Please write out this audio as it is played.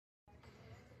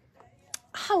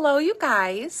hello, you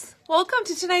guys. Welcome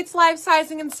to tonight's live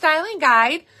sizing and styling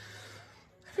guide.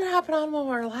 If you're hopping on while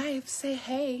we're live, say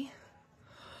hey.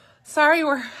 Sorry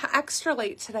we're extra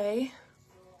late today.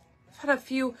 I've had a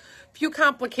few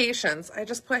complications. I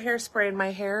just put hairspray in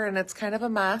my hair and it's kind of a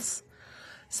mess.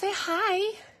 Say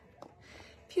hi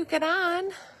if you get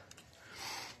on.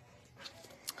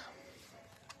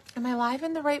 Am I live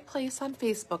in the right place on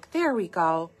Facebook? There we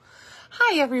go.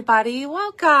 Hi, everybody.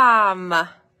 Welcome.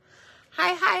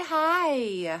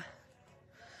 Hi.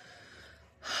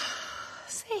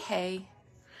 Say hey.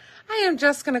 I am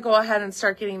just going to go ahead and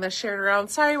start getting this shared around.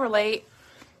 Sorry we're late.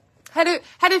 Had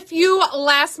a few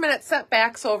last minute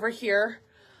setbacks over here.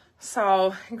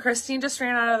 So, and Christine just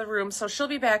ran out of the room, so she'll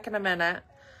be back in a minute.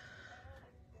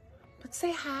 But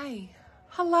say hi.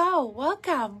 Hello.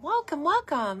 Welcome.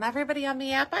 Everybody on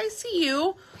the app, I see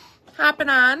you hopping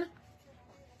on.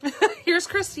 Here's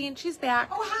Christine. She's back.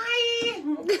 Oh, hi.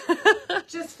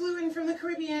 Just flew in from the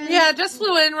Caribbean. Yeah, just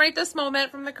flew in right this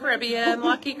moment from the Caribbean.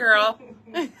 Lucky girl.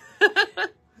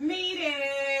 Made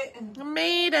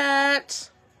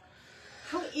it.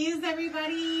 How is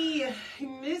everybody? I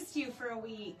missed you for a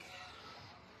week.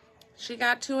 She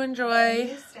got to enjoy I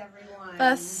missed everyone.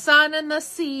 the sun and the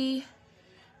sea.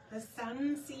 The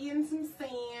sun, sea, and some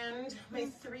sand. My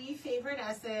 3 favorite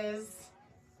S's.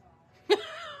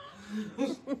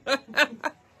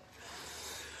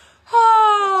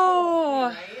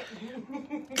 Oh.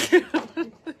 Right?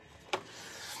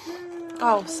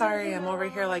 Oh, sorry. I'm over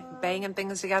here like banging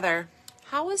things together.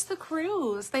 How was the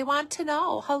cruise? They want to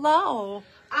know. Hello.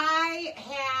 I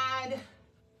had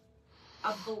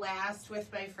a blast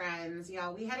with my friends. Yeah,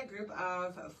 we had a group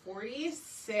of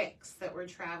 46 that were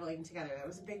traveling together. That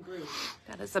was a big group.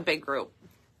 That is a big group.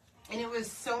 And it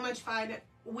was so much fun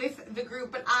with the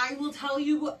group. But I will tell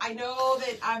you, I know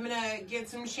that I'm going to get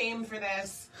some shame for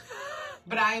this,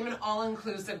 but I am an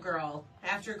all-inclusive girl.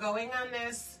 After going on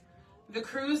this, the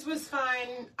cruise was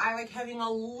fun. I like having a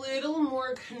little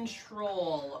more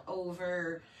control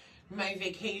over my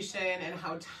vacation and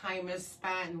how time is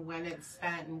spent and when it's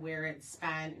spent and where it's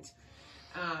spent.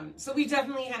 So we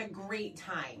definitely had a great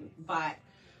time, but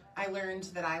I learned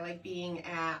that I like being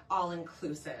at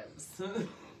all-inclusives.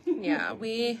 Yeah,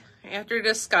 after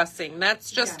discussing,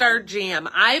 that's just our jam.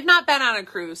 I've not been on a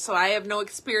cruise, so I have no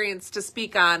experience to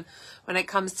speak on when it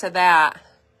comes to that.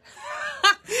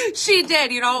 She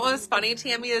did. You know what was funny,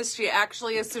 Tammy, is she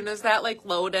actually, as soon as that like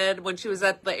loaded, when she was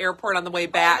at the airport on the way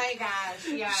back, oh my gosh,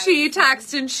 yeah, she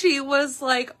texted and she was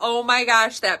like, oh my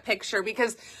gosh, that picture,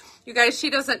 because you guys, she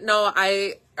doesn't know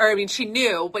she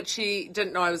knew, but she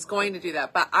didn't know I was going to do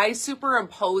that. But I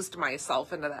superimposed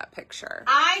myself into that picture.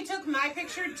 I took my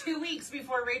picture 2 weeks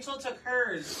before Rachel took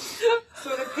hers.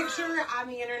 So the picture on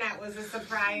the internet was a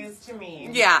surprise to me.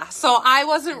 Yeah, so I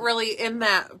wasn't really in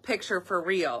that picture for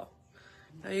real.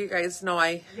 Now you guys know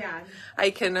I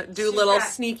can do little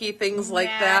sneaky things like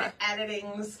that.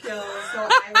 Editing skills, so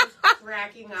I was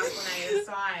cracking up when I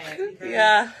saw it.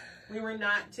 Because we were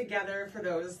not together for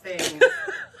those things.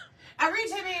 Every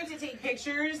time I have to take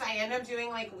pictures, I end up doing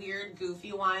like weird,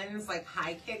 goofy ones, like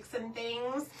high kicks and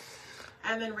things.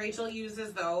 And then Rachel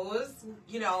uses those,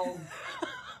 you know.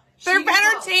 They're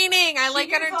entertaining. I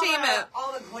like entertainment.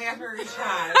 All the glamour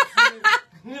shots.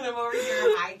 And I'm over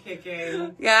here high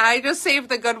kicking. Yeah, I just save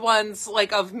the good ones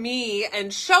like of me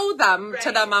and show them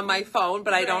to them on my phone,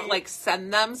 but I don't like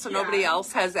send them so nobody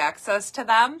else has access to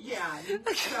them. Yeah,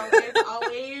 so it's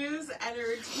always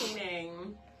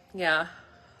entertaining. Yeah.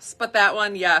 But that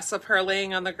one, yes, of her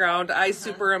laying on the ground, I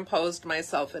superimposed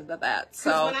myself into that.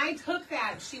 So when I took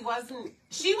that, she wasn't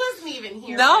even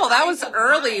here. No, that was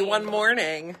early one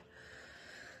morning.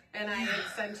 And I had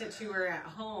sent it to her at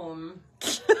home.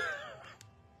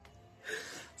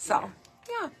 So,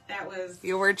 yeah. That was...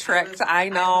 You were tricked. I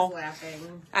know. I was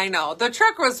laughing. I know. The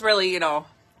trick was really, the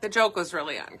joke was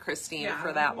really on Christine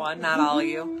for that one, not all of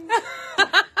you.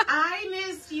 I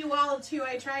missed you all, too.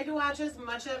 I tried to watch as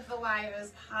much of the live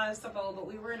as possible, but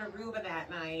we were in Aruba that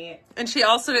night. And she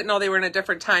also didn't know they were in a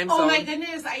different time zone. Oh, my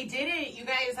goodness. I didn't. You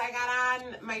guys, I got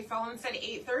on, my phone said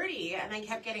 8:30, and I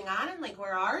kept getting on. I'm like,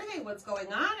 where are they? What's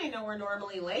going on? I know we're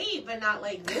normally late, but not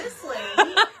like this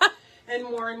late. And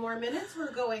more minutes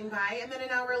were going by. And then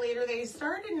an hour later, they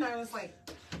started, and I was like...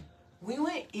 We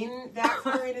went in that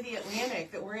far into the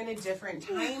Atlantic that we're in a different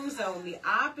time zone, the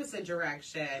opposite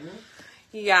direction.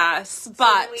 Yes, but...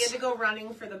 So then we had to go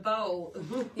running for the boat.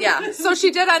 Yeah, so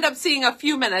she did end up seeing a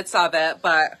few minutes of it,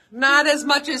 but not as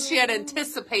much as she had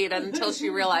anticipated until she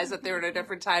realized that they were in a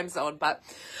different time zone. But,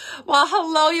 well,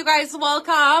 hello, you guys.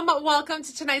 Welcome. Welcome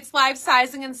to tonight's live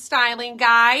sizing and styling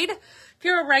guide. If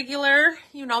you're a regular,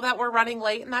 you know that we're running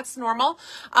late, and that's normal.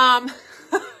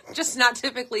 Just not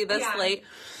typically this late.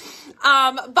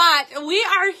 But we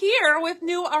are here with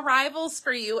new arrivals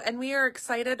for you, and we are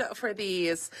excited for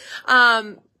these.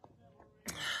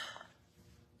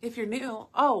 If you're new,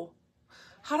 how'd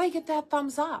I get that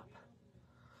thumbs up?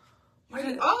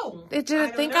 It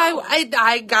didn't think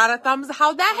I got a thumbs.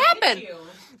 How'd that happen?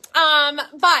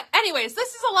 But anyways, this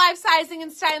is a live sizing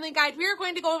and styling guide. We are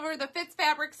going to go over the fits,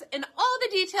 fabrics, and all the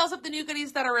details of the new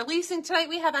goodies that are releasing tonight.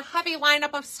 We have a heavy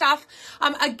lineup of stuff.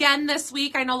 Again, this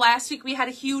week, I know last week we had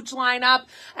a huge lineup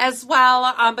as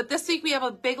well. But this week we have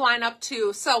a big lineup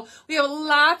too. So we have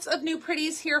lots of new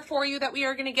pretties here for you that we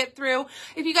are going to get through.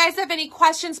 If you guys have any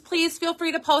questions, please feel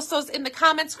free to post those in the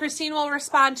comments. Christine will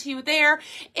respond to you there.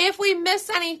 If we miss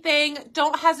anything,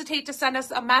 don't hesitate to send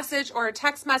us a message or a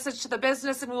text message to the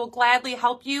business, and we will gladly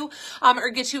help you or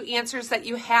get you answers that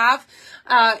you have.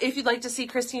 If you'd like to see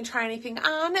Christine try anything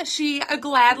on, she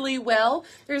gladly will.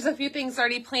 There's a few things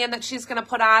already planned that she's going to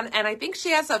put on, and I think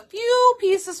she has a few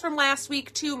pieces from last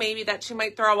week too, maybe, that she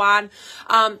might throw on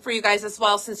for you guys as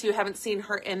well, since you haven't seen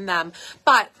her in them.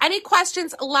 But any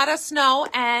questions, let us know,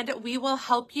 and we will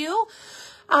help you.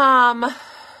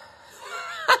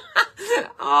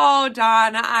 Oh,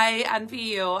 Dawn, I envy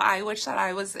you. I wish that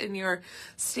I was in your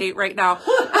state right now.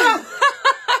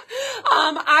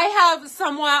 I have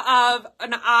somewhat of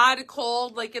an odd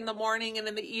cold, like in the morning and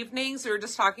in the evenings. We were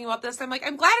just talking about this. I'm like,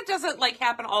 I'm glad it doesn't like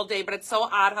happen all day, but it's so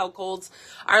odd how colds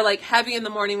are like heavy in the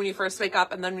morning when you first wake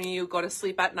up and then when you go to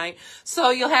sleep at night.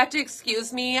 So you'll have to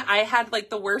excuse me. I had like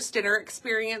the worst dinner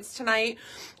experience tonight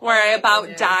where I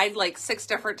about died like 6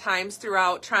 different times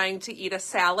throughout trying to eat a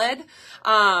salad.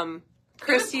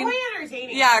 Christine,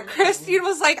 Christine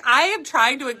was like, I am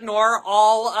trying to ignore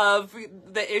all of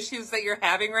the issues that you're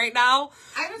having right now.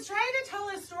 I was trying to tell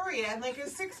a story, and like a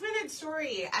 6-minute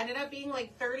story ended up being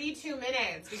like 32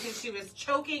 minutes because she was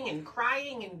choking and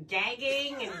crying and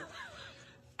gagging and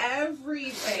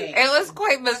everything. It was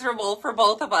quite miserable for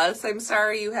both of us. I'm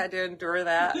sorry you had to endure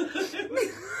that.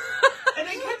 And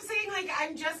I kept saying, like,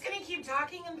 I'm just going to keep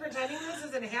talking and pretending this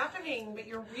isn't happening, but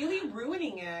you're really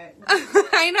ruining it.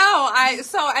 I know.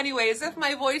 So anyways, if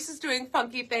my voice is doing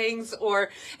funky things or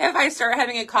if I start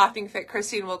having a coughing fit,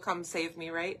 Christine will come save me,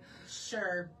 right?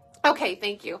 Sure. Okay,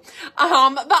 thank you. But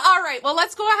all right, well,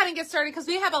 let's go ahead and get started because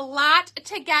we have a lot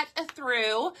to get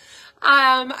through.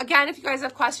 Again, if you guys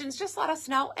have questions, just let us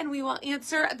know and we will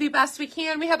answer the best we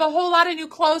can. We have a whole lot of new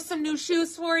clothes, some new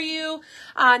shoes for you.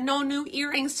 No new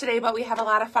earrings today, but we have a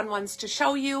lot of fun ones to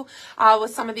show you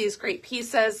with some of these great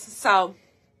pieces. So,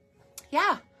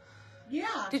 yeah.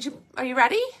 Yeah. Are you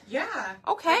ready? Yeah.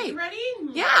 Okay. Are you ready?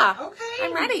 Yeah. Okay.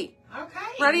 I'm ready. Okay.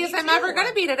 Ready as I'm ever going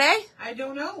to be today. I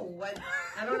don't know what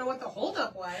the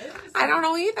holdup was. I don't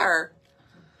know either.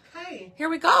 Okay. Here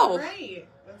we go. All right.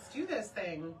 Let's do this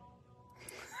thing.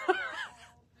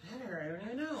 I don't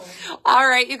even know. All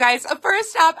right, you guys.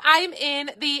 First up, I'm in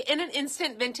an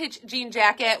Instant vintage jean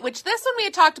jacket, which this one we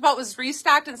had talked about was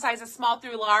restocked in sizes small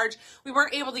through large. We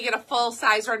weren't able to get a full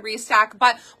size run restock,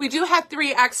 but we do have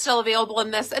 3X still available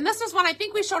in this. And this is one, I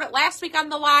think we showed it last week on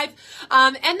the live.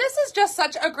 And this is just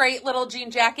such a great little jean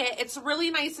jacket. It's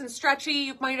really nice and stretchy.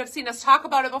 You might have seen us talk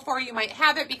about it before. You might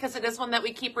have it because it is one that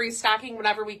we keep restocking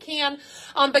whenever we can.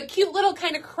 But cute little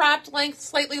kind of cropped length,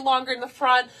 slightly longer in the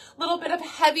front, little bit of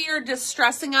heavier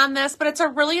distressing on this, but it's a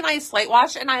really nice light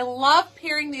wash, and I love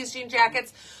pairing these jean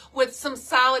jackets with some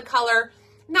solid color.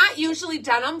 Not usually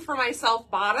denim for myself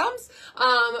bottoms,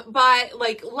 but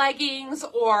like leggings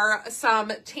or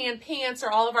some tan pants,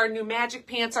 or all of our new magic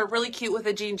pants are really cute with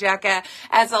a jean jacket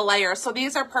as a layer. So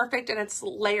these are perfect, and it's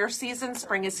layer season.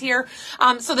 Spring is here.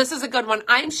 So this is a good one.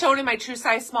 I'm shown in my true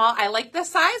size small. I like this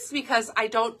size because I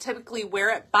don't typically wear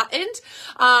it buttoned.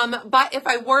 But if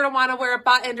I were to want to wear it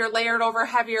buttoned or layered over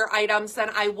heavier items, then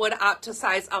I would opt to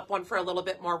size up one for a little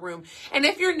bit more room. And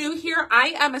if you're new here,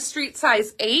 I am a street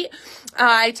size 8.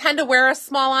 I tend to wear a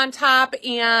small on top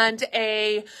and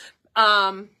a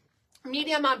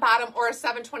medium on bottom, or a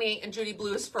 728 in Judy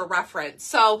blues for reference.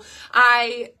 So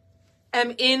I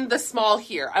am in the small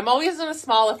here. I'm always in a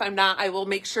small. If I'm not, I will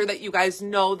make sure that you guys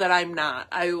know that I'm not.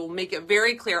 I will make it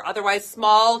very clear. Otherwise,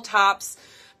 small tops,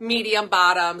 medium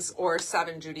bottoms, or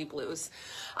 7 Judy blues.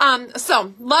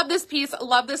 So love this piece,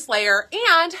 love this layer,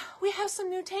 and we have some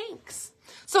new tanks.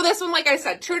 So this one, like I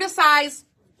said, true to size,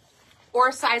 or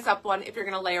size up one if you're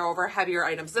going to layer over heavier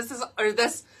items. This is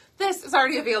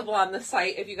already available on the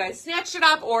site if you guys snatched it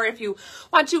up, or if you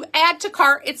want to add to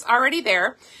cart, it's already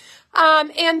there.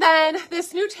 And then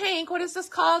this new tank, what is this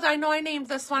called? I know I named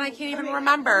this one. I can't even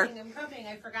remember. I'm coming.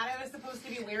 I forgot I was supposed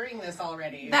to be wearing this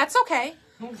already. That's okay.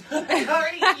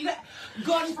 Already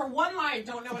gone for one line,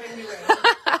 don't know what I'm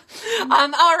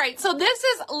doing. All right, so this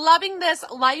is Loving This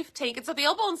Life Tank. It's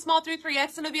available in small through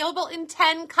 3X and available in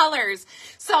 10 colors.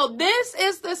 So this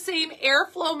is the same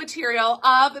airflow material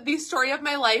of the Story of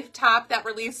My Life top that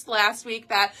released last week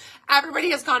that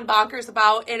everybody has gone bonkers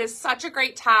about. It is such a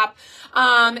great top,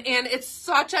 and it's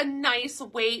such a nice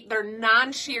weight. They're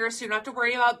non-sheer, so you don't have to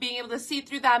worry about being able to see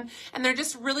through them, and they're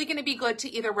just really going to be good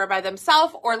to either wear by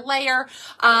themselves or layer.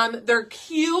 They're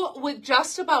cute with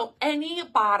just about any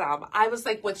bottom. I was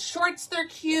like, with shorts, they're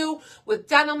cute. With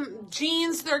denim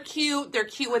jeans, they're cute. They're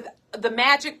cute with the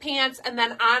magic pants. And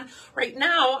then on right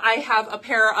now, I have a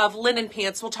pair of linen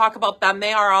pants. We'll talk about them.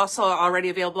 They are also already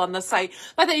available on the site.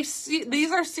 But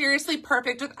these are seriously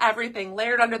perfect with everything.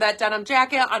 Layered under that denim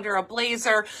jacket, under a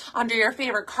blazer, under your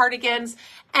favorite cardigans,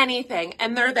 anything.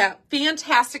 And they're that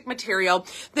fantastic material.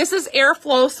 This is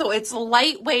airflow, so it's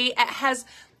lightweight. It has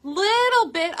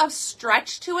little bit of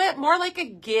stretch to it, more like a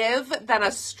give than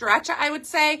a stretch, I would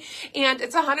say. And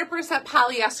it's 100%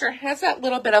 polyester. It has that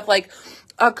little bit of like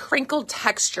a crinkled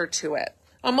texture to it.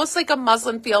 Almost like a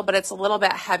muslin feel, but it's a little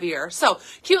bit heavier. So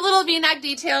cute little V-neck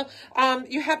detail.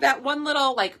 You have that one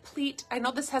little like pleat. I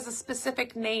know this has a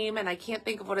specific name and I can't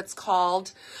think of what it's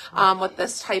called, with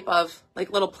this type of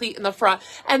like little pleat in the front.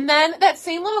 And then that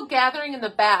same little gathering in the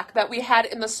back that we had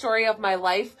in the Story of My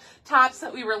Life tops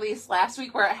that we released last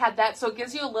week, where it had that. So it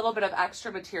gives you a little bit of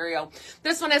extra material.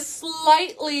 This one is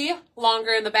slightly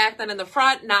longer in the back than in the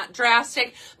front, not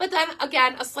drastic, but then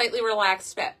again, a slightly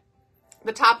relaxed fit.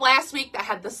 The top last week that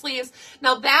had the sleeves.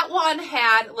 Now that one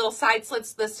had little side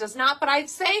slits. This does not, but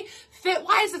I'd say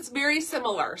fit-wise, it's very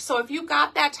similar. So if you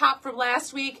got that top from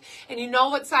last week and you know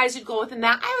what size you'd go with in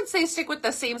that, I would say stick with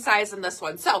the same size in this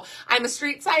one. So I'm a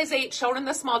street size 8 shown in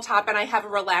the small top, and I have a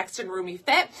relaxed and roomy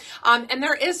fit. And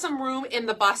there is some room in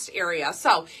the bust area.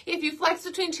 So if you flex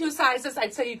between two sizes,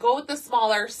 I'd say you go with the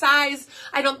smaller size.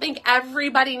 I don't think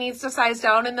everybody needs to size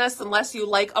down in this unless you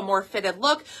like a more fitted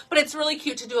look, but it's really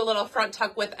cute to do a little front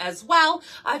tuck with as well.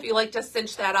 If you like to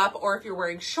cinch that up, or if you're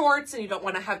wearing shorts and you don't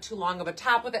want to have too long of a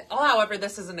top with it. However,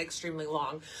 this isn't extremely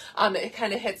long. It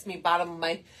kind of hits me bottom of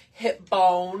my hip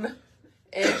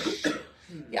bone-ish.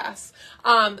 Yes.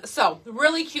 So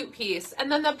really cute piece.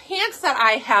 And then the pants that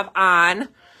I have on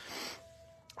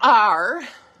are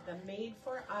the Made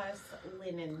for Us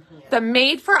linen pants. The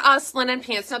Made for Us linen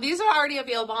pants. Now these are already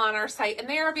available on our site, and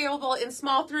they are available in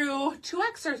small through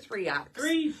 2X or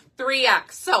 3X?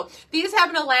 3X. So these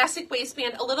have an elastic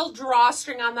waistband, a little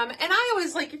drawstring on them. And I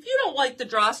always like, if you don't like the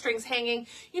drawstrings hanging,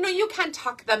 you know, you can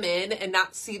tuck them in and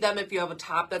not see them if you have a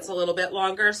top that's a little bit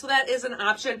longer. So that is an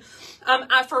option.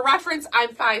 For reference, I'm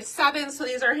 5'7", so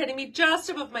these are hitting me just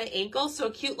above my ankle. So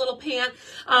a cute little pant.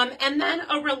 And then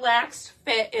a relaxed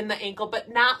fit in the ankle,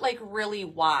 but not like really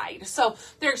wide. So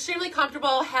they're extremely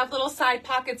comfortable, have little side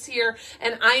pockets here.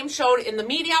 And I am shown in the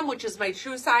medium, which is my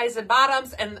true size in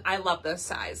bottoms. And I love this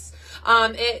size.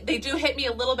 They do hit me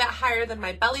a little bit higher than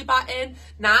my belly button,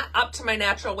 not up to my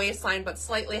natural waistline, but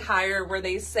slightly higher where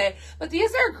they sit. But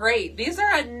these are great. These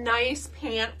are a nice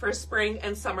pant for spring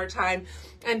and summertime,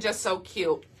 and just so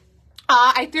cute.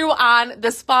 I threw on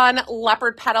this fun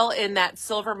leopard petal in that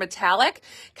silver metallic.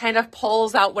 Kind of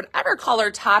pulls out whatever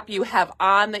color top you have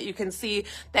on, that you can see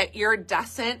that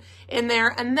iridescent in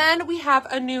there. And then we have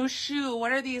a new shoe.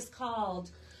 What are these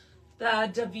called? The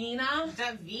Davina.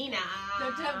 Davina.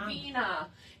 The Davina.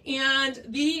 And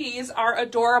these are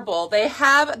adorable. They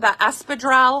have the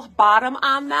espadrille bottom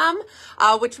on them,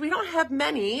 which we don't have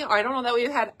many, or I don't know that we've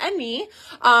had any,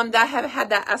 that have had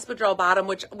that espadrille bottom,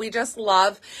 which we just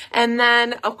love. And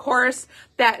then, of course,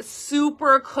 that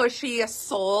super cushy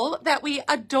sole that we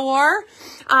adore.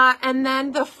 And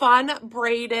then the fun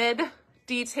braided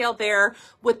detail there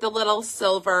with the little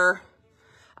silver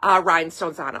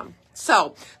rhinestones on them.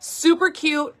 So super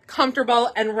cute,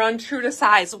 comfortable, and run true to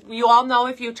size. You all know,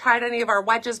 if you tried any of our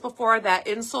wedges before, that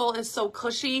insole is so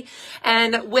cushy.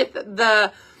 And with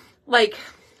the,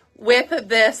 with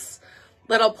this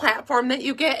little platform that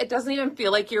you get, it doesn't even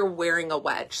feel like you're wearing a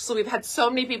wedge. So we've had so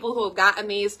many people who have gotten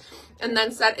these and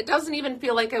then said, it doesn't even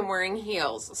feel like I'm wearing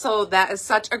heels. So that is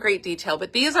such a great detail.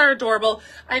 But these are adorable.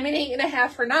 I'm an 8.5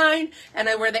 for 9, and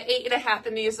I wear the 8.5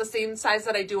 and use the same size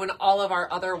that I do in all of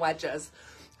our other wedges.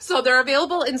 So they're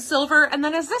available in silver. And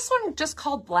then is this one just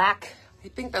called black? I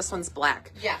think this one's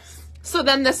black. Yes. So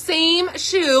then the same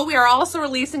shoe we are also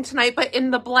releasing tonight, but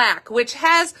in the black, which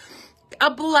has a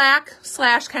black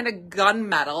slash kind of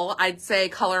gunmetal, I'd say,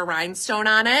 color rhinestone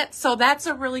on it. So that's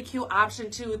a really cute option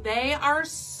too. They are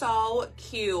so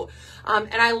cute.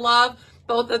 And I love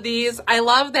both of these. I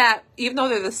love that even though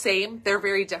they're the same, they're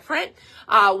very different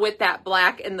with that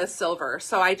black and the silver.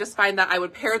 So I just find that I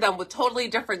would pair them with totally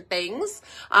different things.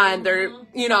 And they're,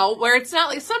 you know, where it's not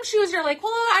like some shoes you're like,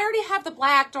 well, I already have the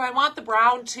black. Do I want the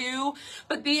brown too?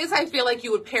 But these I feel like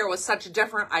you would pair with such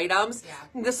different items.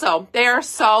 Yeah. So they are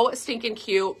so stinking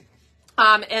cute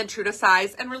and true to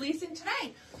size and releasing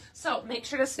today. So make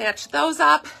sure to snatch those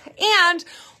up. And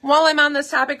while I'm on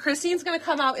this topic, Christine's going to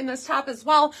come out in this top as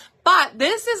well. But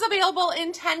this is available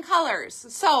in 10 colors.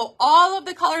 So all of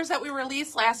the colors that we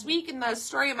released last week in the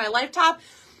Story of My Life top,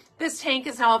 this tank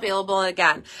is now available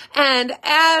again. And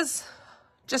as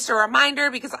just a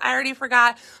reminder, because I already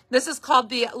forgot, this is called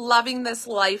the Loving This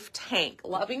Life tank.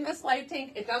 Loving This Life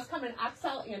tank. It does come in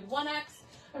XL and 1X.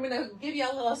 I'm going to give you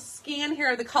a little scan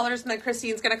here of the colors, and then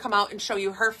Christine's going to come out and show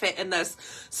you her fit in this.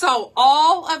 So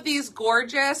all of these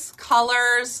gorgeous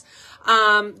colors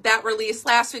that released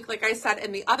last week, like I said,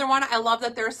 in the other one, I love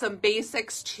that there's some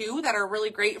basics too that are really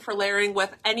great for layering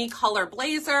with any color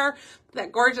blazer.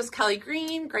 That gorgeous Kelly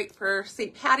green, great for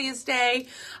St. Patty's Day.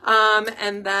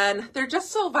 And then they're just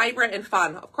so vibrant and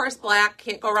fun. Of course, black,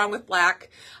 can't go wrong with black.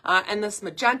 And this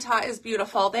magenta is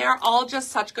beautiful. They are all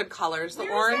just such good colors. The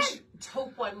orange.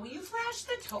 Taupe one. Will you flash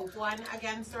the taupe one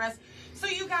against the rest? So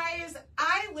you guys,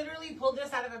 I literally pulled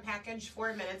this out of a package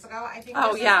 4 minutes ago. I think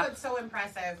this is what's so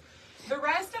impressive. The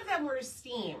rest of them were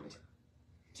steamed.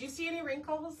 Do you see any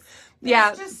wrinkles?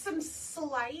 There's just some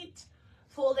slight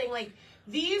folding. Like,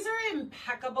 these are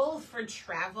impeccable for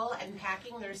travel and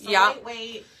packing. They're so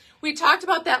lightweight. We talked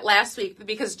about that last week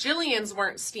because Jillian's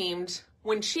weren't steamed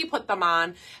when she put them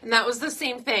on. And that was the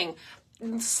same thing.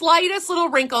 Slightest little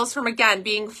wrinkles from, again,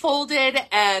 being folded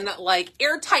and like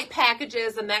airtight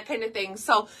packages and that kind of thing.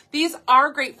 So these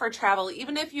are great for travel.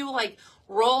 Even if you like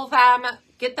roll them,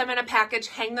 get them in a package,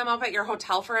 hang them up at your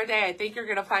hotel for a day, I think you're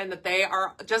going to find that they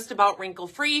are just about wrinkle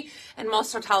free. And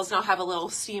most hotels now have a little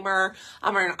steamer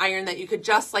or an iron that you could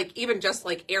just like, even just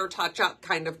like air touch up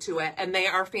kind of to it. And they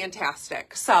are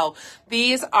fantastic. So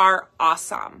these are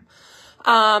awesome.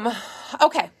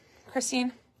 Okay,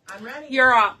 Christine. I'm ready.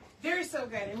 You're up. They're so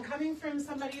good. And coming from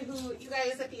somebody who, you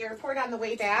guys at the airport on the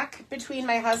way back, between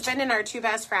my husband and our two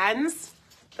best friends,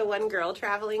 the one girl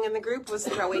traveling in the group was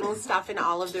throwing stuff in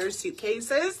all of their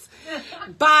suitcases.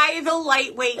 Buy the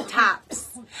lightweight tops.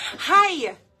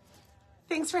 Hi.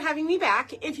 Thanks for having me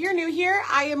back. If you're new here,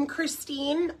 I am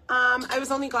Christine. I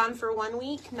was only gone for 1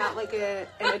 week, not like an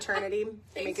eternity.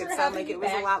 Make it sound like it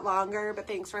was a lot longer, but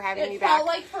thanks for having me back. It felt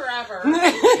like forever.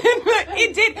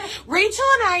 It did. Rachel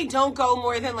and I don't go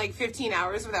more than like 15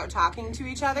 hours without talking to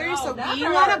each other. So being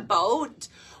on a boat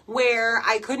where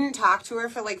I couldn't talk to her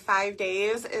for like 5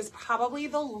 days is probably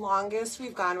the longest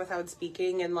we've gone without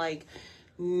speaking in like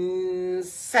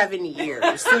 7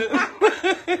 years.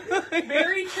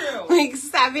 Very true. Like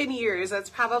 7 years.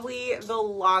 That's probably the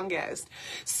longest.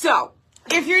 So,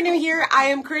 if you're new here, I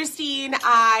am Christine.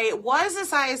 I was a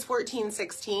size 14,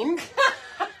 16.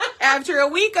 After a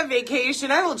week of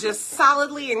vacation, I will just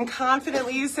solidly and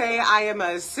confidently say I am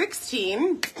a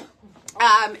 16.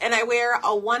 And I wear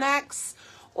a 1X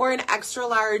or an extra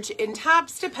large in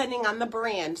tops, depending on the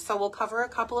brand. So we'll cover a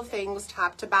couple of things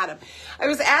top to bottom. I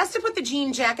was asked to put the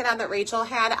jean jacket on that Rachel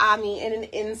had on me in an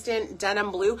instant denim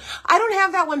blue. I don't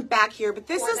have that one back here, but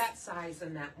this is... Or that size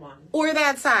in that one. Or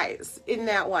that size in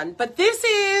that one. But this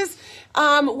is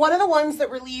one of the ones that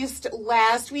released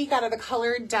last week out of the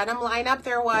colored denim lineup.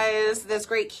 There was this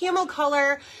great camel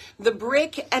color, the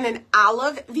brick, and an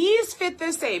olive. These fit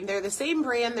the same. They're the same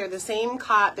brand. They're the same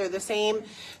cut. They're the same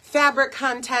fabric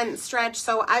content, stretch.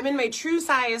 So I'm in my true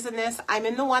size in this. I'm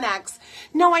in the 1X.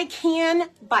 No, I can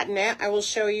button it. I will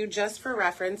show you just for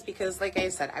reference because, like I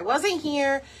said, I wasn't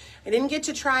here. I didn't get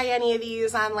to try any of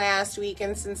these on last week,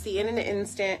 and since the in an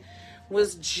instant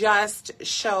was just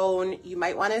shown, you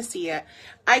might want to see it.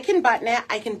 I can button it.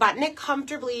 I can button it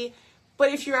comfortably.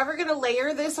 But if you're ever going to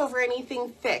layer this over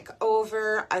anything thick,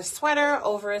 over a sweater,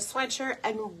 over a sweatshirt,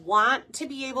 and want to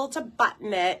be able to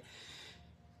button it,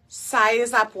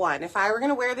 size up one. If I were going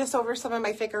to wear this over some of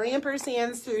my thicker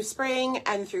ampersands through spring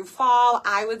and through fall,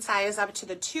 I would size up to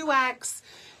the 2X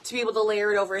to be able to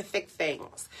layer it over thick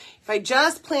things. If I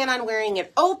just plan on wearing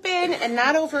it open and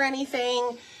not over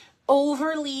anything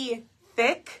overly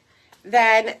thick,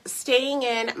 then staying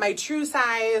in my true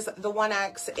size, the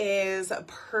 1X is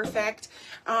perfect.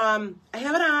 I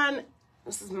have it on.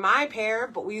 This is my pair,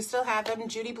 but we still have them.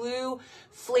 Judy blue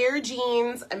flare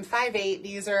jeans. I'm 5'8".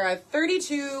 These are a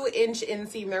 32-inch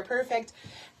inseam. They're perfect.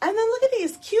 And then look at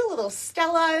these cute little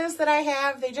Stellas that I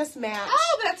have. They just match.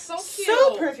 Oh, that's so cute.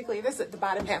 So perfectly. The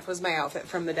bottom half was my outfit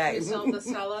from the day. You still have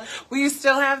the Stellas? We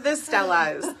still have the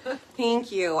Stellas.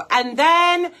 Thank you. And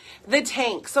then the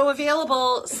tank. So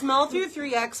available small through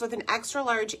 3X with an extra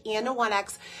large and a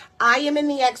 1X. I am in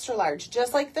the extra large.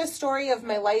 Just like the story of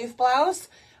my life blouse,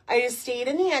 I just stayed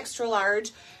in the extra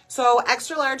large. So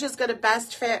extra large is going to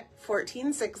best fit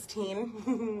 14,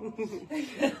 16.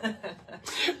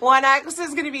 1X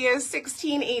is going to be a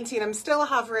 16, 18. I'm still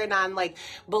hovering on like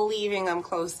believing I'm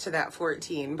close to that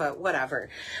 14, but whatever.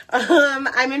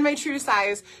 I'm in my true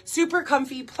size. Super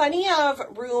comfy. Plenty of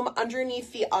room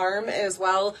underneath the arm as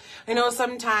well. I know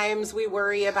sometimes we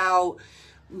worry about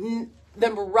them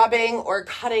rubbing or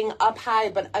cutting up high,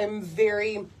 but I'm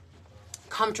very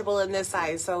comfortable in this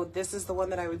size, so this is the one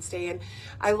that I would stay in.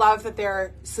 I love that there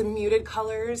are some muted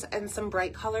colors and some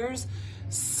bright colors.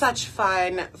 Such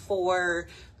fun for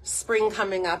spring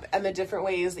coming up and the different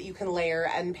ways that you can layer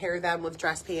and pair them with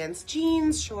dress pants,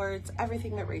 jeans, shorts,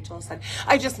 everything that Rachel said.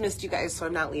 I just missed you guys, so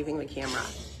I'm not leaving the camera.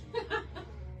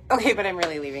 Okay, but I'm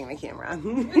really leaving the camera.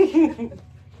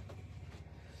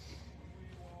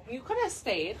 You could have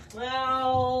stayed.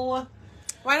 Well,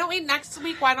 why don't we next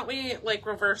week? Why don't we like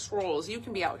reverse roles? You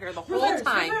can be out here the whole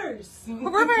time.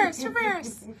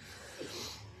 Reverse.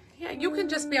 Yeah, you can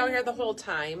just be out here the whole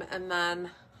time, and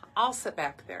then I'll sit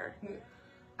back there.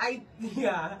 I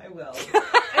will.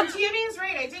 And Tammy's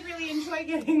right. I did really enjoy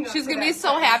getting. She's gonna be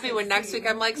so happy when next week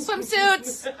I'm like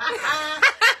swimsuits.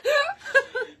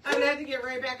 I'm gonna have to get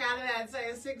right back out of that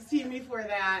size 16 before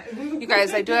that. You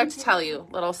guys, I do have to tell you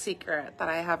a little secret that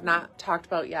I have not talked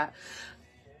about yet.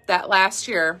 That last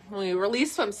year when we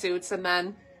released swimsuits, and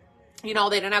then, you know,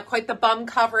 they didn't have quite the bum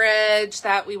coverage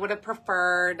that we would have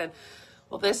preferred. And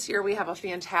well, this year we have a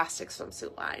fantastic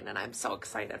swimsuit line, and I'm so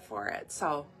excited for it.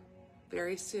 So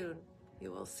very soon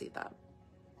you will see them.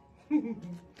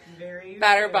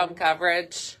 Better soon. bum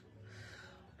coverage.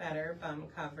 Better bum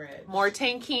coverage. More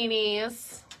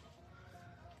tankinis.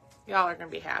 Y'all are going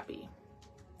to be happy.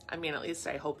 I mean, at least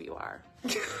I hope you are.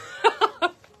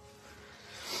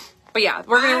 But yeah,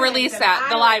 we're going to release that,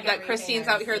 the live that Christine's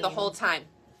out here the whole time.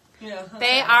 Yeah.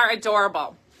 They are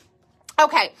adorable.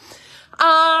 Okay.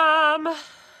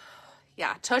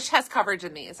 Yeah, Tush has coverage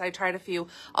in these. I tried a few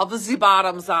of the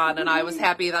bottoms on, and I was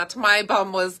happy that my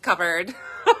bum was covered.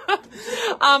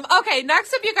 Okay,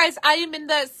 next up, you guys, I am in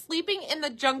the Sleeping in the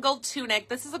Jungle tunic.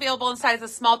 This is available in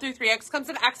sizes small through 3X. Comes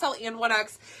in XL and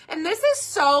 1X. And this is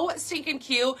so stinking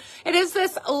cute. It is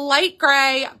this light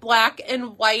gray, black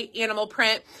and white animal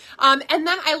print. And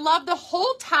then I love the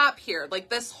whole top here. Like,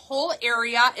 this whole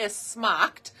area is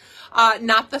smocked.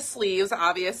 Not the sleeves,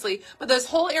 obviously, but this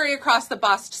whole area across the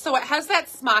bust. So it has that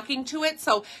smocking to it.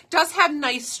 So it does have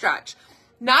nice stretch.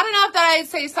 Not enough that I'd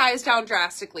say size down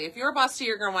drastically. If you're busty,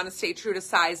 you're going to want to stay true to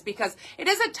size because it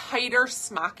is a tighter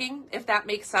smocking, if that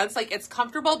makes sense. Like, it's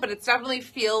comfortable, but it definitely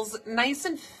feels nice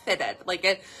and fitted. Like,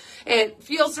 it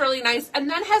feels really nice, and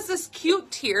then has this cute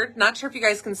tiered, not sure if you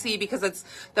guys can see because it's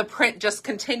the print just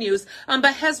continues,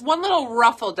 but has one little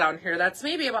ruffle down here that's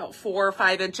maybe about 4 or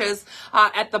 5 inches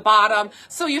at the bottom.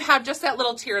 So you have just that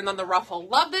little tier and then the ruffle.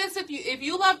 Love this. If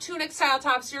you love tunic style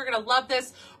tops, you're gonna love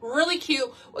this. Really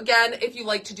cute. Again, if you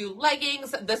like to do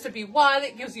leggings, this would be one.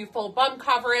 It gives you full bum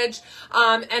coverage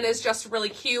and is just really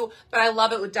cute, but I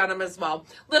love it with denim as well.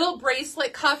 Little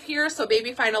bracelet cuff here, so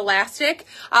baby fine elastic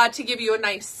to give you a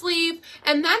nice sleeve.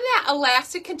 And then that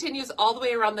elastic continues all the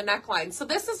way around the neckline. So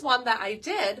this is one that I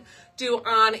did do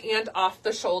on and off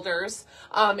the shoulders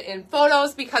in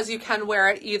photos because you can wear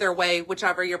it either way,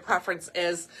 whichever your preference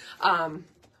is.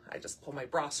 I just pull my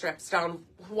bra straps down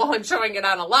while I'm showing it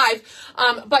on a live.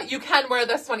 But you can wear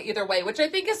this one either way, which I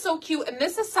think is so cute. And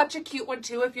this is such a cute one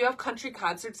too. If you have country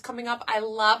concerts coming up, I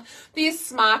love these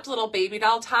smocked little baby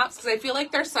doll tops because I feel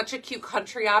like they're such a cute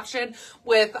country option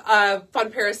with a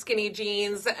fun pair of skinny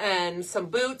jeans and some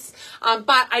boots.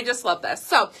 But I just love this.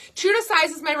 So true to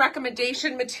size is my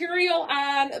recommendation. Material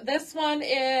on this one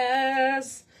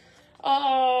is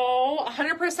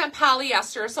 100%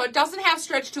 polyester. So it doesn't have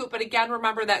stretch to it, but again,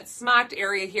 remember that smocked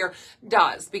area here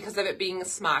does because of it being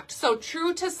smocked. So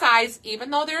true to size, even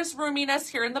though there's roominess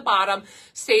here in the bottom,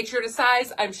 stay true to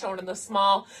size. I'm shown in the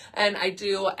small, and I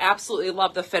do absolutely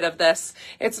love the fit of this.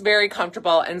 It's very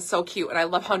comfortable and so cute, and I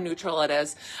love how neutral it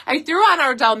is. I threw on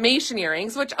our Dalmatian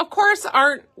earrings, which of course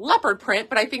aren't leopard print,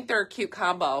 but I think they're a cute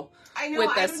combo. I know,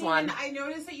 with this one. I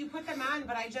noticed that you put them on,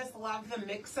 but I just love the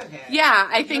mix of it. Yeah,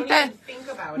 I think that. Even think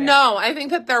about it. No, I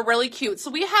think that they're really cute. So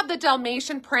we have the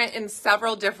Dalmatian print in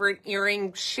several different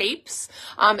earring shapes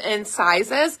and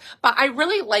sizes, but I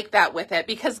really like that with it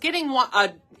because getting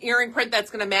a earring print that's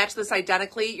going to match this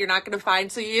identically. You're not going to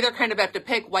find, so you either kind of have to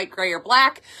pick white, gray, or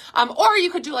black, or you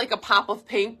could do like a pop of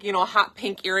pink, you know, a hot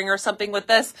pink earring or something with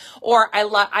this. Or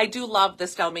I do love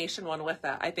this Dalmatian one with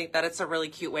it. I think that it's a really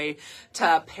cute way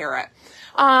to pair it.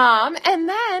 And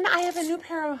then I have a new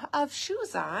pair of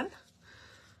shoes on.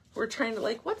 We're trying to,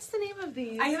 like, what's the name of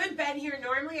these? I haven't been here.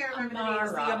 Normally I remember the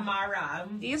names, the Amara.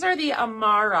 These are the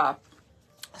Amara.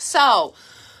 So,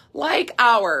 like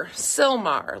our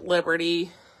Silmar,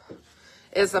 Liberty,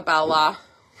 Isabella,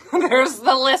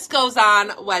 the list goes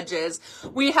on, wedges.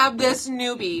 We have this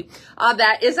newbie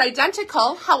that is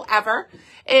identical. However,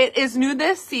 it is new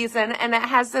this season, and it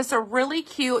has this a really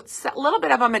cute, little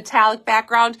bit of a metallic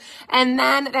background, and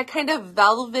then that kind of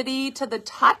velvety to the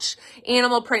touch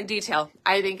animal print detail.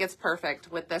 I think it's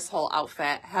perfect with this whole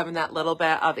outfit, having that little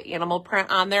bit of animal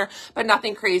print on there, but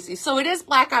nothing crazy. So it is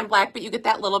black on black, but you get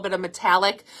that little bit of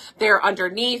metallic there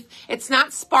underneath. It's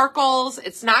not sparkles.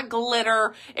 It's not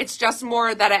glitter. It's just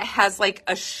more that it has like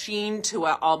a sheen to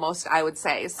it almost, I would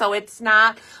say. So it's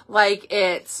not like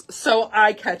it's so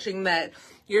eye-catching that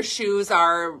your shoes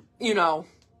are, you know,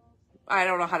 I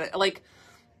don't know how to, like,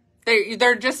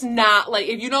 they're just not, like,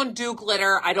 if you don't do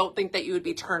glitter, I don't think that you would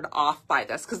be turned off by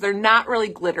this because they're not really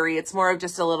glittery. It's more of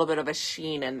just a little bit of a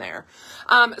sheen in there.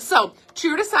 So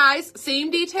true to size,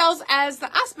 same details as the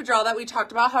espadrille that we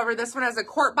talked about. However, this one has a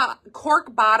cork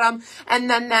bottom and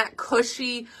then that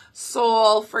cushy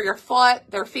sole for your foot.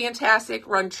 They're fantastic.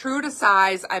 Run true to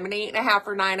size. I'm an 8.5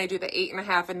 or 9. I do the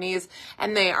 8.5 in these,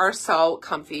 and they are so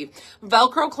comfy.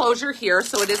 Velcro closure here,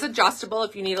 so it is adjustable.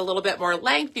 If you need a little bit more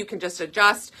length, you can just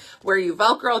adjust where you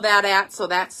Velcro that at, so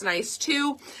that's nice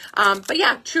too. But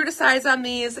yeah, true to size on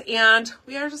these, and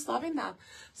we are just loving them.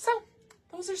 So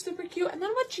those are super cute. And then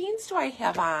what jeans do I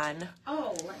have on?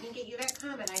 Oh, let me get you that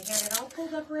comment. I had it all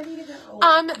pulled up, ready to go.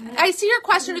 I see your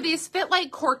question. Do these fit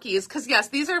like Corkies? Because yes,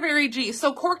 these are very G.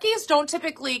 So Corkies don't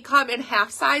typically come in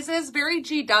half sizes. Very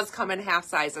G does come in half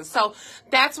sizes. So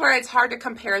that's where it's hard to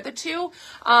compare the two.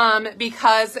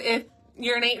 Because if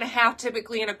you're an 8.5,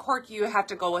 typically in a corky, you have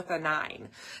to go with a 9.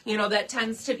 You know, that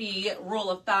tends to be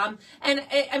rule of thumb. And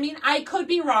I mean, I could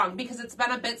be wrong because it's been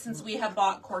a bit since we have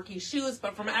bought corky shoes,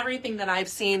 but from everything that I've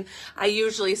seen, I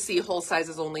usually see whole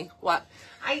sizes only. What?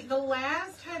 The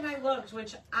last time I looked,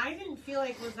 which I didn't feel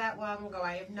like was that long ago,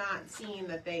 I have not seen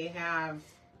that they have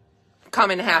come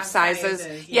in half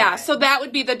sizes. Yeah, so that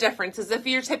would be the difference, is if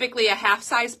you're typically a half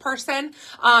size person,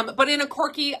 but in a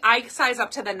corky, I size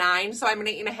up to the 9, so I'm an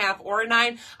 8.5 or a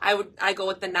 9. I go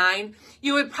with the 9.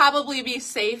 You would probably be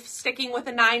safe sticking with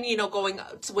a 9, you know, going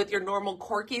with your normal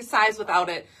corky size without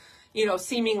it, you know,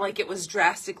 seeming like it was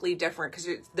drastically different because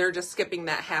they're just skipping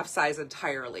that half size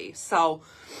entirely. So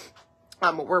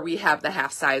where we have the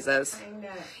half sizes.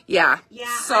 Yeah. Yeah,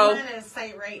 so, I'm on a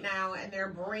site right now, and their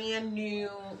brand new,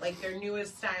 like their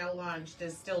newest style launched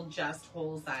is still just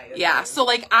whole size. Yeah, so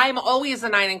like I'm always a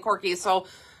 9 in corky, so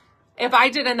if I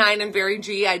did a 9 in very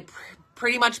G, I'd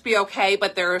pretty much be okay,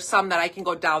 but there are some that I can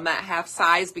go down that half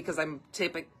size because I'm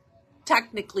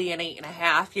technically an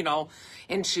 8.5, you know,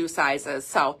 in shoe sizes.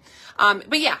 So,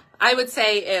 but yeah, I would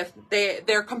say if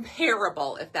they're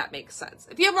comparable, if that makes sense.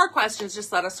 If you have more questions,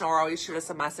 just let us know or always shoot us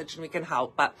a message and we can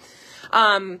help. But,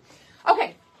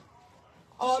 okay.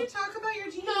 Should you talk about your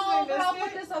jeans? No, but I'll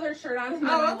put this other shirt on.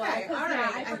 Oh, okay. All right.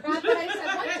 Yeah, I forgot that I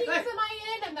said, what jeans am I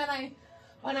in? And then I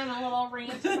went on a little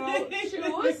rant about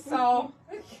shoes. So,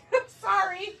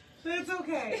 sorry. That's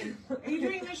okay. Are you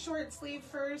doing the short sleeve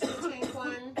first, the tank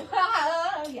one?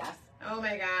 Yes. Oh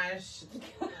my gosh.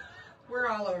 We're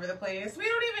all over the place. We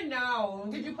don't even know.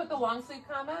 Did you put the long sleeve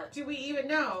comment? Do we even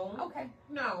know? Okay.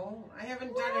 No, I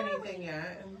haven't done anything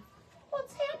yet.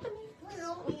 What's happening?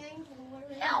 Help me.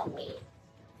 Help me.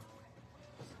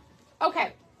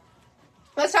 Okay.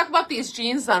 Let's talk about these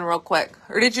jeans then real quick.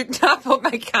 Or did you not put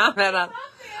my comment on?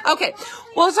 Okay,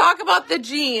 we'll talk about the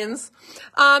jeans.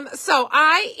 So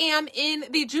I am in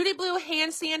the Judy Blue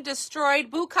Hand Sand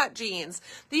Destroyed Bootcut jeans.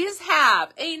 These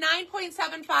have a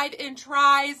 9.75 inch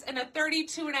rise and a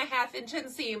 32.5 inch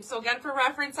inseam. So again, for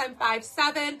reference, I'm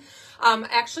 5'7".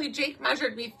 Actually, Jake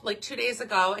measured me like 2 days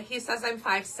ago, and he says I'm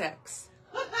 5'6".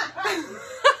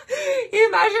 He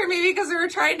measured me because we were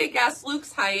trying to guess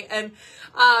Luke's height, and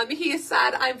he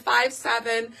said I'm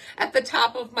 5'7" at the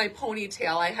top of my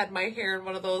ponytail. I had my hair in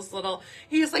one of those little,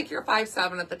 he's like, you're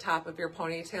 5'7" at the top of your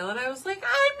ponytail, and I was like,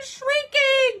 I'm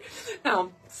shrinking.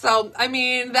 No, so I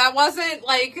mean, that wasn't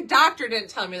like, doctor didn't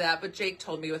tell me that, but Jake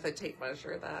told me with a tape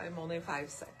measure that I'm only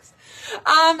 5'6".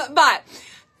 But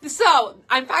So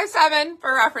I'm 5'7"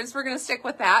 for reference. We're going to stick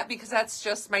with that because that's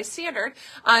just my standard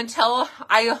until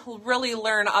I really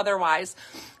learn otherwise.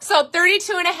 So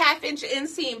 32.5-inch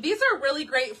inseam. These are really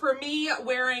great for me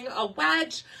wearing a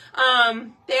wedge.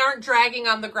 They aren't dragging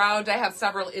on the ground. I have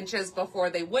several inches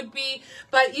before they would be,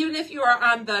 but even if you are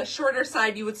on the shorter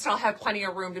side, you would still have plenty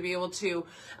of room to be able to,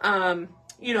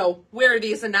 you know, wear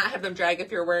these and not have them drag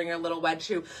if you're wearing a little wedge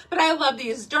shoe. But I love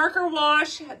these. Darker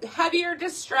wash, heavier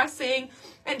distressing,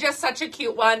 and just such a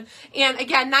cute one. And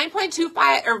again,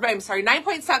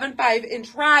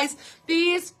 9.75-inch rise.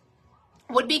 These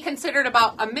would be considered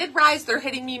about a mid-rise. They're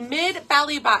hitting me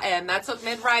mid-belly button. That's what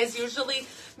mid-rise usually,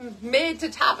 mid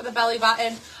to top of the belly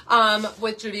button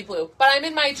with Judy Blue. But I'm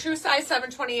in my true size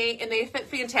 728, and they fit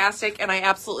fantastic, and I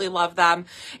absolutely love them.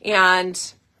 And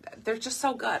they're just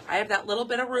so good. I have that little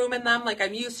bit of room in them like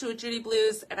I'm used to with Judy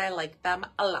Blues, and I like them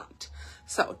a lot.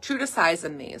 So true to size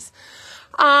in these.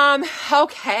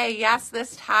 Okay, yes,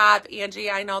 this top, Angie,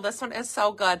 I know this one is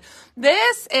so good.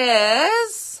 This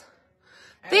is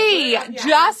the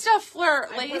Just a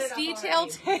Flirt lace detail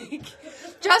tank.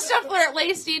 Just a Flirt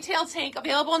lace detail tank,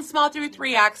 available in small through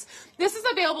 3X. This is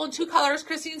available in 2 colors.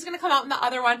 Christine's going to come out in the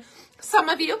other one. Some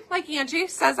of you, like Angie,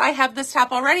 says I have this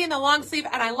top already in the long sleeve,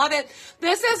 and I love it.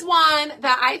 This is one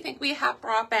that I think we have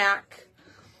brought back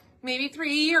maybe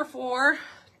 3 or 4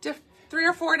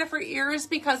 different years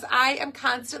because I am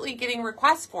constantly getting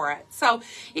requests for it. So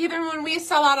even when we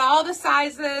sell out all the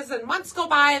sizes and months go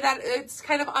by that it's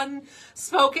kind of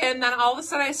unspoken, then all of a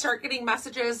sudden I start getting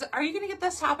messages, are you going to get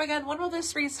this top again? When will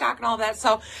this restock and all that?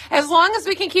 So as long as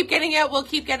we can keep getting it, we'll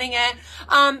keep getting it.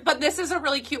 But this is a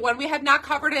really cute one. We have not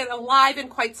covered it live in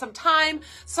quite some time,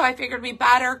 so I figured we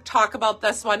better talk about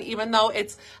this one, even though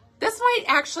this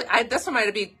one might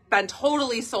have been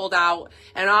totally sold out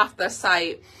and off the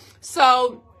site.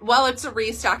 So, well, it's a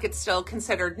restock. It's still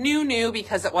considered new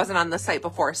because it wasn't on the site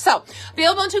before. So,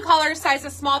 available in 2 colors,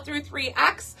 sizes small through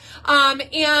 3X.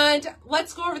 And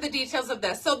let's go over the details of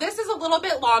this. So, this is a little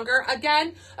bit longer.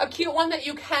 Again, a cute one that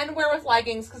you can wear with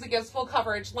leggings because it gives full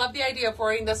coverage. Love the idea of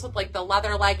wearing this with like the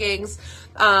leather leggings.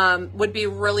 Would be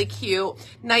really cute.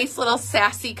 Nice little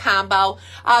sassy combo.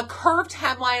 Curved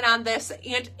hemline on this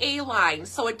and A-line.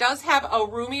 So, it does have a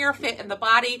roomier fit in the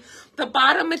body. The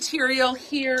bottom material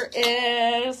here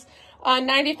is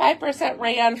 95%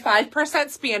 rayon, 5%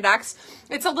 spandex.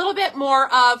 It's a little bit more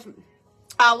of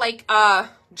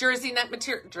jersey net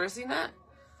material. Jersey net?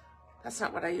 That's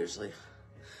not what I usually. A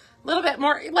little bit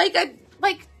more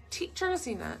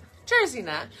jersey net. Jersey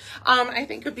net. I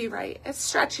think would be right. It's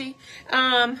stretchy.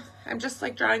 I'm just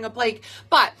like drawing a blank,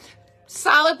 but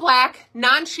solid black,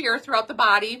 non-sheer throughout the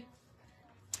body,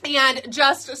 and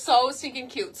just so stinking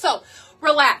cute. So.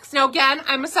 Relax. Now, again,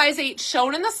 I'm a size 8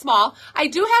 shown in the small. I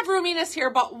do have roominess here,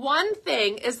 but one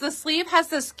thing is the sleeve has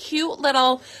this cute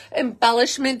little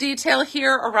embellishment detail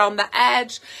here around the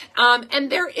edge,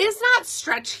 and there is not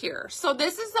stretch here. So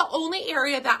this is the only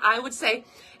area that I would say,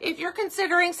 if you're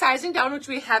considering sizing down, which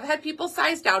we have had people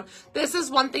size down, this is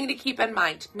one thing to keep in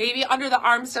mind. Maybe under the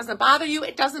arms doesn't bother you.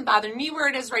 It doesn't bother me where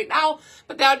it is right now,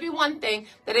 but that would be one thing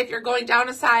that if you're going down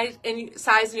a size and you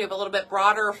have a little bit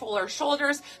broader or fuller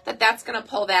shoulders, that's going to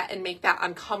pull that and make that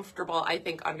uncomfortable, I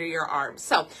think, under your arms.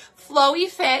 So flowy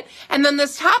fit. And then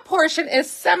this top portion is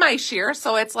semi-sheer.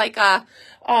 So it's like a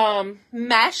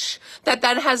mesh that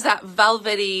then has that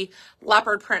velvety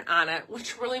leopard print on it,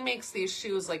 which really makes these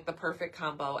shoes like the perfect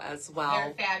combo as well.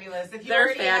 They're fabulous. If you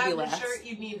already have the shirt,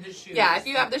 you need the shoes. Yeah, if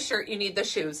you have the shirt, you need the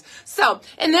shoes. So,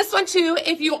 in this one too,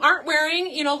 if you aren't wearing,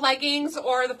 leggings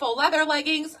or the full leather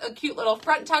leggings, a cute little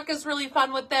front tuck is really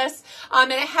fun with this.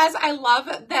 And it has, I love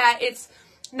that it's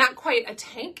not quite a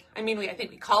tank. I think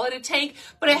we call it a tank,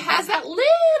 but it has that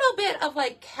little bit of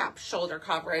like cap shoulder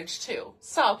coverage too.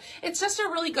 So it's just a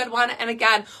really good one. And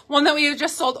again, one that we have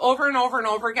just sold over and over and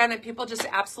over again, and people just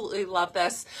absolutely love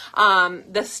this.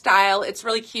 This style, it's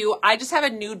really cute. I just have a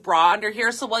nude bra under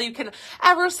here. So while you can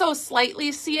ever so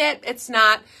slightly see it, it's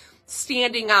not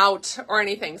standing out or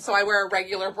anything. So I wear a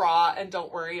regular bra and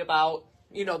don't worry about,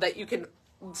 that you can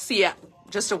see it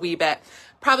just a wee bit.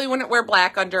 Probably wouldn't wear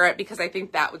black under it because I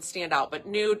think that would stand out, but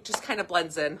nude just kind of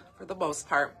blends in for the most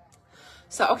part.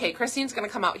 So, okay, Christine's going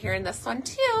to come out here in this one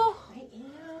too. I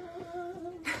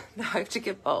am. Now I have to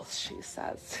get both, she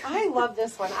says. I love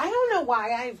this one. I don't know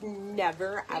why I've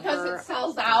never, because it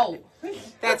sells out.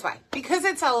 That's why. Because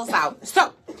it sells out.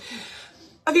 So,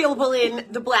 available in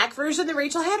the black version that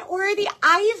Rachel had or the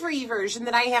ivory version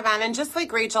that I have on. And just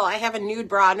like Rachel, I have a nude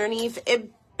bra underneath. It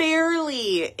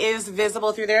barely is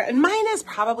visible through there. And mine is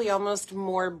probably almost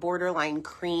more borderline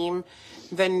cream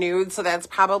than nude. So that's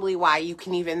probably why you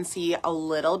can even see a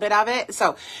little bit of it.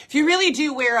 So if you really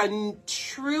do wear a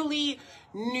truly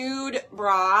nude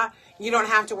bra, you don't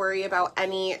have to worry about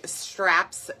any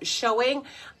straps showing.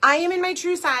 I am in my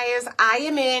true size. I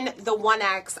am in the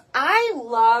 1X. I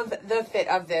love the fit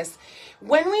of this.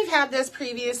 When we've had this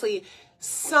previously,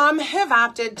 some have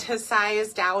opted to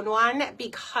size down one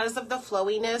because of the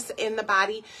flowiness in the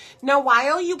body. Now,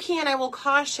 while you can, I will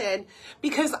caution,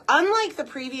 because unlike the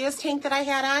previous tank that I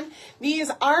had on,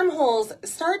 these armholes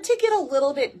start to get a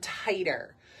little bit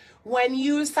tighter when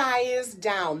you size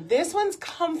down. This one's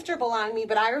comfortable on me,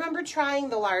 but I remember trying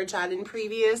the large on in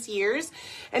previous years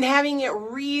and having it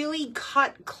really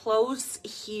cut close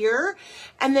here,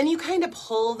 and then you kind of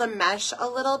pull the mesh a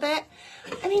little bit.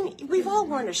 I mean, we've all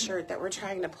worn a shirt that we're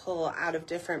trying to pull out of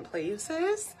different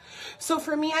places. So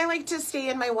for me, I like to stay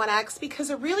in my 1X because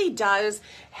it really does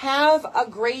have a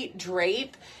great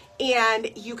drape.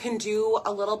 And you can do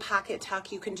a little pocket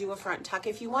tuck. You can do a front tuck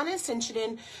if you want to cinch it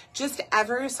in just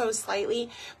ever so slightly.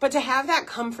 But to have that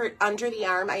comfort under the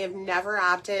arm, I have never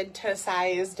opted to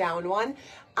size down one.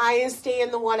 I stay in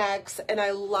the 1X, and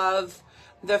I love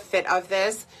the fit of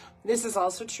this. This is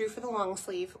also true for the long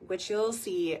sleeve, which you'll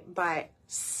see, but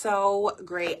so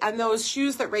great. And those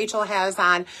shoes that Rachel has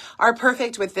on are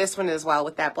perfect with this one as well,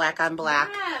 with that black on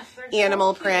black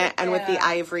animal print and with the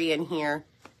ivory in here.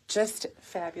 Just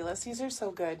fabulous. These are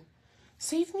so good.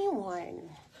 Save me one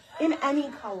in any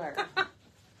color.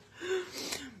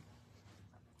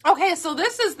 Okay, so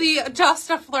this is the Just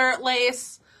a Flirt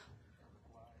lace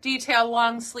detail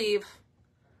long sleeve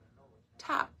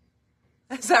top.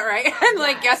 Is that right? I'm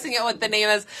like guessing at what the name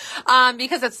is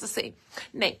because it's the same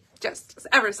name, just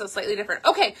ever so slightly different.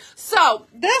 Okay, so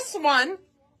this one,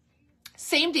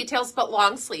 same details, but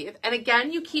long sleeve. And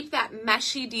again, you keep that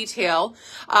meshy detail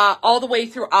all the way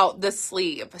throughout the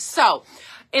sleeve. So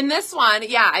in this one,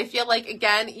 yeah, I feel like,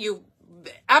 again, you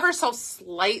ever so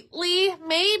slightly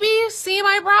maybe see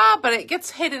my bra, but it gets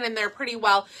hidden in there pretty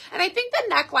well. And I think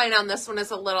the neckline on this one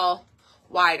is a little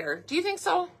wider. Do you think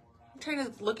so? I'm trying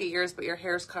to look at yours, but your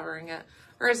hair's covering it.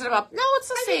 Or is it about? No, it's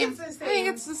the same. I think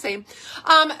it's the same.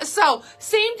 So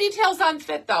same details on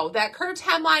fit though. That curved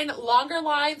hemline, longer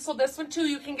line. So this one too,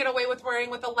 you can get away with wearing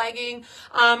with a legging,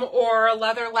 or a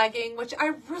leather legging, which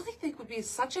I really think would be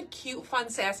such a cute,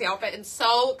 fun, sassy outfit and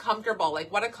so comfortable.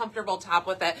 Like what a comfortable top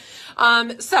with it.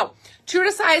 So true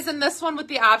to size in this one with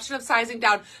the option of sizing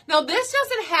down. Now this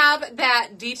doesn't have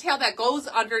that detail that goes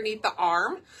underneath the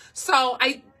arm. So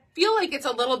I feel like it's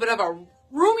a little bit of a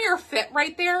roomier fit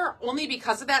right there, only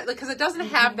because of that, because it doesn't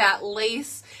have that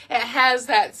lace. It has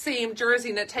that same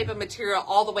jersey knit type of material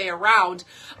all the way around.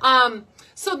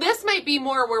 So this might be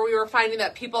more where we were finding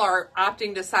that people are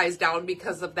opting to size down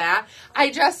because of that. I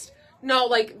just know,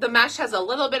 like, the mesh has a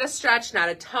little bit of stretch, not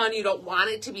a ton. You don't want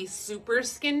it to be super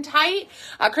skin tight.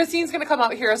 Christine's going to come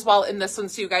out here as well in this one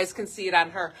so you guys can see it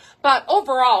on her. But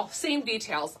overall, same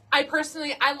details. I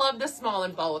love the small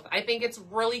in both. I think it's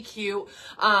really cute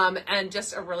and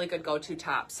just a really good go-to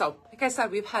top. So, like I said,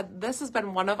 this has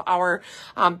been one of our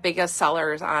biggest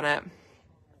sellers on it.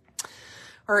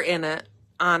 Or in it.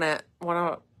 On it. One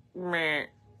of... Meh.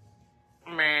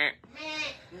 Meh.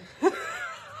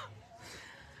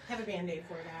 Have a Band-Aid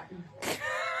for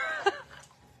that.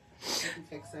 I can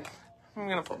fix it. I'm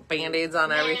going to put Band-Aids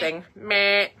on everything.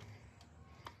 Meh.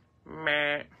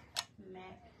 Meh.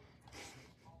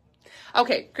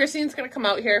 Okay, Christine's going to come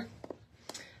out here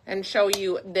and show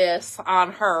you this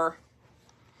on her.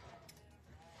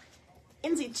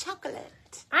 In the chocolate.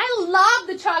 I love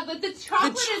the chocolate. The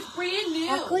chocolate is brand new.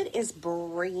 Chocolate is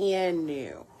brand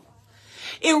new.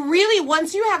 It really,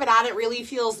 once you have it on, it really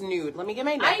feels nude. Let me get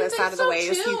my necklace out of the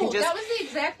way so you can just... That was the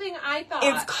exact thing I thought.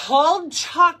 It's called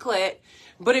chocolate,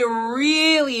 but it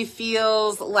really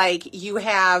feels like you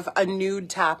have a nude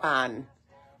top on.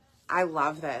 I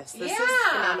love this. This is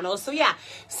phenomenal. So yeah,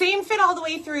 same fit all the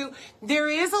way through. There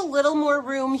is a little more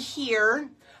room here.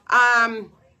 The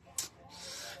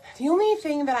only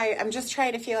thing that I'm just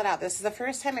trying to feel it out. This is the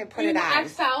first time I put it on. You're in the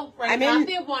XL, right? Not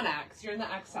the 1X. You're in the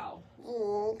XL.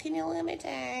 Oh, can you let me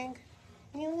tag?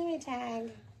 Can you let me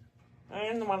tag?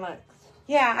 I'm in the 1X.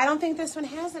 Yeah, I don't think this one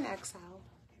has an XL.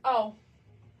 Oh.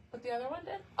 But the other one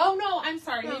did? Oh, no, I'm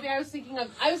sorry. Maybe I was thinking of...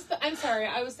 I'm sorry.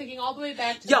 I was thinking all the way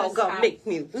back to Y'all gonna make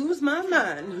me lose my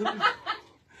mind.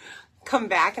 Come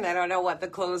back and I don't know what the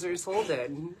closer sold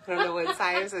in. I don't know what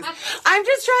size is. I'm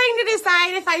just trying to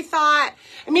decide if I thought...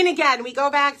 I mean, again, we go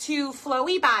back to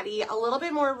flowy body, a little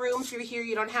bit more room through here.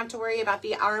 You don't have to worry about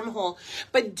the armhole.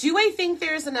 But do I think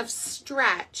there's enough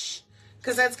stretch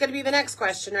because that's going to be the next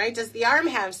question, right? Does the arm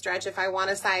have stretch if I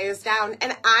want to size down?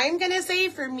 And I'm going to say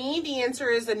for me, the answer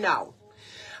is a no.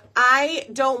 I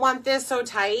don't want this so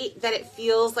tight that it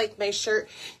feels like my shirt,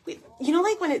 you know,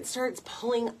 like when it starts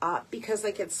pulling up because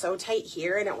like it's so tight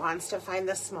here and it wants to find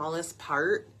the smallest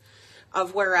part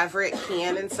of wherever it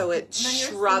can, and so it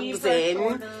shrugs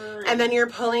in, and then you're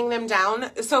pulling them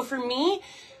down. So for me,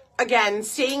 again,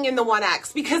 staying in the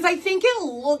 1X, because I think it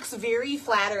looks very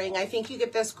flattering. I think you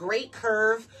get this great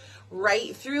curve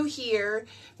right through here.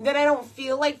 Then I don't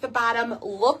feel like the bottom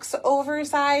looks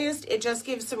oversized. It just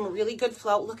gives some really good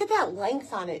flow. Look at that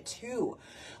length on it too.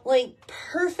 Like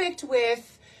perfect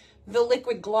with the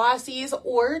liquid glossies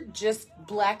or just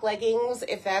black leggings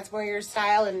if that's more your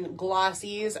style and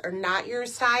glossies are not your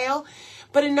style.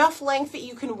 But enough length that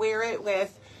you can wear it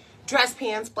with dress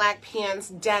pants, black pants,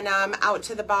 denim, out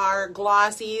to the bar,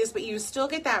 glossies, but you still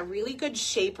get that really good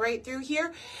shape right through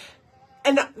here.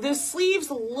 And the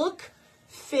sleeves look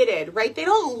fitted, right? They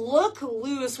don't look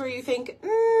loose where you think,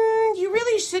 you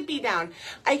really should be down.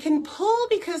 I can pull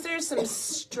because there's some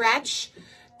stretch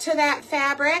to that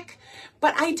fabric,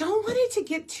 but I don't want it to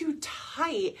get too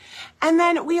tight. And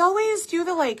then we always do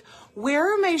the like,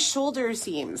 where are my shoulder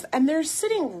seams? And they're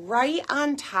sitting right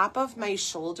on top of my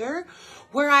shoulder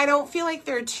where I don't feel like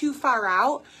they're too far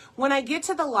out. When I get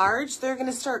to the large, they're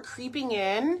gonna start creeping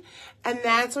in, and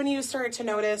that's when you start to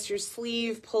notice your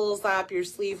sleeve pulls up, your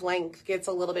sleeve length gets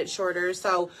a little bit shorter.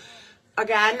 So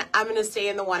again, I'm gonna stay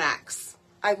in the 1X.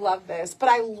 I love this, but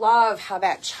I love how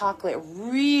that chocolate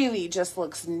really just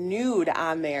looks nude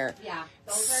on there. Yeah.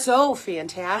 So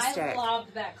fantastic. I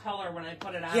loved that color when I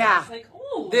put it on. Yeah. I was like,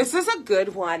 ooh. This is a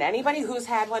good one. Anybody who's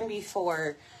had one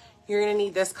before, you're gonna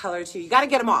need this color too. You gotta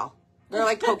get them all. They're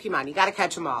like Pokemon. You gotta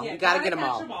catch them all. Yeah, you gotta get them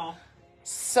all.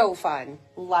 So fun.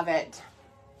 Love it.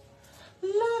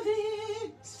 Love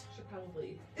it. Should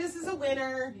probably. This is a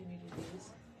winner. Maybe do these.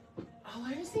 Oh,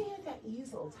 I was thinking of that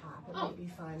easel top. It might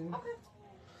be fun. Okay.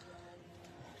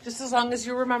 Just as long as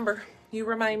you remember. You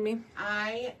remind me.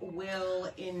 I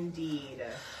will indeed.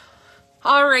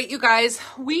 All right, you guys.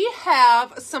 We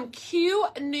have some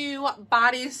cute new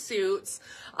bodysuits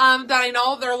that I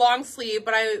know they're long sleeve,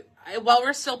 but while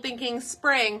we're still thinking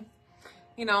spring,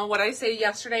 you know, what I say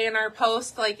yesterday in our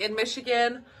post, like in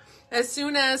Michigan, as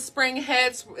soon as spring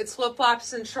hits, it's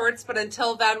flip-flops and shorts, but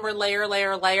until then, we're layer,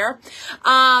 layer, layer.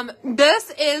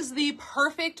 This is the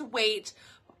perfect weight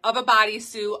of a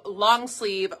bodysuit, long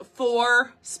sleeve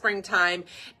for springtime.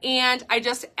 And I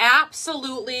just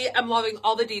absolutely am loving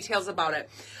all the details about it.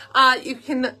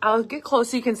 I'll get close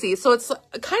so you can see. So it's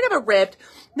kind of a ribbed,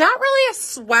 not really a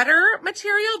sweater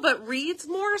material, but reads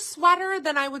more sweater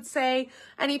than I would say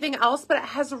anything else, but it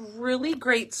has a really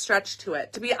great stretch to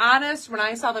it. To be honest, when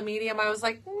I saw the medium, I was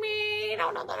like, I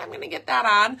don't know that I'm going to get that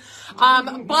on.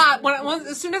 But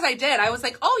as soon as I did, I was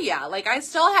like, oh yeah, like I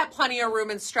still have plenty of room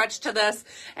and stretch to this,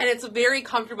 and it's very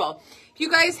comfortable. If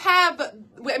you guys have,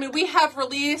 we have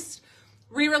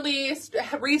re-released,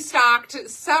 restocked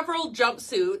several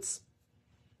jumpsuits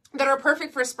that are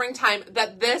perfect for springtime,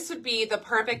 that this would be the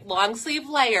perfect long sleeve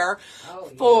layer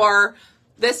for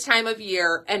this time of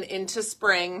year and into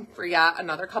spring for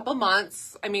another couple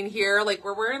months. I mean, here, like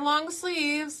we're wearing long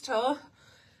sleeves till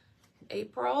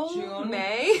April, June.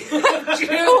 May,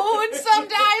 June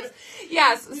sometimes.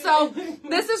 Yes, so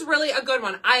this is really a good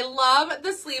one. I love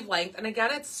the sleeve length, and again,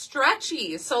 it's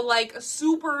stretchy, so like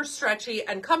super stretchy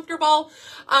and comfortable.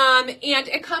 And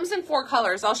it comes in 4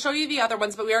 colors. I'll show you the other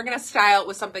ones, but we are going to style it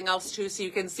with something else too, so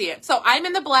you can see it. So I'm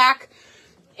in the black,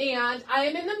 and I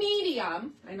am in the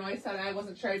medium. I know I said I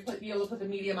wasn't sure I'd be able to put the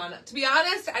medium on it. To be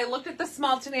honest, I looked at the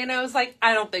small today and I was like,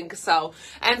 I don't think so.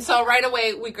 And so right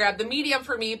away we grabbed the medium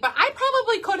for me, but I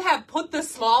probably could have put the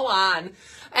small on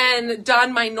and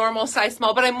done my normal size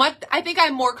small, but I think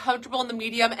I'm more comfortable in the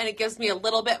medium, and it gives me a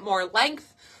little bit more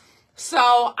length.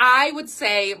 So I would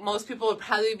say most people would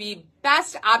probably be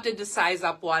best opted to size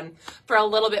up one for a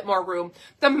little bit more room.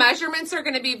 The measurements are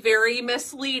going to be very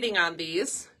misleading on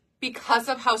these because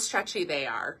of how stretchy they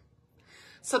are.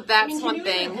 So that's one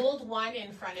thing. Can you hold one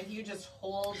in front of you? Just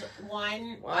hold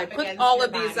one. Well, I put all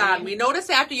of these on. We notice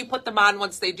after you put them on,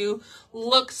 once they do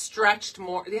look stretched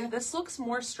more. Yeah, this looks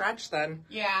more stretched than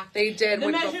they did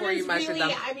before you measured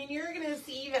them. I mean, you're going to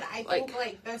see that I think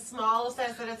like the small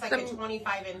says that it's like a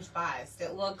 25-inch bust.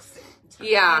 It looks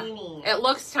tiny. Yeah, it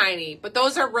looks tiny. But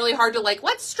those are really hard to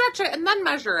let's stretch it and then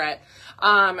measure it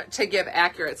to give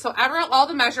accurate. So all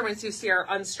the measurements you see are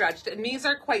unstretched, and these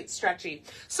are quite stretchy.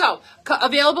 So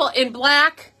available in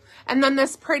black, and then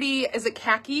this pretty, is it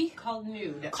khaki? Called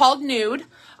nude.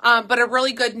 But a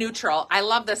really good neutral. I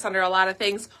love this under a lot of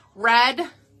things. Red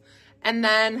And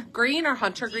then green or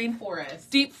hunter green?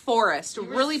 Forest. Deep forest. You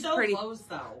were Really so pretty. Close,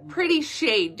 though. Pretty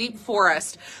shade, deep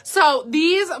forest. So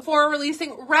these for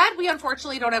releasing red, we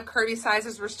unfortunately don't have curvy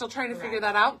sizes. We're still trying to figure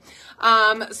that out.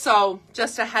 So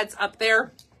just a heads up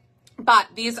there. But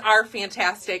these are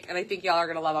fantastic, and I think y'all are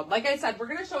going to love them. Like I said, we're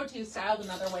going to show it to you styled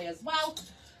another way as well.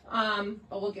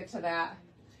 But we'll get to that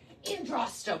in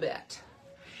just a bit.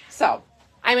 So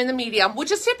I'm in the medium,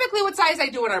 which is typically what size I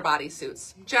do in our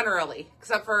bodysuits, generally,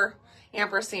 except for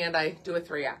ampersand, I do a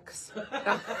 3X.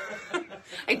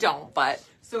 I don't, but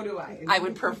so do I. I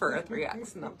would prefer a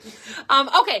 3X. No.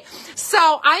 Okay,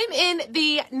 so I'm in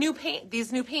the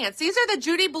these new pants. These are the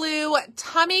Judy Blue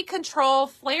Tummy Control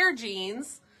Flare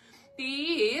jeans.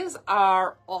 These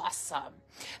are awesome.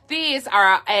 These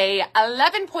are a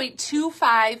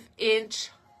 11.25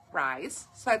 inch rise.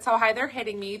 So that's how high they're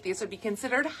hitting me. These would be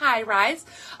considered high rise.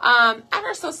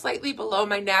 Ever so slightly below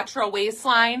my natural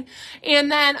waistline.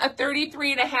 And then a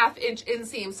 33.5 inch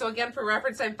inseam. So again, for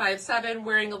reference, I'm 5'7",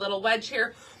 wearing a little wedge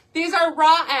here. These are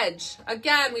raw edge.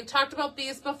 Again, we've talked about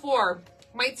these before.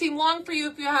 Might seem long for you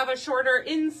if you have a shorter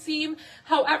inseam.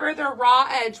 However, they're raw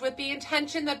edge with the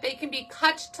intention that they can be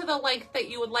cut to the length that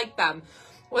you would like them.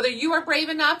 Whether you are brave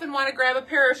enough and want to grab a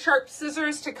pair of sharp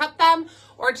scissors to cut them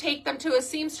or take them to a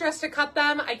seamstress to cut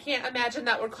them, I can't imagine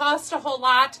that would cost a whole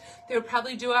lot. They would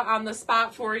probably do it on the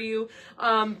spot for you.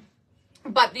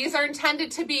 But these are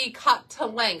intended to be cut to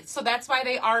length. So that's why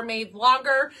they are made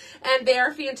longer, and they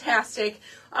are fantastic.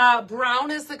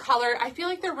 Brown is the color. I feel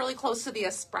like they're really close to the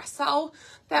espresso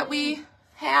that we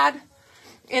had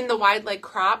in the wide leg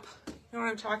crop. You know what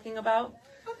I'm talking about?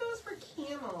 I thought those were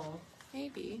camel.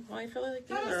 Maybe. Well, I feel like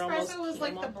these That are almost espresso was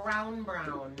camel. like the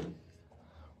brown.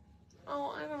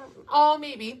 Oh, I don't. Oh,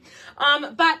 maybe.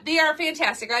 But they are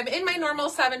fantastic. I'm in my normal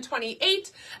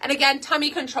 728, and again,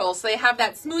 tummy control. So they have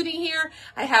that smoothing here.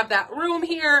 I have that room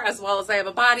here, as well as I have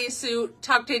a bodysuit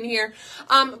tucked in here.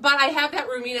 But I have that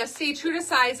roominess. Stay true to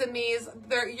size in these.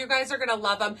 You guys are gonna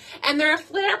love them, and they're a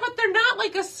flare, but they're not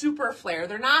like a super flare.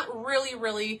 They're not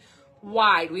really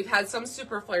wide. We've had some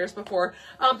super flares before,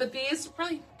 but these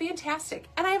really fantastic.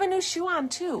 And I have a new shoe on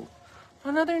too.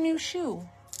 Another new shoe.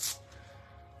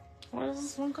 What is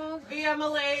this one called? The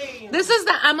Emily. This is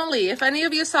the Emily. If any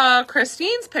of you saw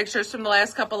Christine's pictures from the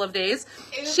last couple of days,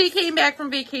 she came back from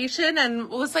vacation and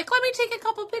was like, let me take a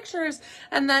couple pictures.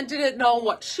 And then didn't know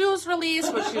what shoes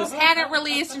released, what shoes hadn't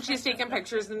released. And she's taking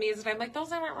pictures of these. And I'm like, those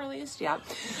haven't released yet.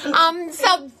 So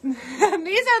these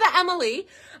are the Emily.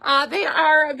 They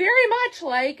are very much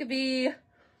like the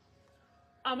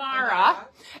Amara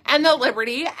and the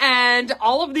Liberty and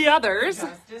all of the others.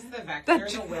 Justice, the Vector,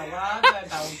 the Willa, the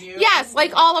Bellevue. Yes,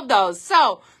 like all of those.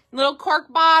 So, little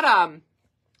cork bottom,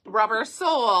 rubber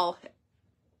sole,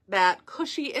 that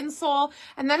cushy insole,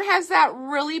 and then has that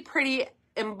really pretty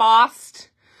embossed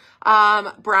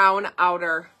brown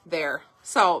outer there.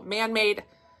 So, man-made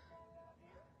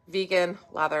vegan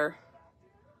leather.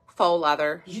 Faux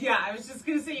leather. Yeah, I was just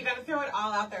going to say, you got to throw it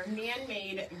all out there.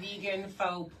 Man-made, vegan,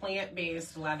 faux,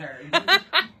 plant-based leather.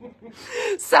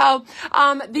 So,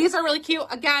 these are really cute.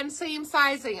 Again, same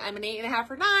sizing. I'm an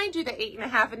 8.5 or 9. Do the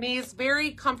 8.5 in these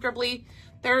very comfortably.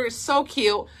 They're so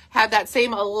cute. Have that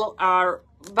same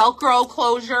Velcro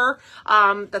closure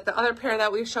that the other pair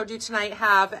that we showed you tonight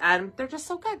have, and they're just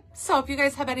so good. So if you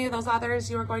guys have any of those others,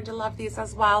 you are going to love these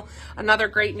as well. Another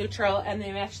great neutral, and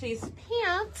they match these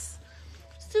pants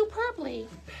superbly.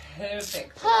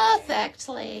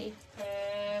 Perfectly.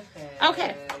 Perfect.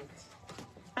 Okay.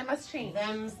 I must change.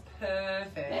 Them's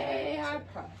perfect. They are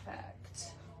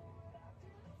perfect.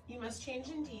 You must change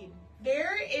indeed.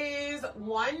 There is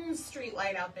one street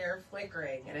light out there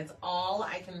flickering, and it's all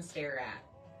I can stare at.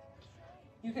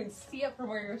 You can see it from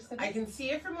where you're sitting. I can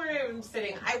see it from where I'm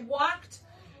sitting. I walked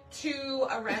to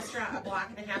a restaurant a block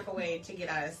and a half away to get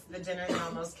us the dinner that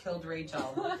almost killed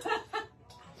Rachel.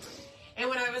 And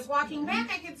when I was walking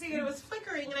back, I could see that it was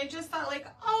flickering, and I just thought, like,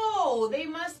 oh, they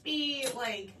must be,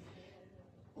 like,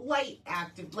 light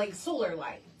active, like solar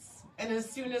lights. And as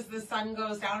soon as the sun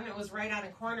goes down, it was right on a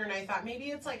corner, and I thought, maybe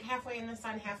it's, like, halfway in the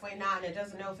sun, halfway not, and it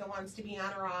doesn't know if it wants to be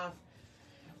on or off.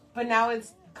 But now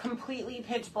it's completely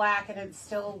pitch black, and it's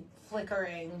still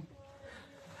flickering.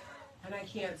 And I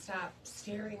can't stop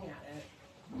staring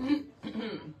at it.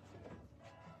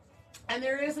 And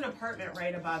there is an apartment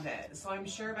right above it. So I'm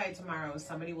sure by tomorrow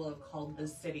somebody will have called the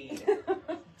city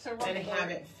and have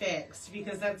it fixed,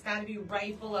 because that's got to be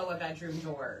right below a bedroom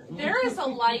door. There is a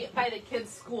light by the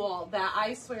kids' school that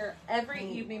I swear every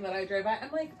evening that I drive by,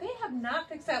 I'm like, they have not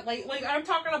fixed that light. Like, I'm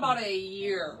talking about a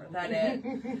year that it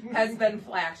has been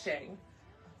flashing.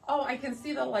 Oh, I can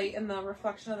see the light in the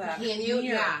reflection of that. Can you?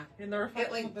 mirror. Yeah. In the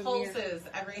reflection It of the pulses mirror.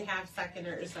 every half second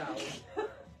or so.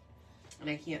 And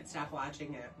I can't stop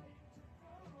watching it.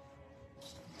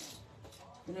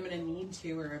 And I'm going to need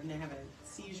to, or I'm going to have a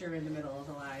seizure in the middle of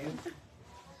the live.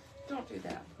 Don't do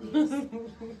that, please.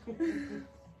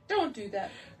 Don't do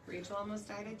that. Rachel almost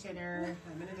died at dinner.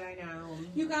 I'm going to die now.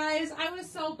 You guys, I was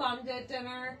so bummed at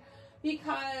dinner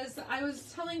because I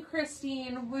was telling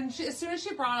Christine as soon as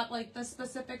she brought up like the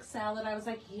specific salad, I was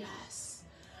like, yes.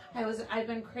 I've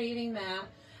been craving that.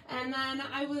 And then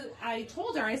I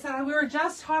told her, I said, we were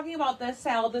just talking about this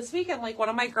salad this weekend. Like one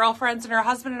of my girlfriends and her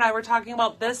husband and I were talking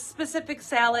about this specific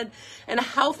salad and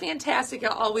how fantastic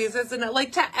it always is. And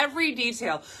like to every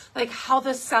detail, like how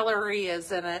the celery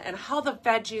is in it and how the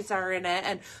veggies are in it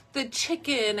and the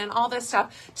chicken and all this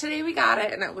stuff. Today we got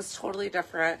it and it was totally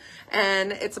different.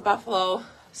 And it's a buffalo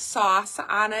sauce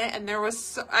on it. And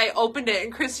I opened it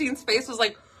and Christine's face was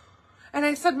like, and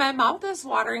I said, my mouth is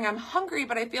watering. I'm hungry,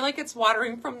 but I feel like it's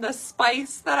watering from the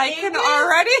spice that I can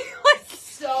already.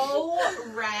 So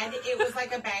red. It was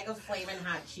like a bag of Flamin'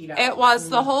 Hot Cheetos. It was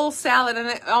the whole salad, and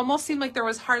it almost seemed like there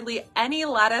was hardly any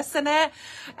lettuce in it.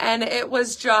 And it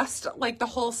was just like the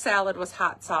whole salad was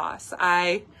hot sauce.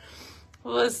 I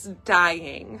was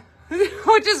dying,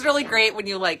 which is really great when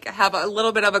you like have a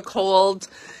little bit of a cold,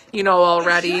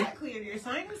 already. That cleared your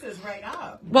sinuses right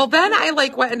up. Well, then I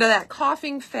like went into that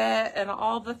coughing fit and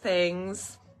all the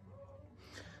things.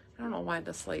 I don't know why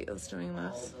this light is doing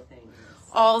this.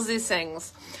 All these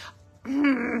things.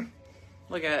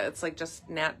 Look at it. It's like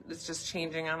it's just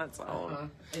changing on its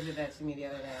own. It did that to me the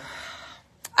other day.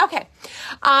 Okay.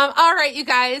 All right, you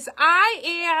guys.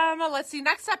 Let's see,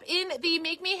 next up in the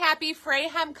Make Me Happy Fray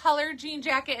hem color jean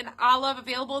jacket in olive,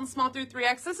 available in small through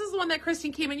 3X. This is the one that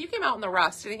Christine came in. You came out in the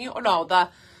rust, didn't you? Oh, no, the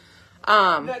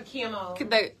camo.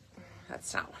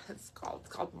 That's not what it's called. It's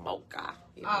called mocha.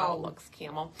 Even Oh. though it looks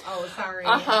camel. Oh, sorry.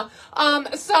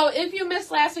 So if you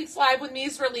missed last week's live when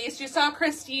these released, you saw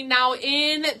Christine now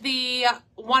in the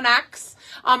 1X.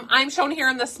 I'm shown here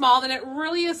in the small, and it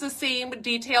really is the same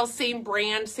details, same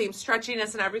brand, same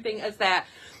stretchiness and everything as that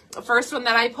first one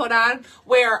that I put on,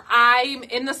 where I'm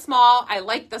in the small. I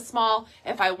like the small.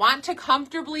 If I want to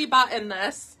comfortably button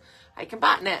this, I can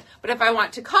button it. But if I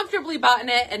want to comfortably button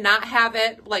it and not have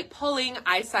it like pulling,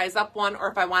 I size up one. Or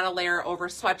if I want to layer over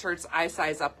sweatshirts, I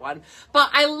size up one. But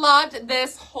I loved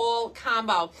this whole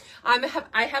combo.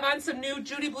 I have on some new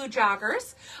Judy blue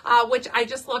joggers, which I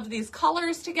just loved these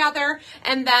colors together.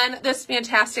 And then this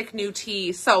fantastic new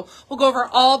tee. So we'll go over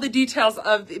all the details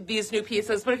of these new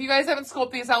pieces. But if you guys haven't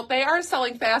scoped these out, they are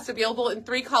selling fast, available in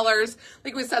 3 colors.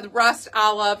 Like we said, rust,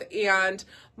 olive, and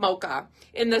mocha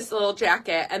in this little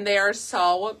jacket, and they are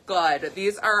so good.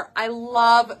 I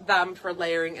love them for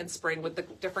layering in spring with the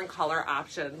different color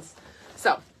options.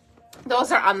 So those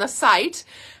are on the site.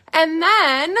 And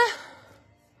then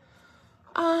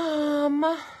I'm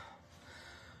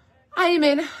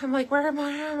like, where am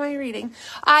I reading?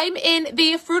 I'm in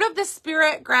the Fruit of the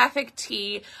Spirit graphic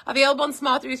tee, available in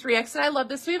small through 3X, and I love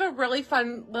this. We have a really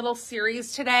fun little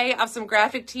series today of some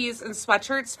graphic tees and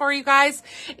sweatshirts for you guys,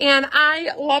 and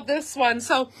I love this one.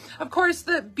 So, of course,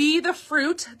 Be the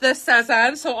Fruit, this says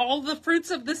on, so all the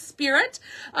fruits of the Spirit,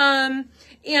 and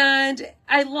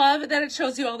I love that it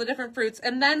shows you all the different fruits,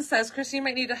 and then says, Christine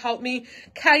might need to help me,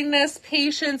 kindness,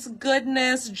 patience,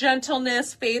 goodness,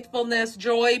 gentleness, faithfulness,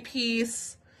 joy, peace,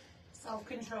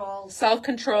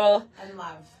 self-control,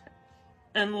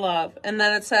 and love. And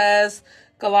then it says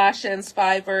Galatians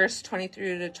 5 verse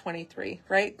 23 to 23,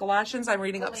 right? Galatians, I'm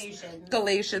reading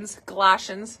Galatians.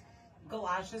 Galoshes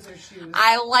are shoes.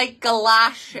 I like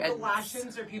Galatians.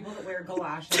 Galatians are people that wear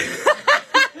galoshes.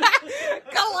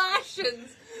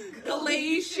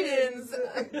 Galatians.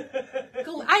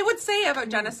 I would say about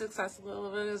Genesis,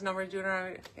 is number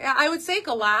Deuteronomy. Yeah, I would say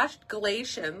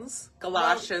Galatians.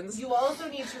 Well, you also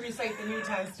need to recite the New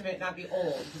Testament, not the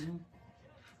Old.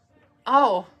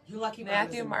 Oh. You lucky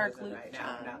Matthew, Mark, Luke, right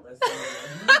John. now. Not listening.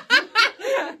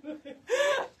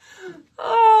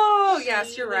 Oh,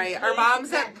 yes, you're right. Our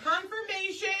mom's at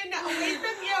confirmation away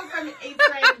from you from 8th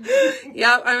grade.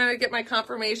 Yep, I'm gonna get my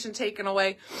confirmation taken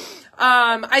away.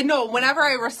 I know whenever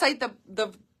I recite the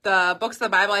books of the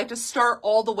Bible, I have to start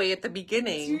all the way at the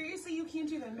beginning. Seriously, you can't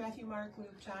do that. Matthew, Mark,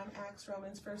 Luke, John, Acts,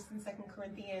 Romans, 1st and 2nd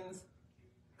Corinthians,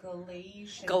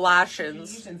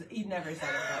 Galatians. You never said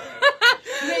it that way.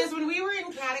 Because when we were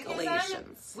in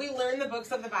catechism, we learned the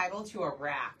books of the Bible to a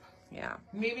rap. Yeah.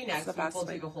 Maybe next week we'll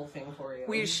do the whole thing for you.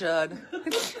 We should.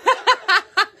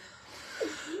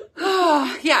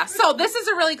 Yeah, so this is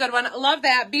a really good one. Love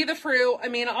that. Be the fruit. I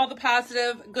mean, all the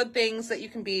positive, good things that you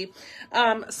can be.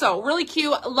 So really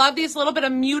cute. Love these little bit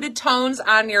of muted tones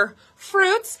on your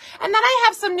fruits. And then I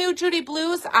have some new Judy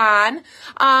Blues on.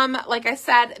 Like I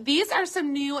said, these are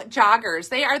some new joggers.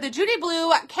 They are the Judy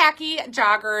Blue Khaki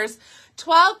joggers,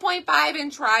 12.5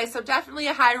 inch rise. So definitely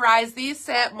a high rise. These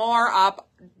sit more up,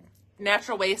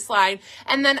 natural waistline.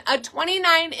 And then a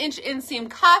 29-inch inseam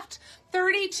cuffed,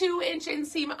 32-inch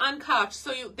inseam uncuffed.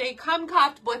 So they come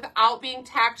cuffed without being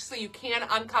tacked, so you can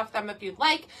uncuff them if you'd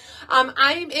like.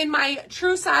 I'm in my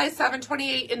true size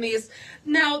 728 in these.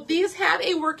 Now, these have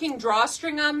a working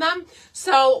drawstring on them.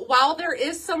 So while there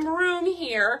is some room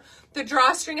here, the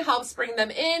drawstring helps bring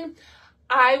them in.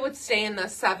 I would stay in the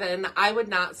 7. I would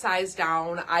not size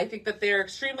down. I think that they're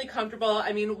extremely comfortable.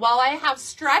 I mean, while I have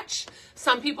stretch,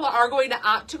 some people are going to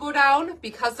opt to go down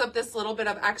because of this little bit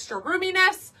of extra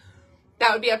roominess.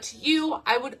 That would be up to you.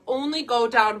 I would only go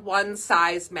down one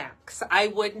size max. I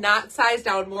would not size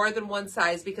down more than one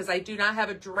size because I do not have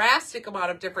a drastic amount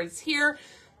of difference here.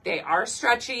 They are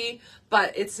stretchy,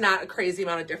 but it's not a crazy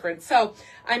amount of difference. So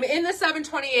I'm in the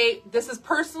 728. This is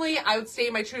personally, I would stay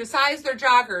in my true size. They're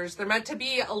joggers. They're meant to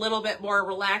be a little bit more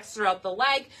relaxed throughout the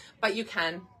leg, but you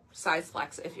can size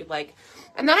flex if you'd like.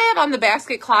 And then I have on the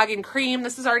basket clogging cream.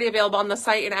 This is already available on the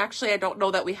site, and actually I don't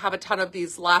know that we have a ton of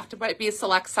these left. It might be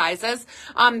select sizes.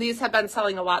 These have been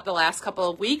selling a lot the last couple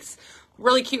of weeks.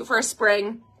 Really cute for a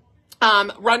spring.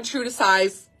 Run true to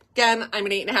size. Again, I'm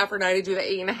an 8.5 or 9. I do the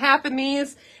 8.5 in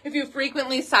these. If you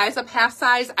frequently size up half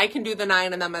size, I can do the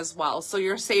 9 in them as well. So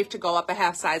you're safe to go up a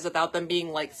half size without them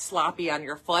being like sloppy on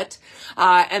your foot.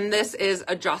 And this is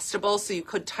adjustable, so you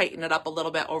could tighten it up a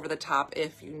little bit over the top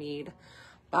if you need.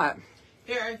 But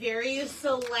there are very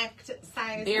select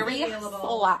sizes very available.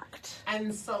 Select.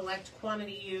 And select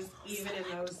quantities even in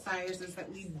those sizes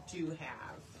that we do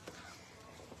have.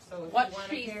 So if what you want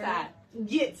she a pair, said.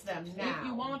 Get them now. If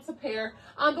you want a pair.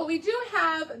 But we do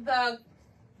have the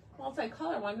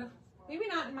multicolor one. Maybe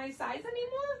not in my size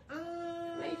anymore.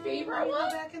 My favorite one. Go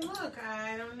back and look.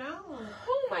 I don't know.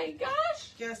 Oh my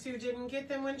gosh. Guess who didn't get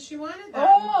them when she wanted them?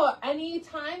 Oh, any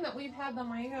time that we've had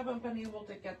them, I haven't been able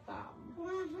to get them.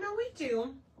 No, we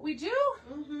do. We do?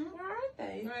 Mm-hmm. Where are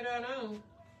they? I don't know.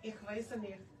 Ich weiß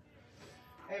nicht.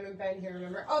 I haven't been here,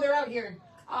 remember? Oh, they're out here.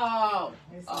 Oh.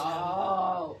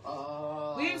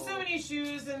 We have so many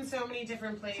shoes in so many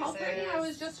different places. Tell Brittany I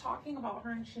was just talking about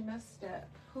her and she missed it.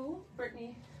 Who?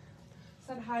 Brittany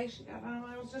said hi. She got on.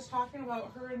 I was just talking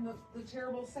about her and the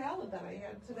terrible salad that I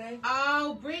had today.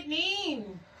 Oh, Brittany,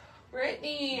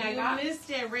 I missed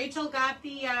it. Rachel got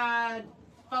the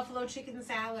buffalo chicken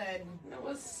salad. It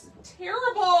was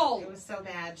terrible. It was so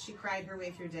bad. She cried her way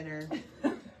through dinner.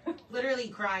 Literally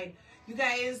cried. You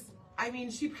guys, I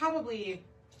mean, she probably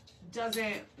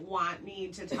doesn't want me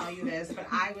to tell you this, but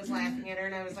I was laughing at her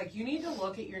and I was like, you need to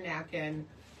look at your napkin,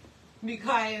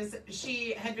 because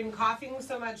she had been coughing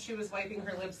so much she was wiping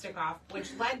her lipstick off, which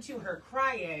led to her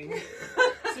crying.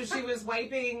 So she was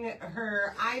wiping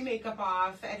her eye makeup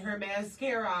off and her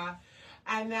mascara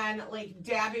and then like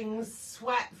dabbing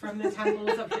sweat from the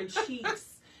temples of her cheeks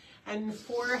and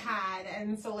forehead,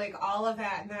 and so like all of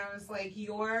that, and I was like,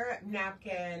 your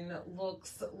napkin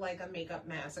looks like a makeup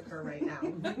massacre right now.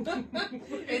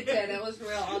 It did. It was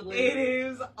real ugly. It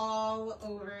is all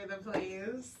over the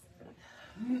place.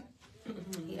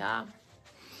 Yeah.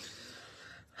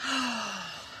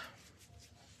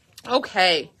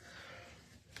 Okay.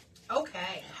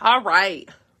 All right.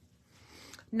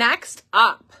 Next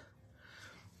up,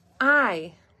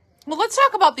 well, let's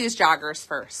talk about these joggers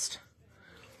first,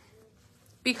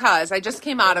 because I just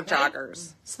came out of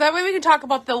joggers. So that way we can talk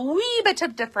about the wee bit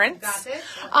of difference. Got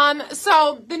it.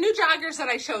 So the new joggers that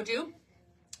I showed you,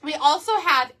 we also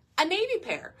had a navy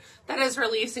pair that is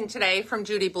releasing today from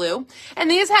Judy Blue. And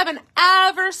these have an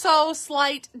ever so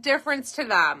slight difference to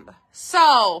them.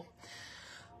 So,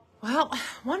 well,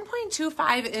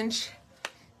 1.25 inch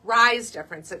rise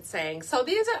difference, it's saying. So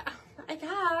these are, I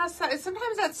guess,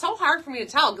 sometimes that's so hard for me to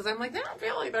tell because I'm like, I don't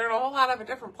feel like they're in a whole lot of a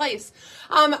different place.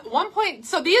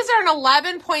 So these are an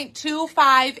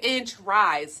 11.25 inch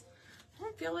rise. I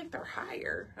don't feel like they're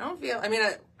higher. I don't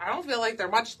feel like they're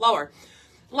much lower.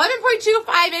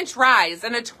 11.25 inch rise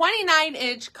and a 29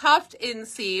 inch cuffed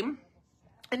inseam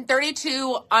and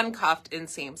 32 uncuffed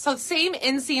inseam. So same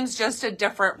inseams, just a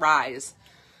different rise.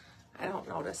 I don't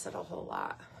notice it a whole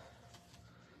lot.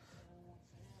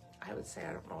 I would say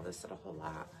I don't notice it a whole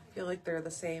lot. I feel like they're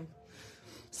the same.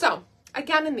 So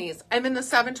again, in these, I'm in the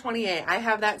 728. I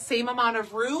have that same amount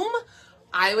of room,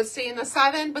 I would stay in the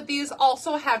 7, but these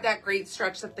also have that great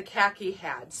stretch that the khaki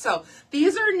had. So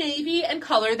these are navy in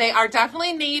color. They are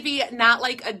definitely navy, not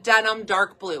like a denim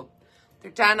dark blue.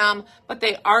 They're denim, but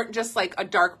they aren't just like a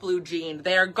dark blue jean.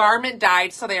 They are garment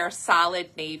dyed, so they are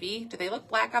solid navy. Do they look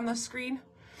black on the screen?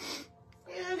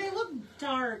 Yeah, they look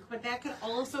dark, but that could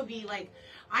also be like,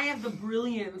 I have the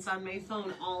brilliance on my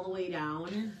phone all the way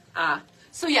down.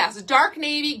 So yes, dark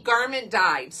navy, garment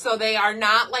dyed. So they are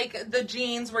not like the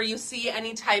jeans where you see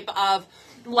any type of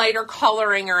lighter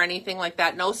coloring or anything like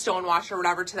that. No stonewash or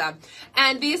whatever to them.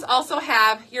 And these also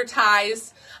have your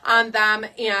ties on them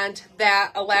and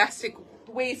that elastic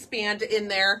waistband in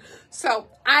there. So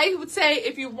I would say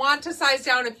if you want to size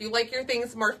down, if you like your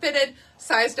things more fitted,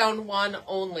 size down 1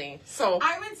 only. So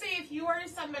I would say if you are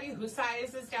somebody who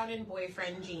sizes down in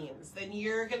boyfriend jeans, then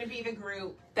you're going to be the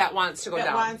group that wants to go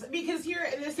down. Because here,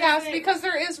 this yes, because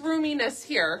there is roominess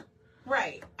here.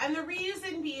 Right. And the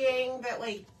reason being that,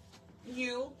 like,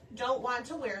 you don't want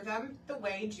to wear them the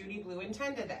way Judy Blue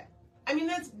intended it. I mean,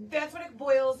 that's what it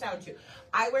boils down to.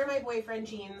 I wear my boyfriend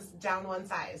jeans down 1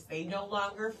 size. They no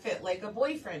longer fit like a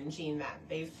boyfriend jean then.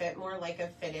 They fit more like a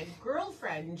fitted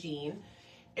girlfriend jean.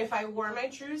 If I wore my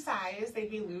true size,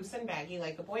 they'd be loose and baggy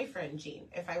like a boyfriend jean.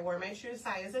 If I wore my true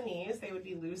size in these, they would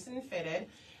be loose and fitted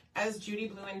as Judy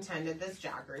Blue intended this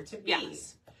jogger to be.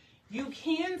 Yes. You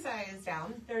can size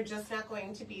down. They're just not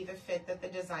going to be the fit that the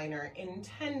designer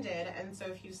intended. And so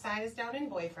if you size down in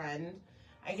boyfriend,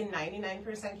 I can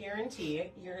 99%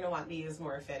 guarantee you're going to want these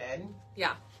more fitted.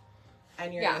 Yeah.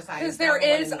 And you're going to size because there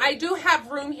is, I do have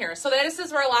room here. So this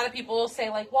is where a lot of people will say,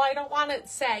 like, well, I don't want it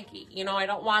saggy. You know, I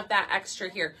don't want that extra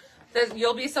here.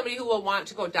 You'll be somebody who will want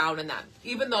to go down in them.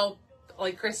 Even though,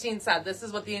 like Christine said, this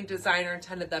is what the designer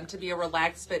intended them to be, a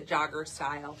relaxed fit jogger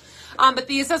style. But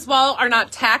these as well are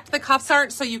not tacked. The cuffs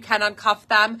aren't, so you can uncuff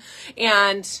them.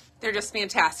 And they're just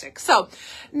fantastic. So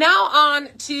now on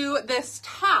to this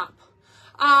top.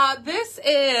 This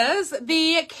is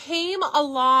the came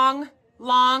along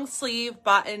long sleeve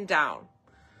button down.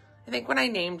 I think I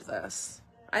named this,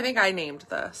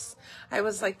 I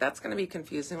was like, that's going to be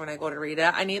confusing when I go to read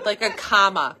it. I need like a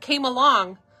comma. Came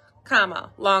along,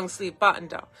 comma, long sleeve button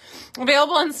down.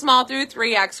 Available in small through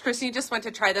 3X. Christine just went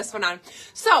to try this one on.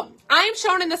 So I'm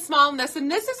shown in the small in this, and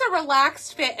this is a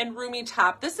relaxed fit and roomy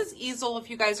top. This is SEZZLE, if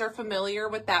you guys are familiar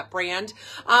with that brand.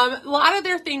 A lot of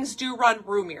their things do run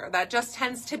roomier. That just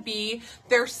tends to be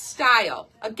their style.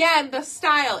 Again, the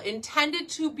style intended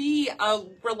to be a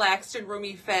relaxed and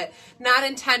roomy fit, not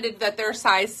intended that their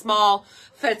size small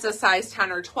fits a size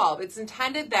 10 or 12. It's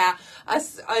intended that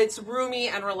it's roomy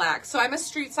and relaxed. So I'm a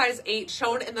street size 8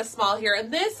 shown in the small here.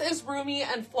 And this is roomy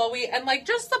and flowy and like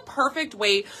just the perfect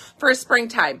weight for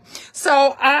springtime.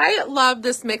 So I love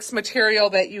this mixed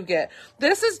material that you get.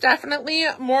 This is definitely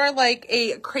more like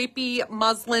a crepey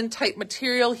muslin type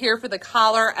material here for the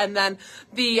collar and then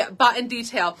the button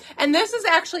detail. And this is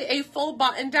actually a full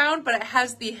button down, but it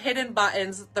has the hidden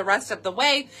buttons the rest of the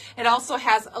way. It also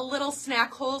has a little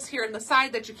snack holes here in the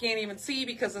side that you can't even see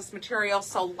because this material is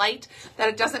so light that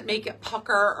it doesn't make it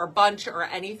pucker or bunch or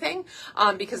anything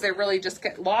because they really just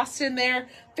get lost in there.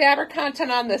 Fabric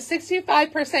content on this,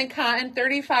 65% cotton,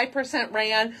 35%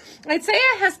 rayon. I'd say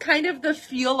it has kind of the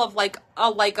feel of like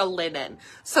a linen.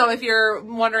 So if you're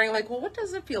wondering like, well, what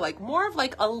does it feel like? More of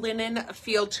like a linen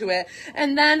feel to it.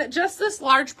 And then just this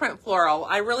large print floral.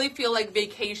 I really feel like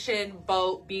vacation,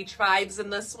 boat, beach vibes in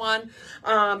this one.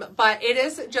 But it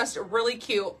is just really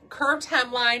cute. Curved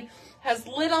hemline, has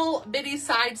little bitty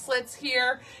side slits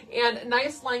here and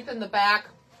nice length in the back.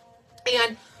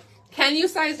 And can you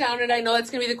size down it? I know that's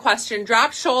going to be the question.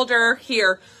 Drop shoulder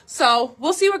here. So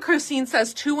we'll see what Christine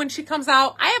says too when she comes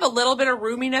out. I have a little bit of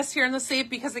roominess here in the sleeve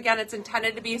because again, it's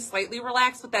intended to be slightly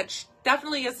relaxed, but that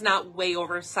definitely is not way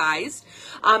oversized.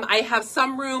 I have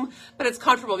some room, but it's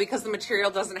comfortable because the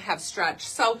material doesn't have stretch.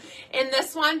 So in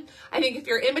this one, I think if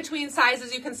you're in between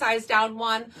sizes, you can size down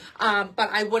 1, but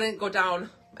I wouldn't go down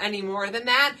any more than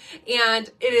that. And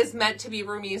it is meant to be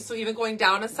roomy. So even going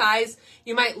down a size,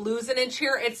 you might lose an inch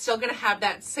here. It's still going to have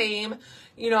that same,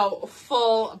 you know,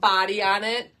 full body on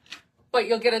it, but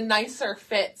you'll get a nicer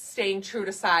fit staying true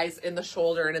to size in the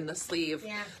shoulder and in the sleeve.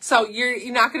 Yeah. So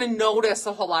you're not going to notice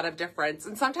a whole lot of difference.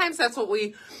 And sometimes that's what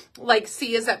we like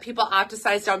see is that people opt to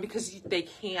size down because they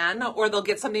can, or they'll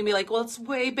get something and be like, well, it's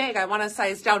way big. I want to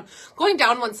size down. Going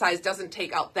down 1 size doesn't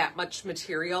take out that much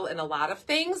material in a lot of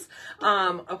things.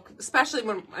 Especially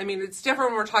when, I mean, it's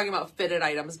different when we're talking about fitted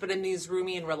items, but in these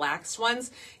roomy and relaxed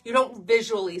ones, you don't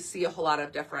visually see a whole lot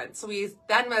of difference. So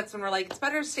that's when we're like, it's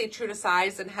better to stay true to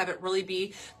size and have it really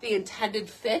be the intended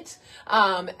fit.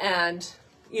 And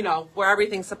you know, where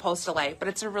everything's supposed to lay, but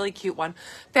it's a really cute one.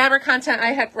 Fabric content,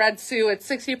 I had red Sue. It's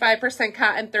 65%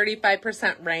 cotton,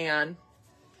 35% rayon.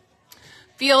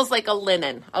 Feels like a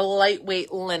linen, a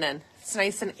lightweight linen. It's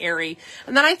nice and airy.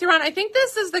 And then I threw on, I think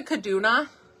this is the Kaduna.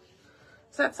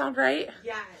 Does that sound right?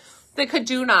 Yes. The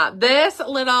Kaduna. This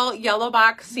little yellow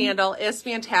box sandal is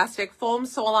fantastic. Foam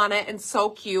sole on it and so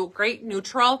cute. Great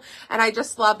neutral. And I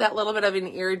just love that little bit of an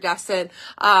iridescent,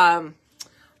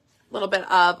 little bit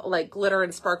of like glitter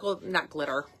and sparkle. Not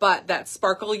glitter, but that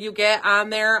sparkle you get on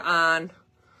there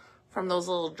from those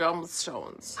little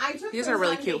gemstones. I took These those are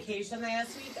really on cute. vacation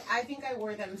last week. I think I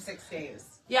wore them 6 days.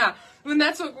 Yeah, when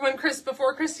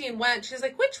before Christine went, she's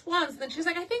like, which ones? And then she's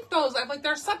like, I think those. I'm like,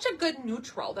 they're such a good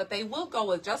neutral that they will go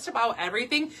with just about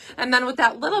everything. And then with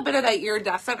that little bit of that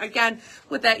iridescent, again,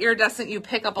 with that iridescent, you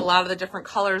pick up a lot of the different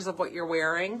colors of what you're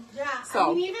wearing. Yeah,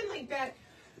 So I mean, even like that,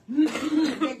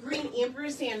 that green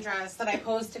ampersand dress that I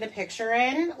posted a picture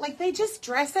in, like they just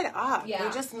dress it up. Yeah.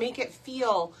 They just make it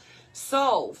feel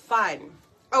so fun.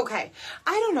 Okay,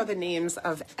 I don't know the names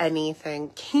of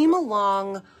anything. Came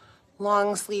along.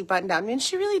 Long sleeve button down. I mean,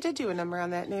 she really did do a number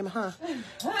on that name, huh?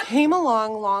 Came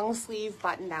along, long sleeve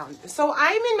button down. So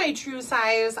I'm in my true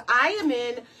size. I am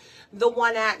in the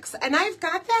 1X, and I've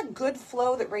got that good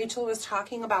flow that Rachel was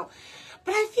talking about.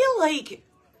 But I feel like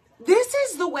this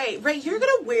is the way, right? You're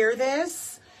going to wear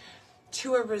this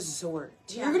to a resort.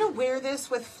 Yeah. You're going to wear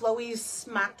this with flowy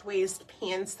smocked waist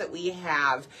pants that we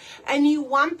have. And you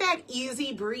want that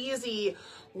easy breezy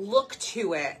look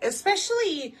to it,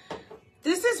 especially...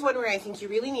 This is one where I think you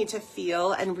really need to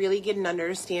feel and really get an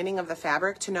understanding of the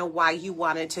fabric to know why you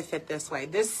want it to fit this way.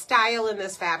 This style and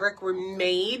this fabric were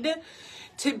made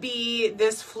to be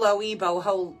this flowy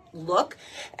boho look.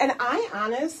 And I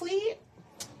honestly,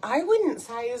 I wouldn't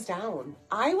size down.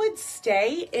 I would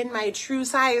stay in my true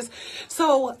size.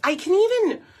 So I can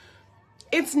even,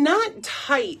 it's not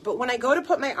tight, but when I go to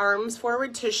put my arms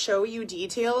forward to show you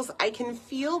details, I can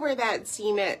feel where that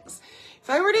seam is. If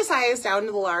I were to size down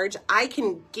to the large, I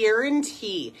can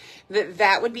guarantee that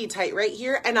that would be tight right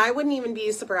here. And I wouldn't even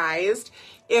be surprised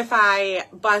if I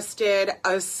busted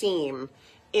a seam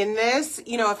in this.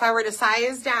 You know, if I were to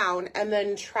size down and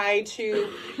then try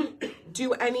to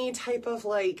do any type of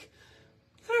like,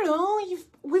 I don't know,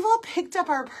 we've all picked up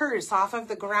our purse off of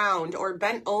the ground or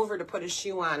bent over to put a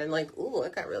shoe on and like, ooh,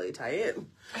 it got really tight.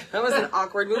 That was an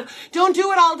awkward move. Don't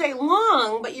do it all day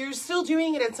long, but you're still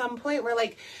doing it at some point where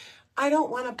like, I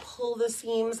don't want to pull the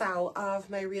seams out of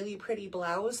my really pretty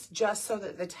blouse just so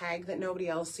that the tag that nobody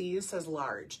else sees says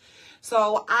large.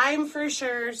 So I'm for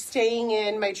sure staying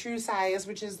in my true size,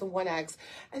 which is the 1X.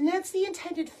 And that's the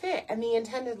intended fit and the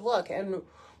intended look and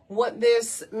what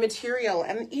this material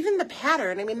and even the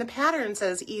pattern. I mean, the pattern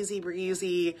says easy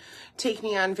breezy, take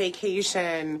me on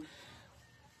vacation.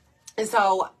 And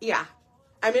so, yeah.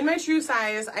 I'm in my true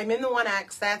size. I'm in the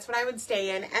 1X. That's what I would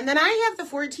stay in. And then I have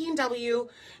the 14W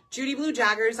Judy Blue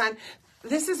joggers on.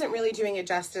 This isn't really doing it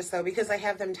justice, though, because I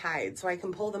have them tied, so I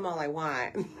can pull them all I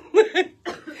want.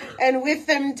 And with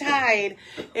them tied,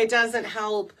 it doesn't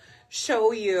help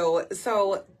show you.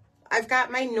 So I've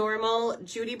got my normal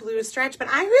Judy Blue stretch, but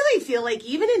I really feel like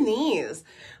even in these,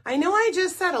 I know I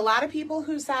just said a lot of people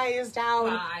who size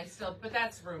down. But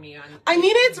that's roomy on. I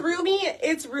mean,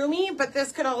 it's roomy, but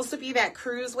this could also be that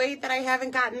cruise weight that I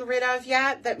haven't gotten rid of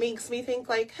yet that makes me think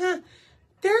like,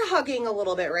 they're hugging a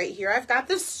little bit right here. I've got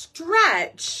the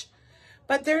stretch,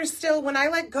 but there's still, when I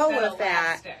let go of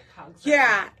that,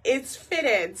 yeah, it's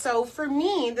fitted. So for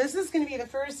me, this is going to be the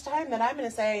first time that I'm going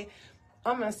to say,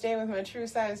 I'm going to stay with my true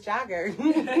size jogger.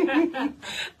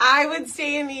 I would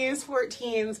stay in these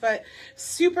 14s, but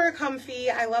super comfy.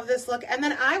 I love this look. And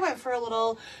then I went for a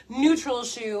little neutral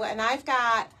shoe, and I've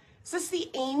got, is this the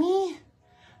Amy?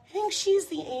 I think she's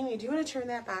the Amy. Do you want to turn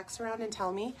that box around and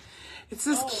tell me? It's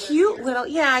this cute little,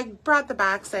 yeah, I brought the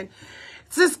box in.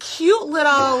 It's this cute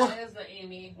little. That is the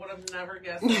Amy. Would have never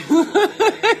guessed.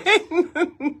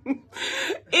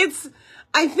 It's,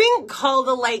 I think, called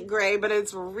a light gray, but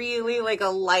it's really like a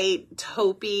light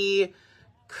taupey,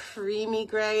 creamy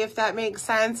gray, if that makes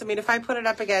sense. I mean, if I put it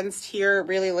up against here, it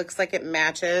really looks like it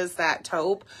matches that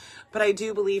taupe, but I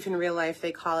do believe in real life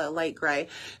they call it light gray.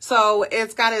 So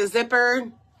it's got a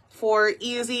zipper for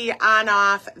easy on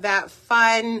off, that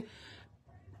fun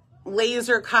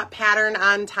laser cut pattern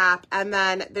on top, and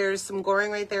then there's some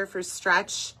goring right there for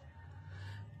stretch,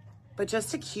 but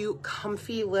just a cute,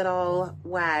 comfy little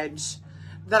wedge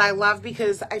that I love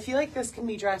because I feel like this can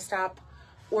be dressed up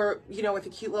or, you know, with a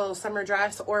cute little summer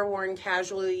dress, or worn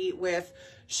casually with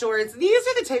shorts. These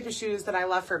are the type of shoes that I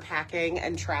love for packing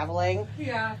and traveling.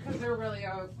 Yeah, because they're really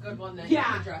a good one that you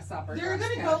can dress up or they're dress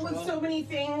gonna casual. go with so many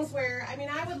things where, I mean,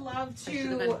 I would love I should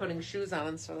have been to putting shoes on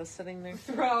instead of sitting there.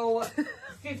 throw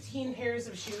 15 pairs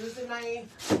of shoes in my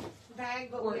bag,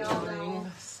 but we all know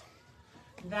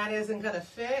that isn't gonna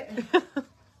fit.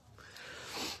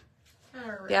 All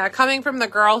right. Yeah, coming from the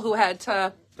girl who had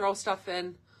to throw stuff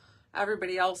in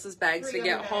everybody else's bags to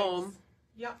get home.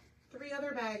 Yep, 3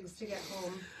 other bags to get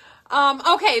home.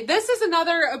 Okay, this is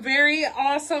another very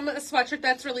awesome sweatshirt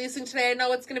that's releasing today. I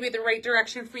know it's going to be the right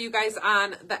direction for you guys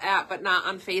on the app, but not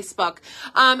on Facebook.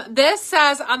 This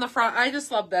says on the front, I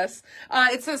just love this.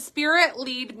 It says Spirit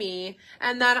Lead Me.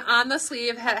 And then on the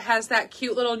sleeve has that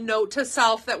cute little note to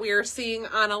self that we are seeing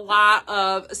on a lot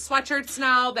of sweatshirts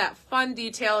now. That fun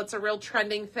detail. It's a real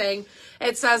trending thing.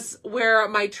 It says where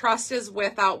my trust is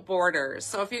without borders.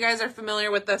 So if you guys are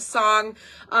familiar with this song,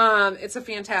 it's a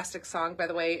fantastic song, by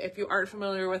the way. If you aren't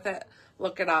familiar with it,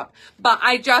 look it up. But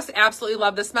I just absolutely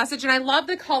love this message, and I love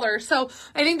the color. So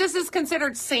I think this is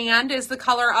considered sand is the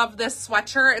color of this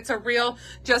sweatshirt. It's a real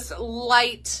just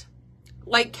light,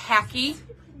 like khaki.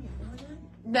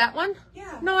 That one?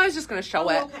 Yeah. No, I was just going to show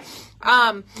it. Okay.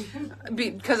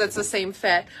 Because it's the same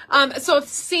fit. So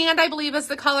sand, I believe, is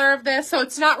the color of this. So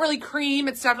it's not really cream.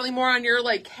 It's definitely more on your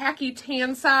like khaki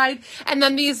tan side. And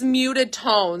then these muted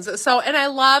tones. So, and I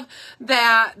love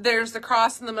that there's the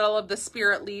cross in the middle of the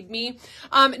Spirit Lead Me.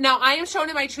 Now I am shown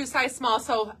in my true size small,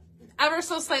 so ever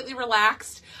so slightly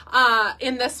relaxed,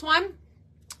 in this one.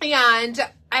 And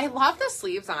I love the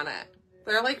sleeves on it.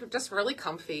 They're like just really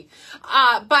comfy.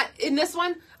 But in this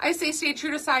one, I say stay true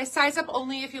to size. Size up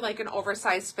only if you like an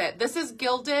oversized fit. This is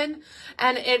Gildan,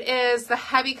 and it is the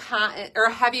heavy cotton or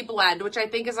heavy blend, which I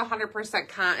think is 100%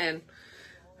 cotton.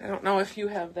 I don't know if you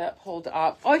have that pulled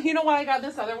up. Oh, you know what? I got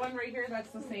this other one right here.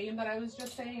 That's the same that I was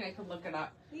just saying. I could look it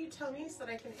up. Will you tell me so that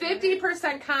I can...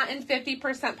 50% cotton,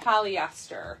 50%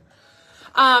 polyester.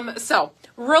 So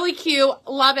really cute.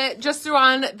 Love it. Just threw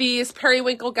on these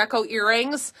periwinkle gecko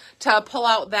earrings to pull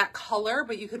out that color,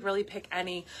 but you could really pick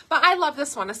any. But I love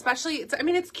this one, especially,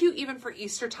 it's cute even for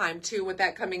Easter time too with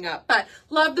that coming up. But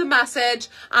love the message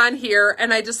on here,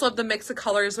 and I just love the mix of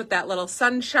colors with that little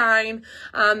sunshine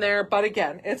on there. But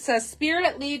again, it says,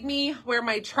 Spirit Lead Me where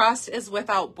my trust is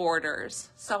without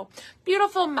borders. So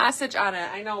beautiful message on it.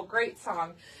 I know, great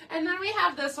song. And then we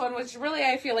have this one, which really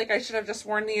I feel like I should have just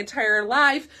worn the entire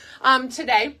live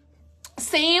today.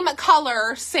 Same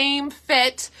color, same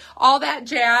fit, all that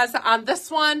jazz on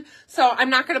this one. So I'm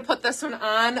not going to put this one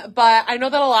on, but I know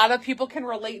that a lot of people can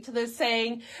relate to this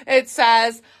saying. It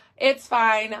says, it's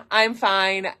fine, I'm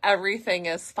fine, everything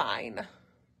is fine.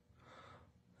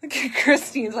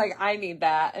 Christine's like, I need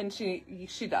that, and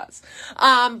she does.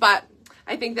 But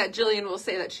I think that Jillian will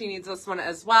say that she needs this one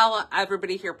as well.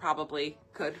 Everybody here probably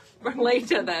could relate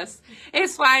to this.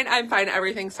 It's fine. I'm fine.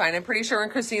 Everything's fine. I'm pretty sure when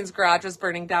Christine's garage was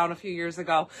burning down a few years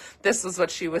ago, this was what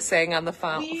she was saying on the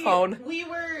phone.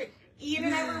 Ian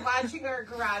and I were watching our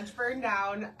garage burn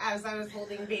down as I was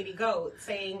holding baby goat,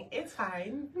 saying, it's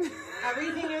fine.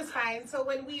 Everything is fine. So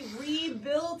when we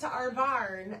rebuilt our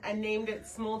barn and named it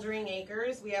Smoldering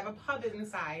Acres, we have a pub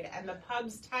inside, and the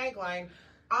pub's tagline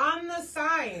on the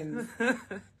signs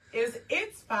is,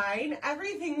 it's fine,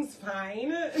 everything's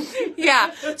fine.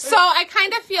 Yeah. So I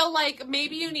kind of feel like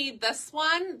maybe you need this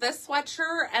one, this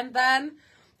sweatshirt, and then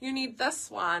you need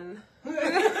this one.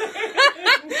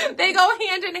 They go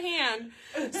hand in hand.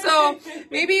 So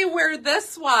maybe you wear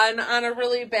this one on a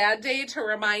really bad day to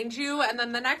remind you, and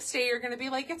then the next day you're going to be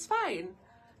like, it's fine.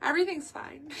 Everything's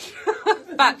fine.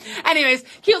 But anyways,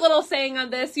 cute little saying on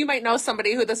this. You might know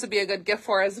somebody who this would be a good gift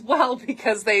for as well,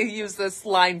 because they use this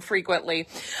line frequently.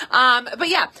 But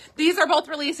yeah, these are both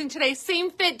releasing today. Same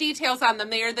fit details on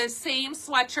them. They are the same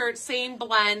sweatshirt, same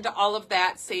blend, all of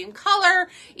that, same color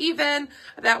even.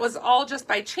 That was all just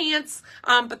by chance,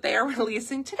 but they are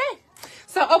releasing today.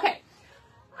 So, okay.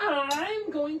 I'm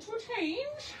going to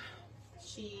change.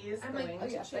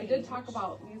 I did talk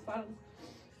about these bottoms.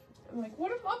 I'm like,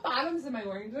 what bottoms am I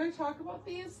wearing? Did I talk about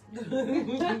these?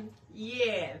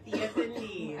 Yes,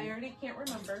 indeed. I already can't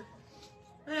remember.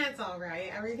 That's all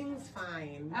right. Everything's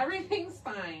fine. Everything's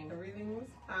fine. Everything's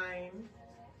fine.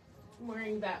 I'm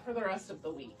wearing that for the rest of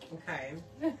the week. Okay.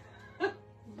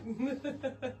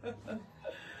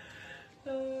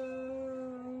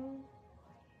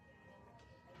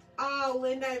 Oh,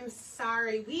 Linda, I'm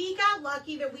sorry. We got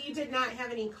lucky that we did not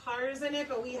have any cars in it,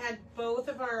 but we had both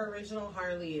of our original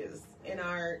Harleys in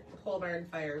our pole barn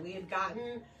fire. We had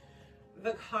gotten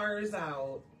the cars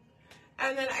out,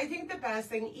 And then I think the best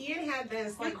thing, Ian had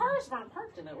this. Your like, cars weren't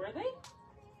parked in it, were they?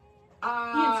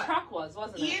 Ian's truck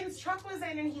wasn't it? Ian's truck was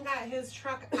in, and he got his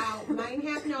truck out. Mine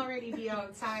happened to already be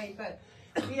outside, but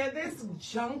we had this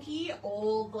junky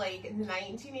old, like,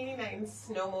 1989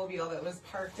 snowmobile that was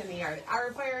parked in the yard.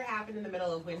 Our fire happened in the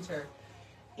middle of winter,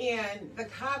 and the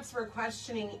cops were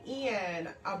questioning Ian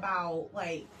about,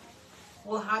 like,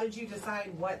 well, how did you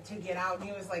decide what to get out? And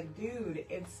he was like, dude,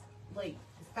 it's, like,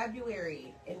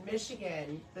 February in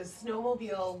Michigan. The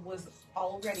snowmobile was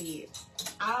already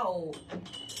out.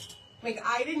 Like,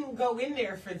 I didn't go in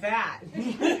there for that.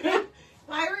 If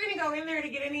I were going to go in there to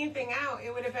get anything out,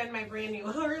 it would have been my brand new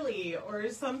Harley or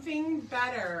something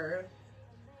better.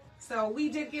 So we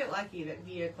did get lucky that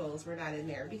vehicles were not in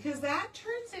there, because that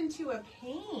turns into a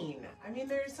pain. I mean,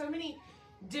 there's so many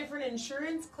different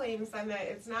insurance claims on that.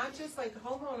 It's not just like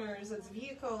homeowners, it's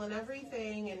vehicle and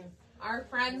everything. And our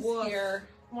friends here,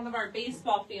 one of our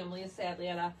baseball families, sadly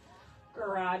had a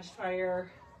garage fire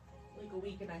like a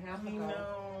week and a half ago. I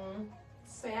know.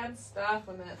 Sad stuff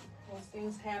when those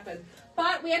things happen.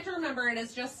 But we have to remember it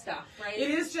is just stuff, right? It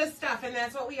is just stuff, and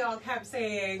that's what we all kept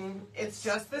saying. It's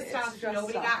just the stuff.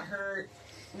 Nobody got hurt.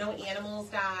 No animals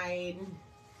died.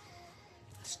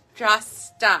 It's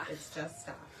just stuff. It's just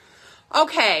stuff.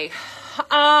 Okay.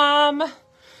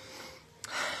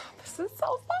 This is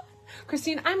so fun.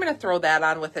 Christine, I'm going to throw that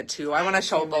on with it too. I want to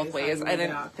show it both ways. I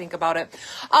didn't think about it.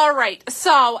 All right.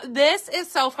 So this is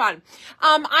so fun.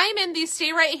 I'm in the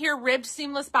Stay Right Here ribbed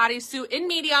seamless bodysuit in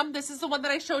medium. This is the one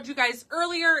that I showed you guys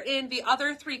earlier in the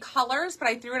other 3 colors, but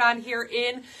I threw it on here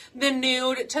in the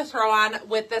nude to throw on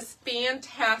with this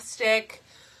fantastic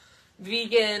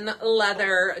vegan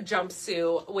leather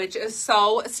jumpsuit, which is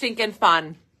so stinking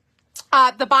fun.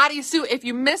 The bodysuit, if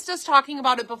you missed us talking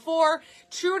about it before,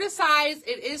 true to size,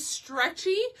 it is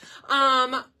stretchy.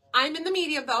 I'm in the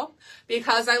medium though,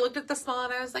 because I looked at the small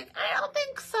and I was like, I don't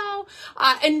think so.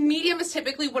 And medium is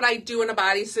typically what I do in a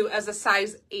bodysuit as a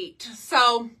size 8.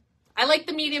 So I like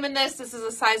the medium in this. This is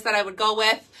a size that I would go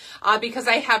with because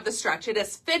I have the stretch. It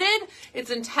is fitted. It's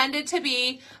intended to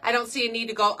be. I don't see a need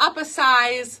to go up a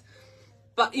size,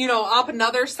 but up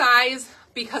another size,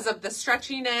 because of the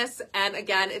stretchiness, and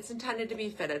again, it's intended to be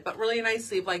fitted, but really nice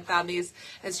sleeve length on these.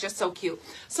 It's just so cute.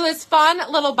 So this fun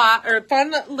little bodysuit,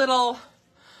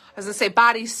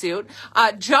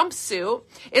 jumpsuit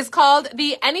is called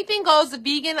the Anything Goes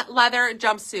Vegan Leather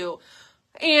Jumpsuit,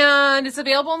 and it's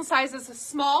available in sizes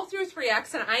small through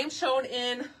 3X, and I am shown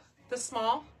in the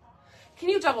small. Can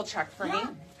you double check for me?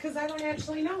 Because I don't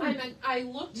actually know. I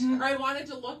looked, or I wanted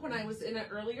to look when I was in it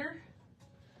earlier.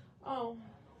 Oh.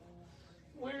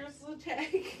 Where's the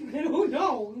tag? I don't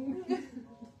know. I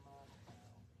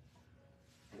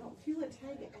don't feel a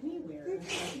tag anywhere.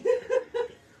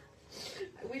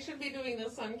 We should be doing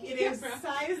this on camera. It is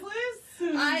sizeless.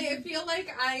 I feel like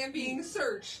I am being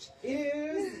searched. It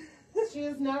is. She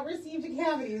has not received a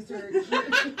cavity search.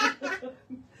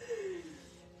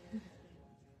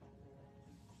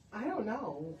 I don't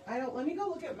know. Let me go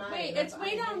look at mine. Wait, it's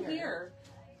way down here.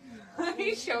 Let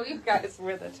me show you guys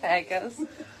where the tag is.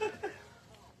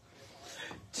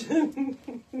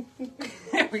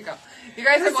 There we go. You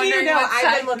guys are wondering what size.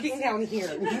 I've been looking down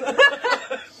here.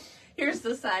 Here's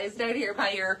the size down here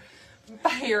by your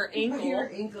ankle. By your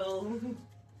ankle.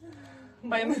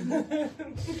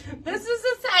 This is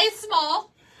a size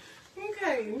small.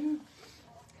 Okay.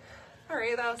 All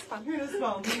right, that was fun. Here's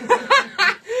small.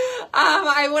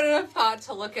 I wouldn't have thought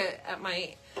to look at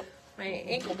my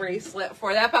ankle bracelet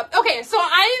for that, but okay, so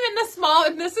I am in the small,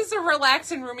 and this is a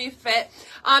relaxed and roomy fit,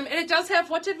 and it does have,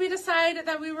 what did we decide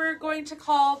that we were going to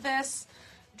call this?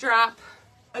 A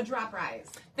drop rise.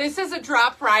 This is a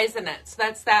drop rise in it, so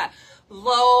that's that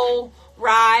low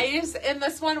rise in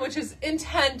this one, which is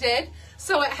intended,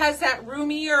 so it has that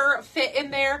roomier fit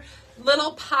in there.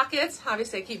 Little pockets.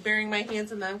 Obviously, I keep burying my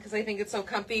hands in them because I think it's so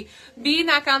comfy.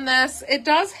 V-neck on this. It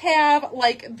does have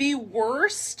like the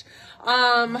worst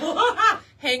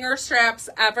hanger straps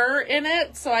ever in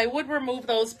it, so I would remove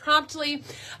those promptly.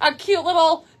 A cute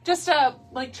little, just a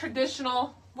like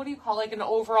traditional, what do you call, like an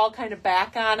overall kind of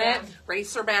back on it,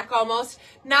 racer back almost.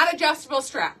 Not adjustable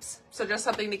straps, so just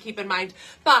something to keep in mind.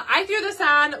 But I threw this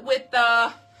on with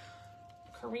the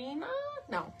Karina?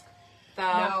 No.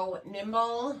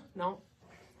 Nimble. No,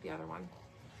 the other one.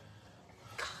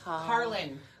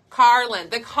 Carlin.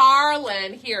 The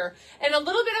Carlin here. And a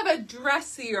little bit of a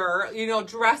dressier,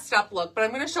 dressed up look. But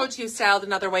I'm going to show it to you styled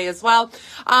another way as well.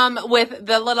 With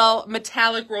the little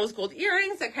metallic rose gold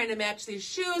earrings that kind of match these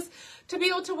shoes. to be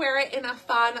able to wear it in a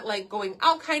fun, like going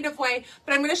out kind of way.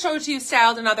 But I'm going to show it to you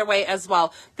styled another way as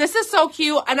well. This is so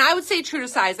cute, and I would say true to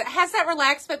size. It has that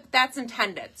relaxed fit, but that's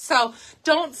intended. So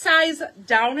don't size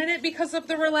down in it because of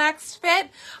the relaxed fit,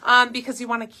 because you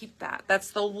want to keep that.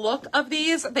 That's the look of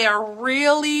these. They are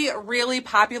really, really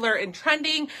popular and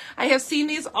trending. I have seen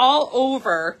these all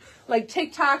over, like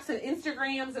TikToks and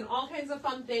Instagrams and all kinds of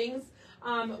fun things.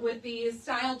 With these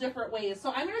styled different ways.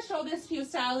 So I'm going to show this to you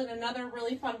styled in another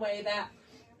really fun way that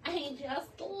I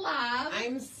just love.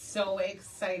 I'm so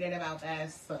excited about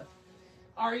this.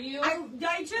 Are you?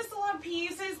 I just love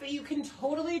pieces that you can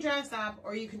totally dress up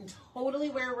or you can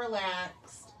totally wear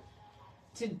relaxed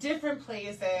to different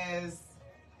places.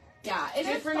 Yeah, it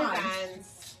different is fun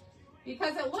events.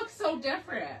 Because it looks so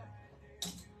different.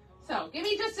 So give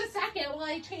me just a second while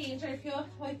I change. I feel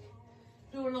like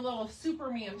doing a little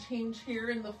Superman change here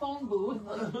in the phone booth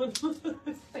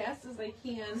as fast as I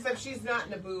can. Except she's not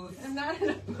in a booth. I'm not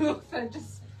in a booth. I'm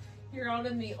just here out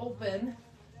in the open.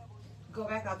 Go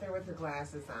back out there with your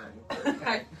glasses on.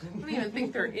 I don't even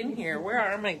think they're in here. Where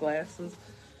are my glasses?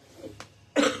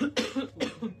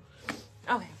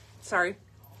 Okay, sorry.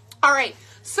 All right,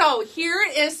 so here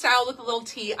is styled with a little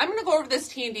tee. I'm going to go over this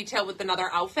tee in detail with another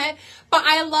outfit, but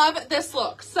I love this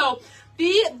look. So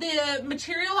the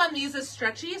material on these is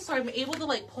stretchy, so I'm able to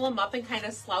like pull them up and kind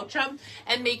of slouch them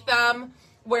and make them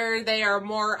where they are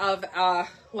more of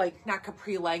like not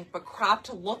capri length, but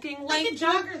cropped looking like length. a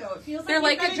jogger though. It feels like they're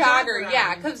like a jogger,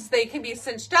 yeah, because they can be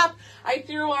cinched up. I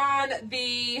threw on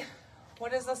the,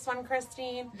 what is this one,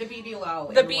 Christine? The BB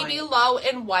Low. The BB Low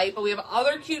in white, but we have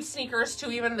other cute sneakers too.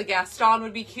 Even the Gaston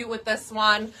would be cute with this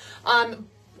one,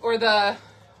 or the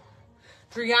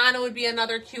Driana would be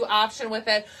another cute option with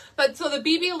it. But so the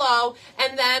BB Low,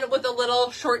 and then with a little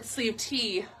short sleeve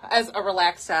tee as a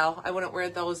relaxed style. I wouldn't wear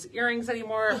those earrings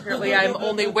anymore. Apparently I'm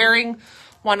only wearing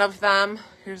one of them.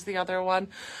 Here's the other one.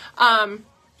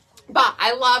 But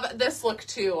I love this look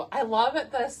too. I love it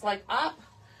this like up.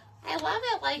 I love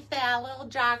it like that little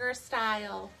jogger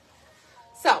style.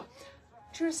 So,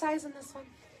 true size in this one.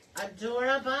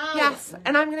 Adorable. Yes,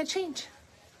 and I'm going to change.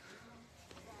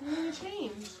 I'm going to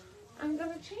change. I'm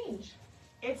going to change.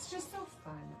 It's just so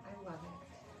fun. I love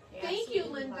it. Thank you,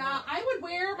 Linda. I would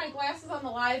wear my glasses on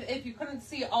the live if you couldn't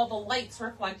see all the lights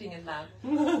reflecting in them.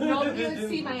 Nobody would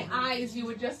see my eyes. You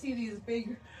would just see these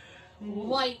big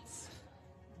lights.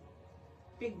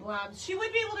 Big blobs. She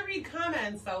would be able to read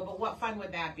comments, though, but what fun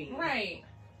would that be? Right.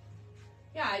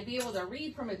 Yeah, I'd be able to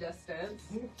read from a distance.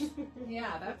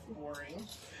 Yeah, that's boring.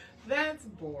 That's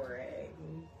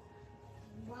boring.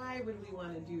 Why would we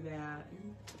want to do that?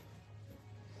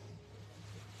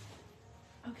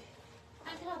 Okay.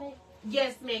 I got it.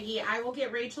 Yes, Maggie. I will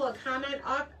get Rachel a comment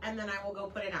up, and then I will go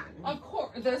put it on. Of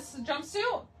course. This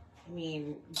jumpsuit? I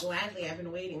mean, gladly. I've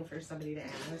been waiting for somebody to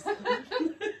ask.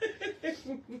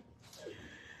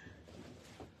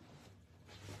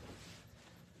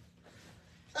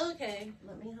 Okay.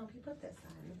 Let me help you put this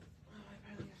on. Oh, I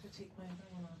probably have to take my other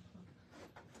one off.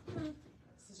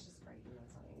 This is just right.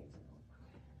 That's all I need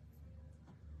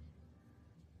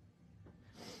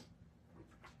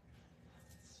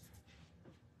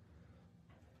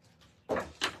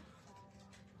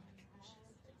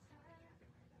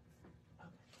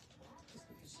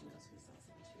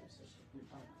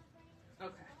to know.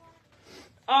 Okay.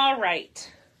 All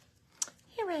right.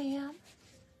 Here I am.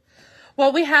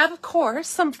 Well, we have, of course,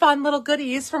 some fun little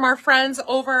goodies from our friends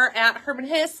over at Herman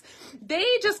Hiss. They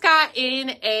just got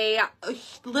in a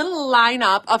little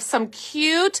lineup of some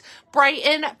cute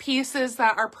Brighton pieces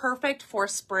that are perfect for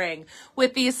spring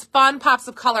with these fun pops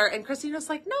of color. And Christina's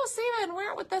like, no, Steven,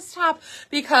 wear it with this top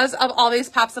because of all these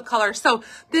pops of color. So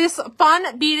this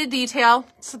fun beaded detail.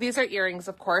 So these are earrings,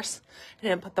 of course. I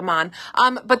didn't put them on.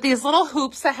 But these little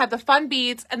hoops that have the fun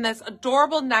beads and this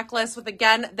adorable necklace with,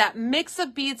 again, that mix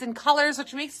of beads and colors,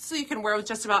 which makes it so you can wear with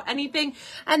just about anything.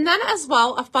 And then as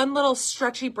well, a fun little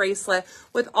stretchy bracelet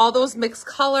with all those mixed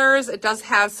colors. It does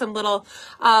have some little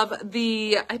of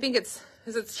the, I think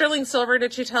is it sterling silver,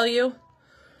 did she tell you?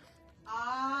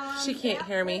 She can't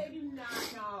hear me. I do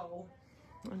not know.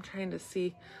 I'm trying to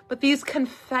see. But these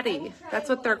confetti, that's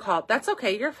what they're called. That's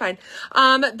okay, you're fine.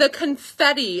 The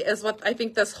confetti is what I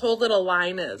think this whole little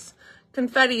line is.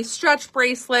 Confetti stretch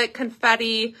bracelet,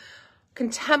 confetti,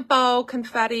 contempo,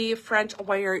 confetti, French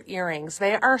wire earrings.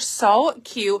 They are so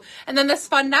cute. And then this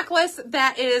fun necklace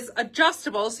that is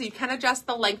adjustable, so you can adjust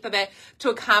the length of it to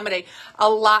accommodate a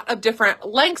lot of different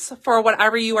lengths for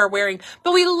whatever you are wearing.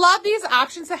 But we love these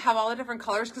options that have all the different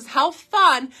colors because how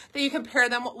fun that you can pair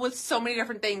them with so many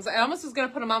different things. I almost was going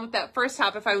to put them on with that first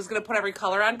top if I was going to put every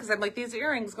color on because I'm like, these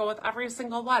earrings go with every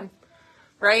single one.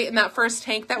 right? In that first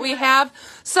tank that we have.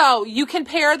 So you can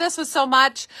pair this with so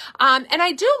much. And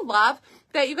I do love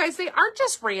that, you guys, they aren't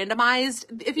just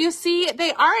randomized. If you see,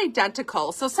 they are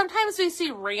identical. So sometimes we see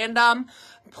random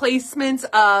placements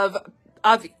of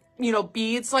you know,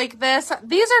 beads like this.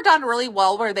 These are done really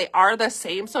well where they are the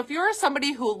same. So if you're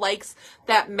somebody who likes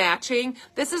that matching,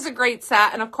 this is a great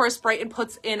set. And of course, Brighton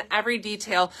puts in every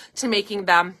detail to making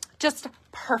them just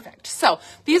perfect. So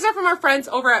these are from our friends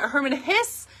over at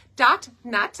HermanHiss.net.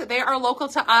 They are local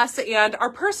to us and our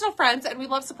personal friends, and we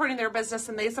love supporting their business,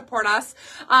 and they support us.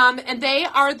 And they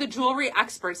are the jewelry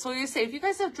experts. So you say, if you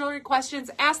guys have jewelry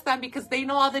questions, ask them because they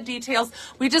know all the details.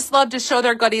 We just love to show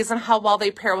their goodies and how well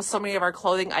they pair with so many of our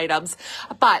clothing items.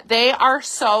 But they are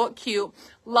so cute.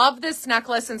 Love this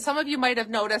necklace. And some of you might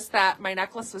have noticed that my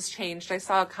necklace was changed. I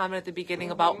saw a comment at the beginning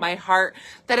about my heart,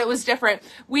 that it was different.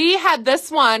 We had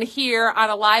this one here on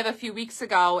a live a few weeks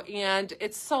ago, and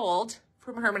it's sold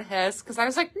from Herman Hiss because I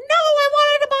was like, no, I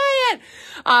wanted to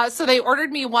buy it. So they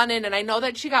ordered me one in, and I know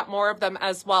that she got more of them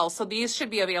as well. So these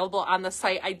should be available on the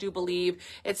site, I do believe.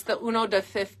 It's the 1 to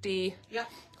 50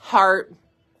 heart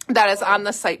that is on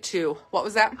the site too. What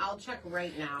was that? I'll check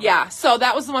right now. Yeah, so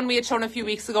that was the one we had shown a few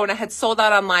weeks ago, and it had sold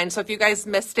out online. So if you guys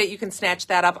missed it, you can snatch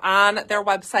that up on their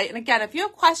website. And again, if you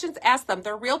have questions, ask them.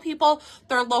 They're real people.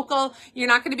 They're local. You're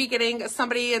not going to be getting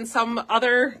somebody in some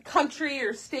other country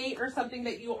or state or something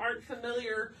that you aren't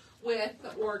familiar with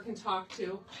or can talk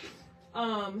to.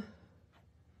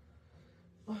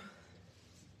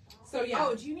 So yeah.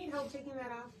 Oh, do you need help taking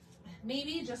that off?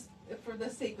 Maybe just for the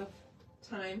sake of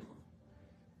time.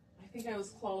 I think I was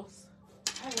close.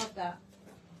 I love that.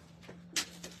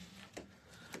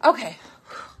 Okay.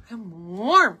 I'm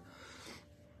warm.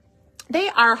 They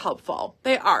are helpful.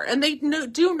 They are. And they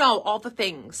do know all the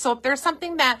things. So if there's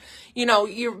something that, you know,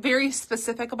 you're very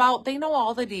specific about, they know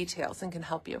all the details and can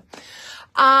help you.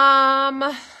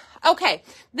 Okay,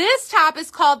 this top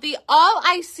is called the All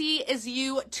I See Is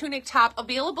You tunic top,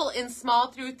 available in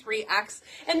small through 3X.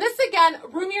 And this, again,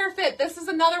 roomier fit. This is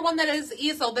another one that is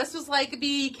easel. This was like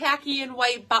the khaki and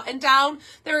white button down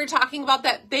that we were talking about,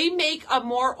 that they make a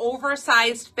more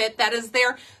oversized fit. That is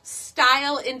their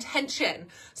style intention.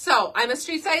 So I'm a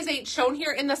street size 8 shown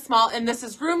here in the small, and this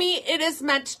is roomy. It is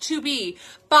meant to be,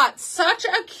 but such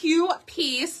a cute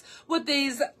piece with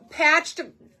these patched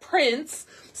prints.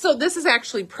 So this is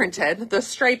actually printed, the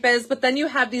stripe is, but then you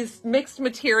have these mixed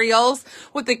materials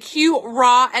with the cute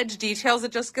raw edge details.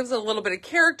 It just gives it a little bit of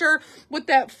character with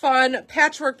that fun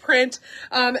patchwork print,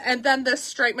 and then this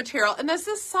stripe material. And this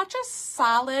is such a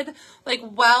solid, like,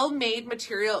 well-made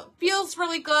material. It feels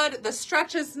really good. The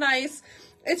stretch is nice.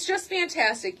 It's just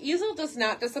fantastic. Easel does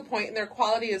not disappoint, and their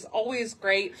quality is always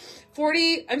great.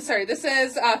 This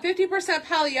is 50%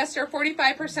 polyester,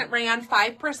 45% rayon,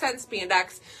 5%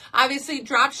 spandex. Obviously,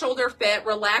 drop shoulder fit,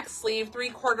 relaxed sleeve,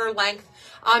 3/4 length.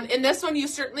 In this one, you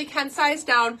certainly can size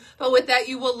down, but with that,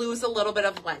 you will lose a little bit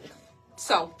of length.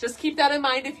 So just keep that in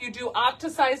mind if you do opt to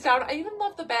size down. I even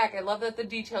love the back. I love that the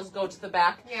details go to the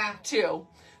back too.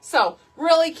 So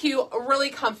really cute, really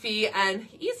comfy, and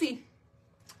easy.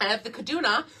 I have the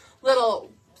Kaduna little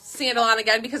sandal on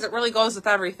again because it really goes with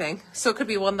everything. So it could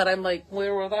be one that I'm like,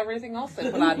 where with everything else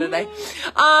I put on today.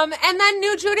 And then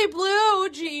new Judy blue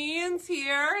jeans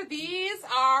here. These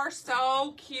are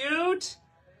so cute.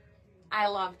 I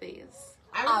love these.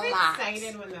 I was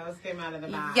excited when those came out of the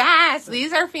box. Yes,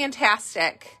 these are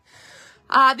fantastic.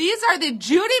 These are the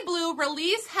Judy Blue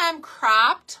Release Hem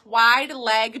Cropped Wide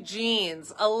Leg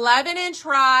Jeans. 11-inch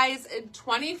rise and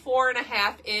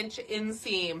 24.5-inch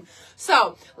inseam.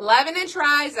 So 11-inch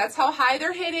rise, that's how high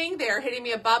they're hitting. They're hitting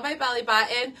me above my belly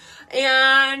button.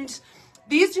 And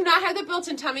these do not have the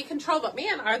built-in tummy control, but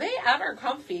man, are they ever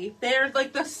comfy. They're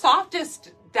like the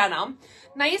softest denim.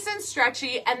 Nice and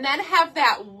stretchy, and then have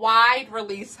that wide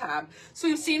release hem. So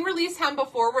we've seen release hem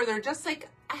before where they're just like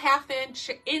a half-inch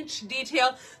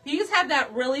detail. These have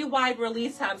that really wide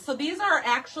release hem. So these are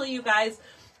actually, you guys,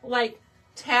 like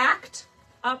tacked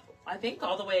up, I think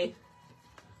all the way,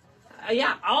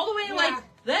 all the way like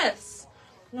this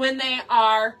when they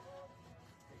are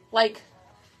like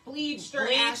bleached or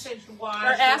acid washed.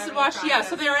 Or acid washed, yeah.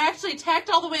 So they're actually tacked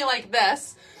all the way like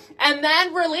this and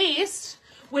then released,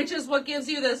 which is what gives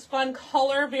you this fun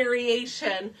color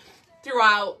variation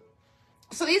throughout.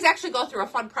 So these actually go through a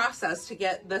fun process to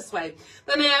get this way.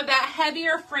 Then they have that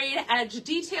heavier frayed edge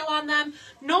detail on them.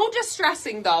 No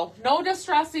distressing though. No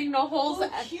distressing, no holes.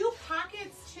 Oh, cute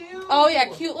pockets too. Oh yeah,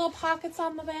 cute little pockets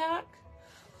on the back.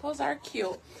 Those are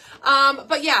cute.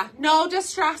 But yeah, no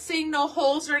distressing, no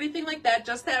holes or anything like that.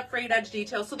 Just that frayed edge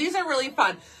detail. So these are really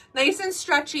fun. Nice and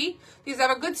stretchy. These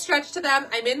have a good stretch to them.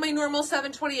 I'm in my normal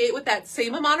 728 with that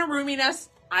same amount of roominess.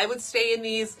 I would stay in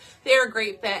these. They're a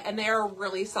great fit, and they're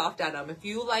really soft denim. If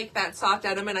you like that soft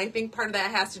denim, and I think part of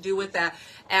that has to do with that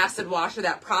acid wash or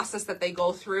that process that they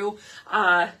go through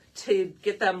to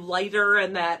get them lighter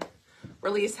and that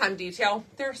release hem detail.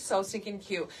 They're so stinking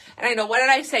cute. And I know, what did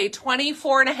I say?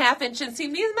 24.5 inch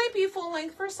inseam. These might be full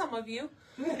length for some of you.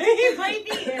 It might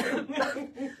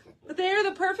be. They're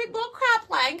the perfect little crop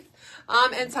length.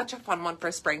 And such a fun one for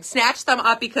spring. Snatch them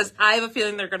up because I have a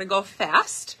feeling they're going to go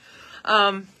fast.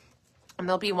 And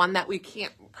there'll be one that we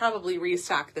can't probably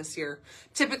restock this year.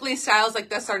 Typically styles like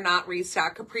this are not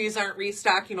restocked. Capris aren't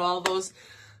restocked. You know, all those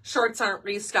shorts aren't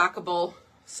restockable.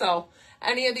 So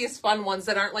any of these fun ones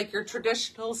that aren't like your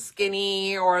traditional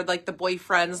skinny or like the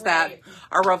boyfriends that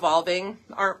are revolving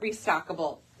aren't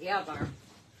restockable. Yeah, Barb.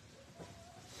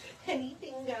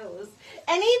 Anything goes.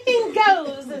 Anything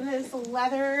goes in this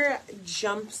leather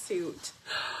jumpsuit.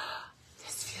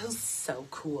 This feels so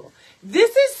cool.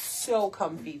 This is so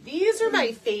comfy. These are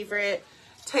my favorite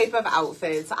type of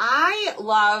outfits. I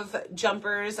love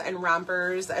jumpers and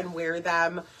rompers and wear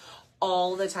them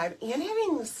all the time, and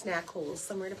having snack holes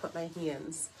somewhere to put my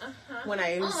hands when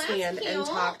I stand and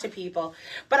talk to people.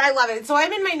 But I love it. So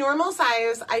I'm in my normal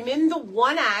size. I'm in the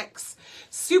 1X,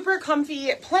 super comfy,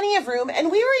 plenty of room.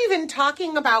 And we were even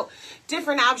talking about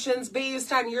different options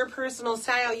based on your personal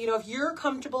style. You know, if you're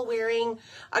comfortable wearing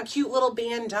a cute little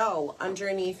bandeau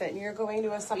underneath it and you're going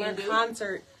to a summer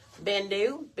concert,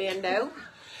 bandeau,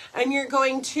 and you're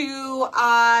going to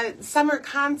a summer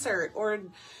concert, or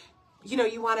you know,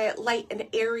 you want it light and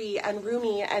airy and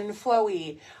roomy and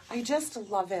flowy. I just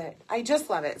love it. I just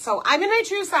love it. So I'm in my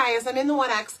true size. I'm in the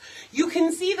 1X. You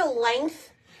can see the length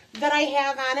that I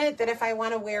have on it, that if I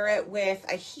want to wear it with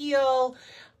a heel,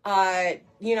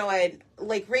 you know,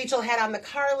 like Rachel had on the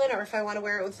Carlin, or if I want to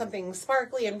wear it with something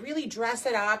sparkly and really dress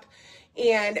it up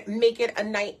and make it a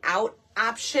night out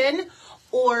option.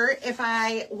 Or if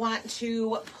I want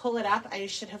to pull it up, I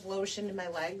should have lotioned my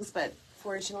legs, but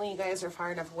fortunately, you guys are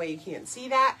far enough away you can't see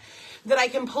that I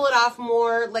can pull it off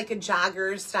more like a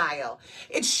jogger style.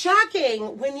 It's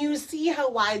shocking when you see how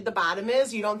wide the bottom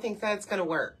is. You don't think that's going to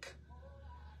work.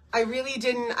 I really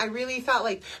didn't. I really thought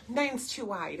like, mine's too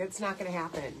wide. It's not going to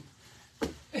happen.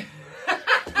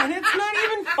 And it's not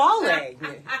even falling.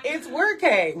 It's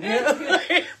working.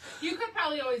 You could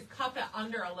probably always cuff it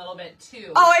under a little bit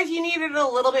too. Oh, if you needed it a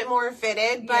little bit more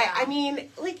fitted. But Yeah. I mean,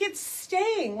 like, it's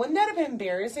staying. Wouldn't that have been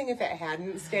embarrassing if it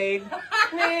hadn't stayed?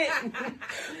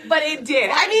 But it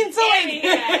did. I mean, so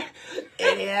like,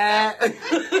 idiot.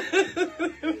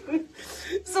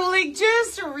 So like,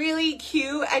 just really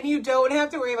cute, and you don't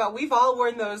have to worry about, we've all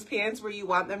worn those pants where you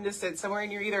want them to sit somewhere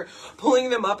and you're either pulling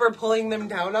them up or pulling them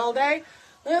down all day.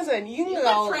 Listen, you can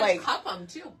go like cup them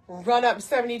too. Run up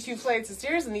 72 flights of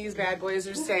stairs and these bad boys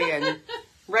are staying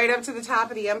right up to the top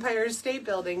of the Empire State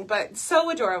Building. But so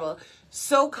adorable,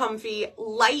 so comfy,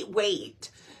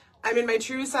 lightweight. I'm in my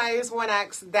true size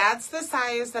 1X. That's the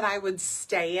size that I would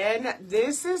stay in.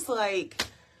 This is like,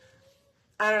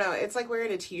 I don't know, it's like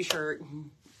wearing a t-shirt.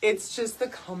 It's just the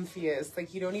comfiest.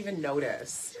 Like, you don't even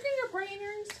notice. Did you get your brain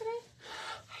earrings today?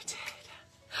 I did.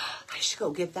 I should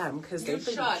go get them because they're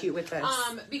pretty cute with this.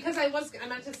 Because I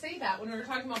meant to say that when we were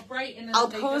talking about bright, and I'll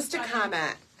post a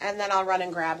comment and then I'll run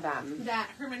and grab them. That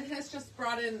Herman has just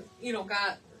brought in, you know,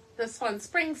 got this fun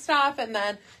spring stuff, and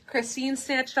then Christine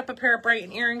snatched up a pair of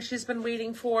Brighton earrings she's been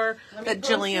waiting for that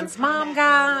Jillian's mom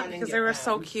got because they were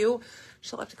so cute.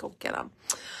 She'll have to go get them.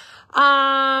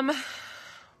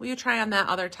 Will you try on that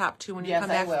other top too when you come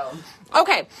back? Yes, I will.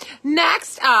 Okay,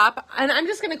 next up, and I'm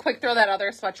just going to quick throw that other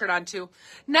sweatshirt on too.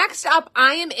 Next up,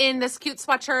 I am in this cute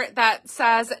sweatshirt that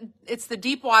says it's the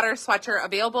deep water sweatshirt,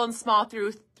 available in small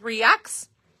through 3X.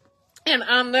 And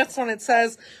on this one, it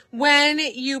says, when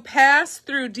you pass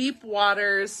through deep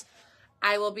waters,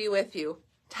 I will be with you.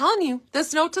 Telling you,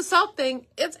 this note to self thing,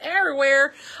 it's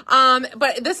everywhere.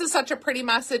 But this is such a pretty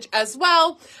message as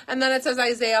well. And then it says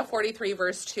Isaiah 43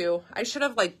 verse 2. I should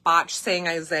have like botched saying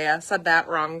Isaiah, said that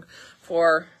wrong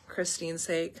for Christine's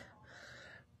sake.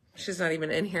 She's not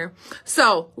even in here.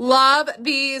 So love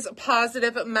these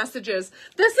positive messages.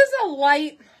 This is a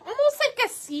light, almost like a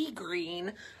sea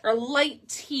green or light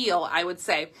teal, I would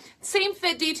say. Same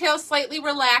fit detail, slightly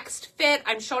relaxed fit.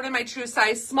 I'm shown in my true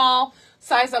size small.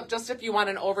 Size up just if you want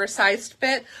an oversized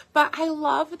fit. But I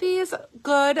love these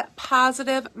good,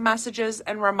 positive messages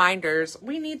and reminders.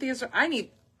 We need these. I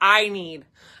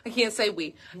can't say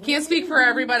we. Can't speak for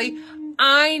everybody.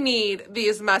 I need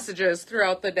these messages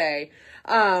throughout the day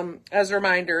as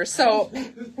reminders. So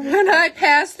when I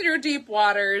pass through deep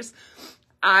waters,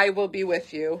 I will be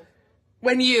with you.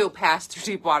 When you pass through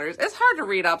deep waters. It's hard to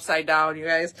read upside down, you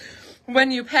guys. When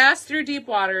you pass through deep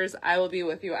waters, I will be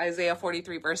with you. Isaiah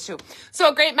 43, verse 2. So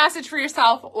a great message for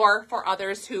yourself or for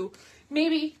others who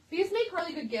maybe, these make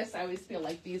really good gifts. I always feel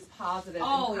like these positive.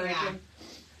 Oh, yeah.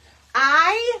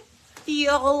 I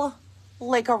feel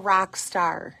like a rock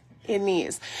star in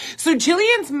these. So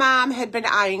Jillian's mom had been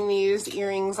eyeing these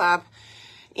earrings up,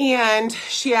 and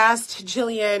she asked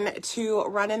Jillian to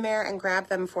run in there and grab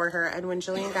them for her. And when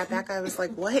Jillian got back, I was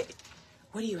like, what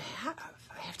do you have?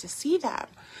 I have to see them.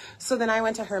 So then I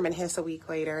went to Herman Hiss a week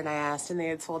later and I asked, and they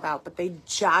had sold out, but they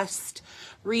just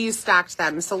restocked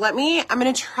them. So I'm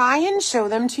going to try and show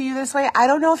them to you this way. I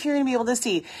don't know if you're going to be able to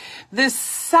see. This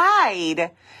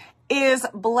side is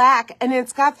black, and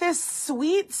it's got this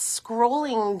sweet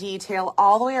scrolling detail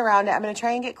all the way around it. I'm going to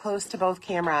try and get close to both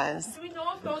cameras. Do we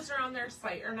know if those are on their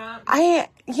site or not? I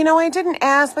didn't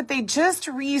ask, but they just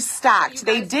restocked.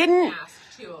 They didn't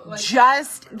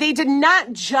they did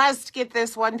not just get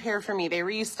this one pair for me. They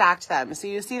restocked them. So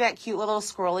you see that cute little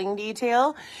scrolling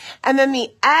detail, and then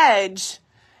the edge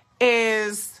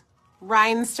is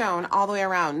rhinestone all the way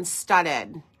around,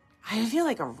 studded. I feel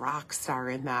like a rock star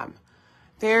in them.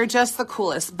 They're just the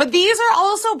coolest. But these are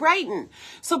also Brighton.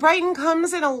 So Brighton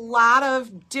comes in a lot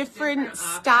of different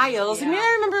styles. Yeah. I mean,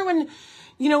 I remember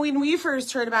when we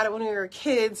first heard about it when we were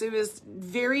kids, it was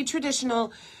very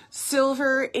traditional,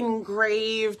 silver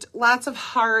engraved, lots of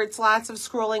hearts, lots of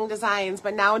scrolling designs.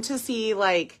 But now to see,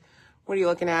 like, what are you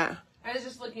looking at? I was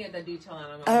just looking at the detail on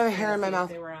them. I have a hair in my mouth.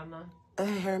 They were on I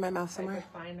have a hair in my mouth somewhere. I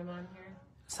could find them on here.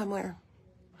 Somewhere.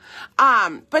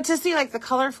 But to see like the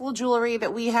colorful jewelry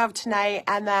that we have tonight,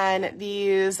 and then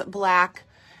these black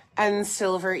and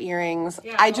silver earrings,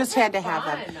 yeah, I just had to have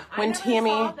them. When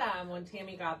Tammy got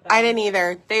them. I didn't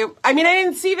either. I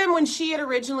didn't see them when she had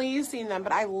originally seen them,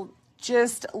 but I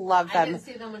just love them. I didn't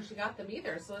see them when she got them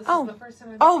either, so this is the first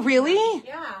time I've seen really? them.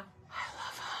 Yeah. I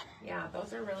love them. Yeah,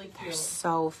 those are really cute. They're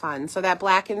so fun. So that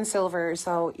black and silver,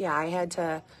 so yeah, I had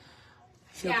to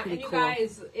feel pretty and you cool.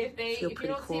 guys, if you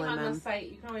don't cool see them on the site,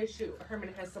 you can always shoot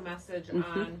Herman Hiss a message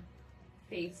on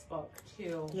Facebook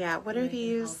too. Yeah, what are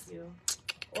these?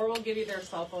 Or we'll give you their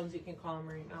cell phones. You can call them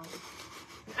right now.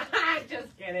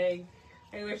 Just kidding.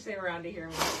 I wish they were around to hear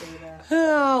me say that.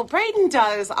 Oh, Brighton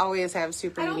does always have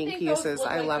super unique pieces.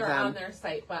 I love them. On their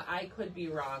site, but I could be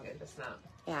wrong and just not.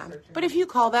 Yeah, but if you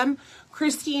call them,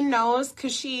 Christine knows,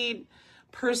 because she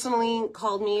personally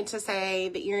called me to say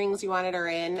the earrings you wanted are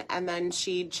in, and then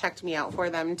she checked me out for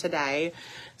them today.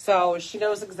 So she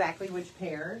knows exactly which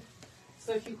pair.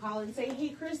 So if you call and say, hey,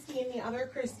 Christine, the other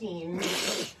Christine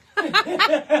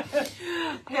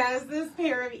has this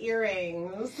pair of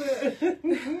earrings.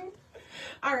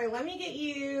 All right, let me get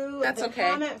you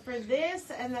comment for this,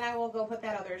 and then I will go put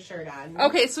that other shirt on.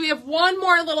 Okay, so we have one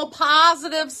more little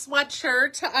positive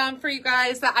sweatshirt for you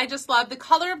guys that I just love. The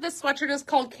color of this sweatshirt is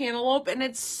called Cantaloupe, and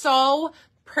it's so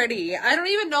pretty. I don't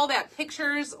even know that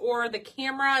pictures or the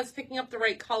camera is picking up the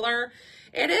right color.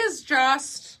 It is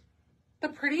just the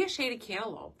prettiest shade of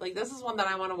cantaloupe. Like, this is one that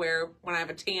I want to wear when I have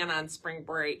a tan on spring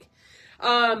break.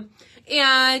 And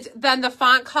then the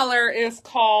font color is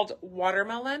called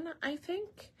Watermelon, I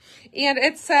think. And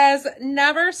it says,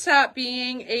 never stop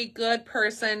being a good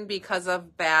person because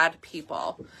of bad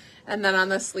people. And then on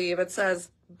the sleeve, it says,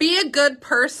 be a good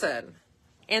person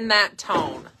in that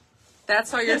tone.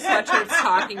 That's how your sweatshirt's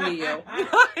talking to you.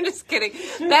 I'm just kidding.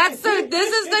 That's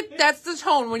the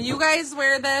tone. When you guys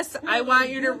wear this, I want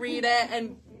you to read it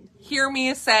and hear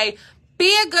me say,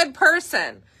 be a good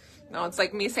person. No, it's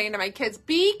like me saying to my kids,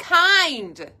 be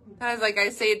kind. That's like I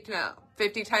say it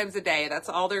 50 times a day. That's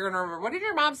all they're going to remember. What did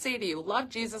your mom say to you? Love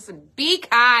Jesus and be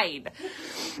kind.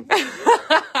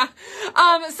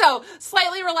 So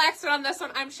slightly relaxed on this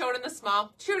one. I'm showing in the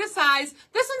small. True to size.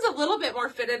 This one's a little bit more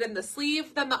fitted in the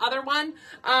sleeve than the other one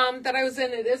that I was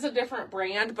in. It is a different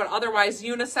brand, but otherwise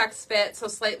unisex fit, so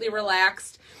slightly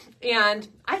relaxed. And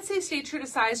I'd say stay true to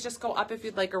size. Just go up if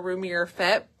you'd like a roomier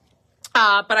fit.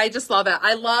 But I just love it.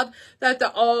 I love that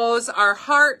the O's are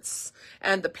hearts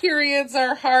and the periods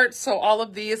are hearts. So all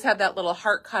of these have that little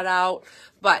heart cut out.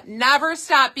 But never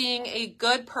stop being a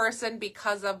good person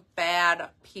because of bad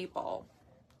people.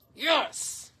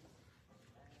 Yes.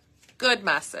 Good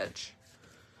message.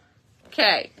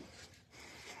 Okay.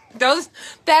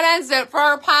 That ends it for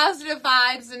our positive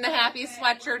vibes and the happy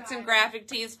sweatshirts and graphic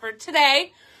tees for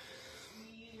today.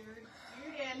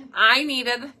 I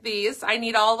needed these. I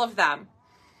need all of them.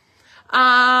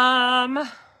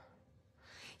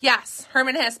 Yes,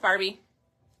 Herman Hiss, Barbie.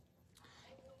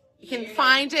 You can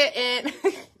find it in,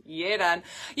 yeah, done.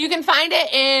 You can find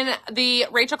it in the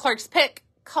Rachel Clark's Pick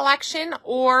collection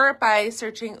or by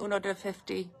searching Uno de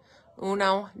 50.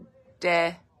 Uno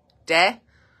de.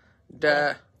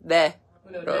 Uno de.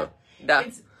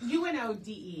 It's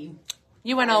UNODE.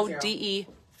 UNODE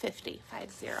 50. 50.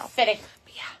 Fitty.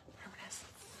 Yeah,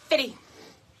 Fitty.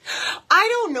 I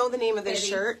don't know the name of this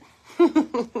shirt.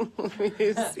 Let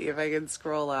me see if I can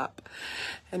scroll up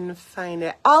and find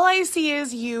it. All I see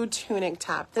is you tunic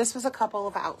top. This was a couple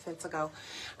of outfits ago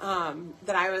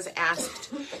that I was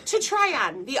asked to try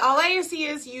on. The All I See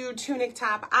Is You tunic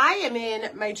top. I am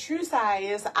in my true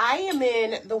size. I am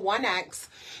in the 1X.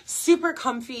 Super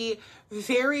comfy,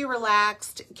 very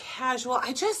relaxed, casual.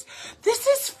 This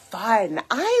is fun.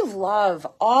 I love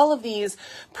all of these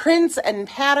prints and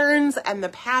patterns and the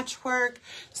patchwork.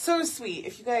 So sweet.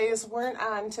 If you guys weren't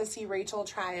on to see Rachel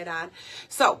try it on.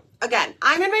 So again,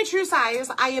 I'm in my true size.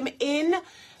 I am in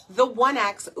the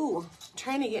 1X. Ooh, I'm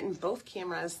trying to get in both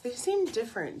cameras. They seem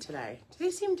different today. Do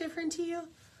they seem different to you?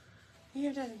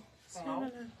 You did.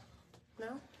 No?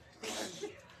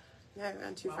 Yeah, I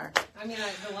went too far. I mean,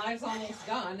 the live's almost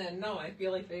done, and no, I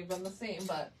feel like they've been the same,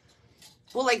 but...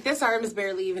 Well, like, this arm is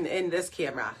barely even in this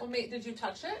camera. Well, mate, did you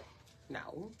touch it?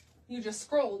 No. You just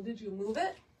scrolled. Did you move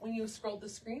it when you scrolled the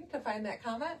screen to find that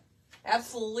comment?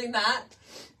 Absolutely not.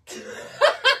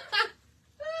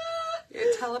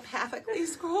 You telepathically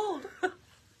scrolled.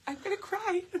 I'm gonna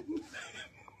cry.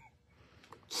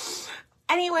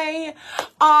 Anyway,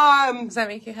 Does that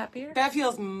make you happier? that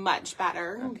feels much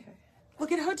better. Okay.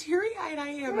 Look at how teary-eyed I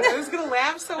am. I was going to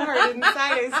laugh so hard inside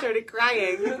I started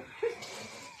crying.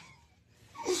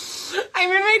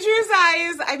 I'm in my true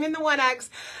size. I'm in the 1X.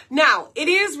 Now, it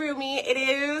is roomy. It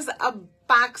is a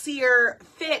boxier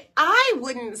fit. I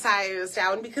wouldn't size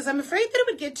down because I'm afraid that it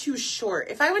would get too short.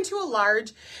 If I went to a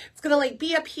large, it's going to like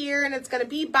be up here and it's going to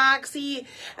be boxy.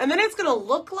 And then it's going to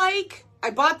look like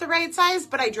I bought the right size,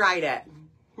 but I dried it.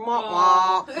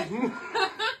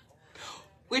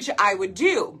 Which I would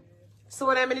do. So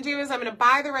what I'm going to do is I'm going to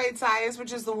buy the right size,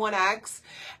 which is the 1X,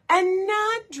 and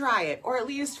not dry it, or at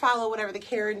least follow whatever the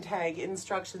care and tag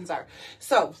instructions are.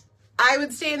 So I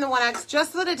would stay in the 1X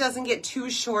just so that it doesn't get too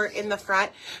short in the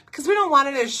front, because we don't want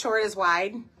it as short as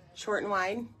wide, short and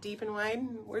wide, deep and wide.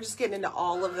 We're just getting into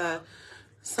all of the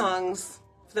songs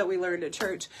that we learned at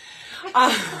church.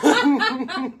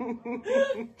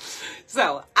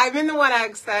 So I'm in the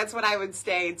 1X. That's what I would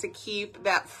stay to keep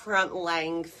that front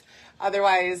length.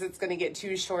 Otherwise, it's going to get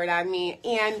too short on me.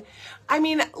 And I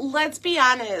mean, let's be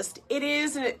honest. It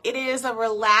is a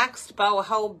relaxed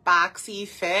boho boxy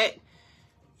fit.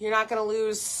 You're not going to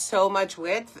lose so much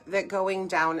width that going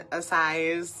down a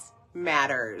size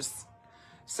matters.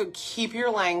 So keep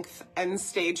your length and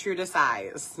stay true to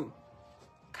size.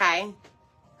 Okay?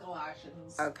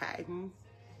 Galoshes. Okay.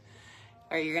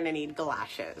 Or you're going to need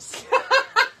galoshes.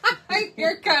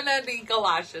 You're gonna need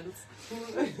galoshes.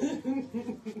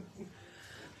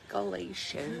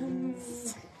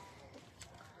 Galatians.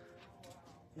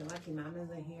 Your lucky mama's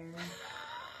in here.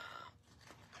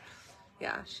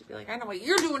 Yeah, she'd be like, I know what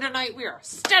you're doing tonight. We are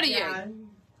studying. Yeah.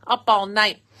 Up all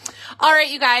night. All right,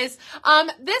 you guys.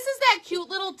 This is that cute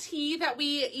little tee that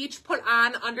we each put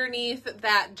on underneath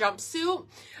that jumpsuit.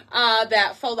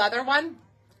 That faux leather one.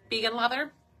 Vegan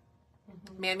leather.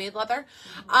 Man-made leather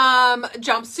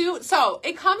jumpsuit. So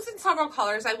it comes in several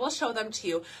colors. I will show them to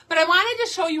you, but I wanted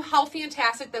to show you how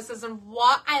fantastic this is and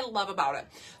what I love about it.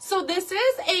 So this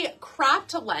is a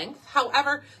cropped length.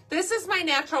 However, this is my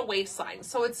natural waistline,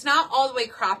 so it's not all the way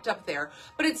cropped up there,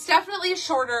 but it's definitely a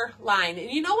shorter line.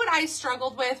 And you know what I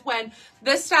struggled with when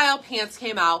this style pants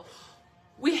came out?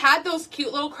 We had those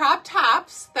cute little crop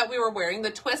tops that we were wearing, the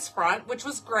twist front, which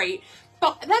was great.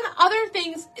 But then other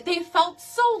things, they felt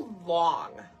so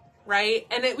long, right?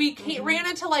 And we ran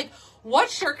into like, what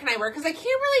shirt can I wear? Because I can't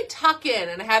really tuck in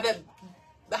and have it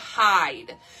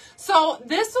hide. So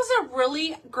this was a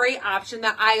really great option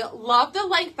that I love the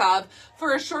length of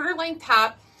for a shorter length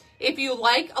top. If you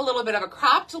like a little bit of a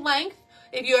cropped length,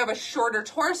 if you have a shorter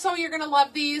torso, you're going to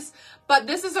love these. But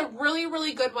this is a really,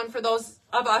 really good one for those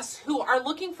of us who are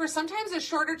looking for sometimes a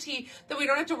shorter tee that we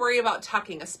don't have to worry about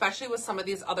tucking, especially with some of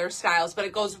these other styles. But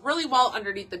it goes really well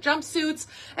underneath the jumpsuits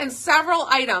and several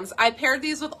items. I paired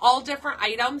these with all different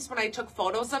items when I took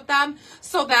photos of them,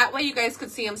 so that way you guys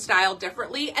could see them styled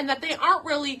differently and that they aren't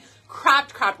really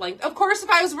cropped length. Of course, if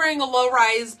I was wearing a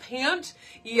low-rise pant,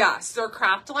 yes, they're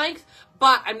cropped length.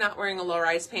 but I'm not wearing a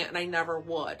low-rise pant and I never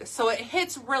would. So it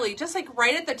hits really just like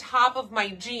right at the top of my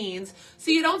jeans, so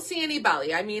you don't see any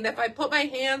belly. I mean, if I put my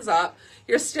hands up,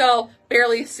 you're still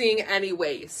barely seeing any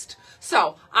waist.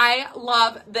 So I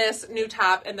love this new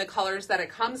top and the colors that it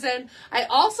comes in. I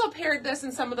also paired this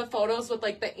in some of the photos with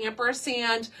like the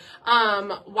ampersand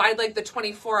wide, like the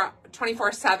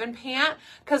 24/7 pant,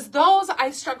 because those I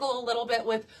struggle a little bit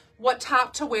with what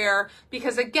top to wear,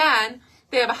 because again,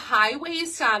 they have a high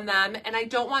waist on them and I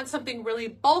don't want something really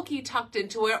bulky tucked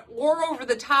into it or over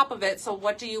the top of it. So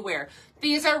what do you wear?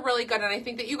 These are really good and I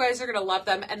think that you guys are going to love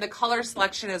them, and the color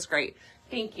selection is great.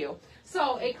 Thank you.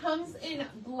 So it comes in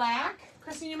black.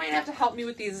 Christine, you might have to help me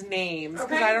with these names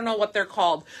because I don't know what they're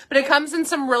called. But it comes in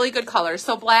some really good colors.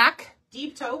 So black.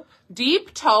 Deep taupe.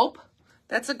 Deep taupe.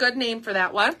 That's a good name for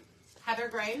that one. Heather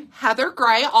gray. Heather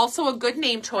gray. Also a good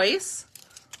name choice.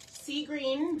 Sea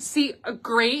green. A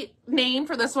great name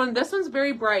for this one. This one's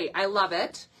very bright. I love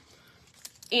it.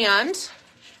 And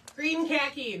green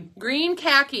khaki. Green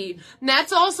khaki. And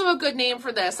that's also a good name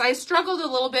for this. I struggled a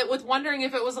little bit with wondering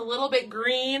if it was a little bit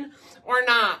green or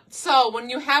not. So when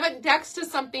you have it next to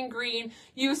something green,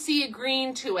 you see a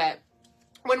green to it.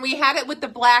 When we had it with the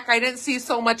black, I didn't see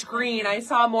so much green. I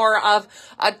saw more of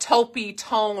a taupey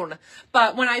tone.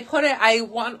 But when I put it, I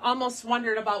almost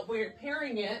wondered about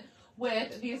pairing it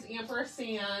with these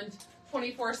ampersand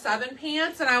 24/7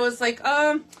 pants. And I was like,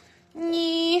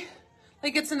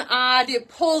 like it's an odd, it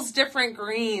pulls different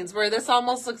greens, where this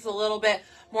almost looks a little bit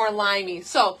more limey.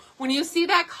 So when you see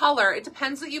that color, it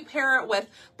depends what you pair it with,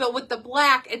 but with the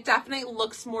black, it definitely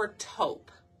looks more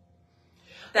taupe.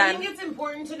 I think it's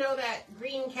important to know that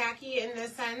green khaki in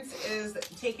this sense is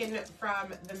taken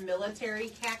from the military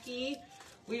khaki.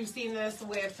 We've seen this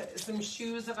with some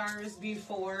shoes of ours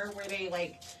before where they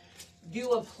like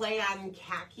do a play on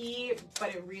khaki,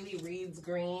 but it really reads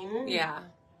green. Yeah.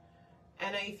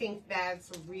 And I think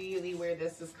that's really where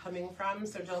this is coming from.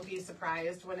 So don't be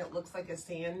surprised when it looks like a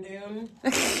sand dune.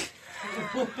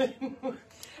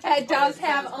 It does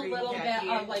have a little bit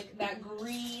of like that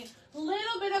green,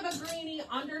 little bit of a greeny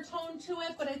undertone to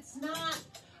it, but it's not,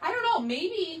 I don't know,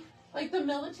 maybe like the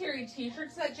military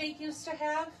t-shirts that Jake used to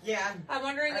have. Yeah. I'm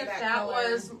wondering if that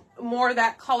color was more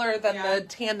that color than the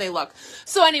tan they look.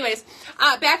 So anyways,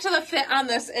 back to the fit on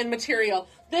this and material.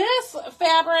 This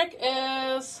fabric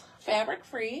is fabric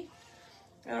free.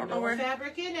 I don't know where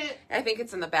fabric in it. I think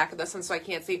it's in the back of this one, so I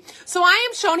can't see. So I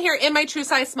am shown here in my true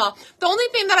size small. The only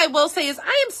thing that I will say is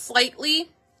I am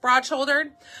slightly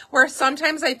broad-shouldered, where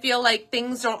sometimes I feel like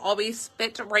things don't always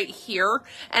fit right here,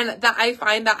 and that I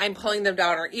find that I'm pulling them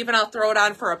down, or even I'll throw it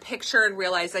on for a picture and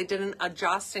realize I didn't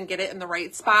adjust and get it in the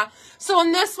right spot. So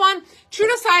in this one, true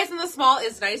to size in the small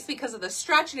is nice because of the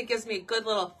stretch, and it gives me a good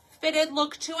little fitted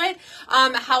look to it.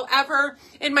 However,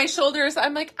 in my shoulders,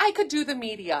 I'm like, I could do the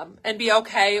medium and be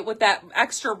okay with that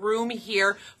extra room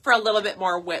here for a little bit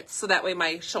more width, so that way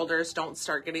my shoulders don't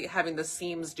start having the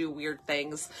seams do weird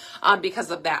things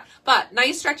because of that. But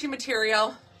nice stretchy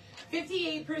material.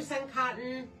 58%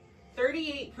 cotton,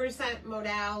 38%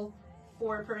 modal,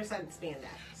 4% spandex.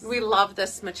 We love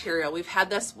this material. We've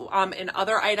had this in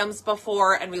other items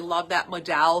before, and we love that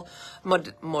modal.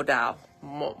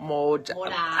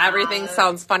 Everything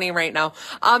sounds funny right now.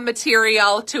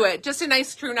 Material to it. Just a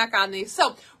nice crew neck on these.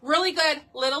 So really good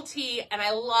little tee, and I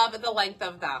love the length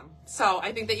of them. So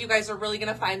I think that you guys are really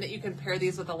going to find that you can pair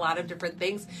these with a lot of different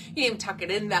things. You can even tuck it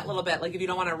in that little bit, like if you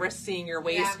don't want to risk seeing your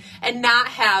waist and not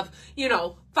have,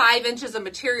 5 inches of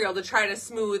material to try to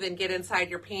smooth and get inside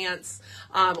your pants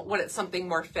when it's something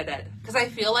more fitted. Because I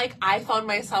feel like I found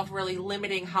myself really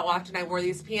limiting how often I wore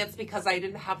these pants because I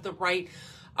didn't have the right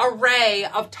array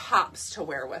of tops to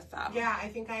wear with them. Yeah, I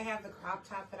think I have the crop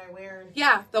top that I wear.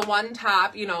 Yeah, the one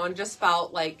top, and just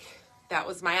felt like that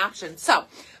was my option. So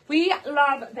we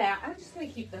love that. I'm just going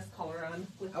to keep this color on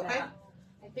with that.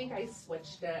 I think I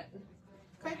switched it.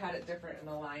 I had it different in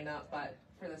the lineup, but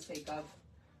for the sake of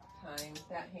time,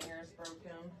 that hanger is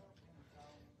broken.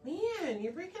 Man,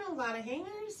 you're breaking a lot of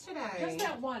hangers today. Just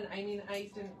that one. I mean, I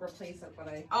didn't replace it, but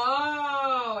I...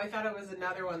 Oh, I thought it was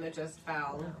another one that just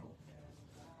fell. No.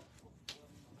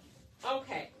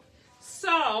 Okay,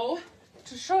 so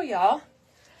to show y'all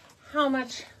how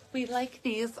much we like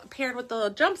these paired with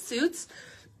the jumpsuits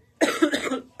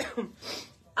that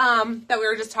we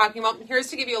were just talking about. Here's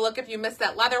to give you a look if you missed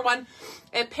that leather one.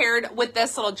 It paired with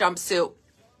this little jumpsuit.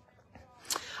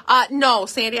 No,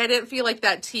 Sandy, I didn't feel like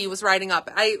that tee was riding up.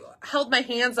 I held my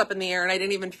hands up in the air and I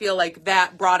didn't even feel like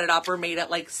that brought it up or made it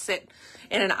like sit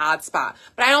in an odd spot.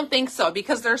 But I don't think so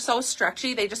because they're so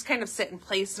stretchy. They just kind of sit in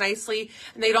place nicely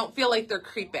and they don't feel like they're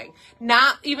creeping.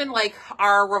 Not even like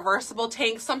our reversible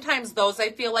tanks. Sometimes those I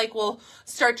feel like will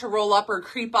start to roll up or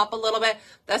creep up a little bit.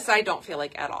 This I don't feel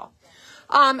like at all.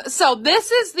 So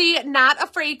this is the Not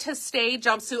Afraid to Stay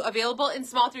jumpsuit available in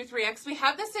small through 3X. We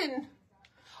have this in,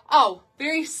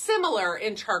 very similar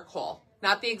in charcoal.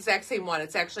 Not the exact same one.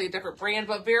 It's actually a different brand,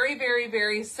 but very, very,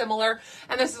 very similar.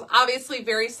 And this is obviously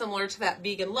very similar to that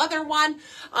vegan leather one.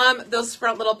 Those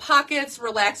front little pockets,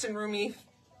 relaxed and roomy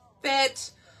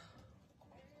fit.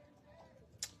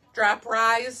 Drop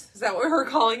rise, is that what we're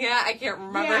calling it? I can't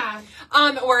remember. Yeah.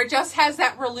 Where it just has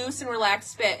that loose and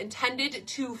relaxed fit, intended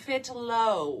to fit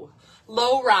low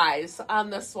rise on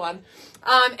this one.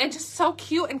 And just so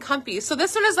cute and comfy. So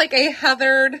this one is like a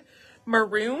heathered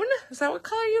maroon. Is that what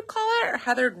color you'd call it? Or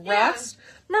heathered rust?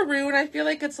 Maroon. I feel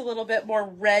like it's a little bit more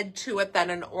red to it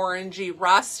than an orangey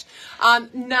rust.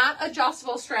 Not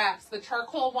adjustable straps. The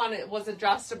charcoal one, it was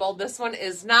adjustable. This one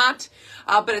is not,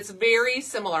 but it's very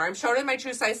similar. I'm showing in my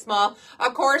true size small.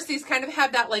 Of course, these kind of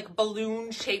have that like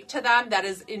balloon shape to them that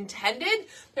is intended.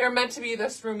 They're meant to be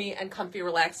this roomy and comfy,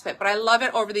 relaxed fit. But I love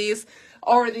it over these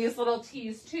little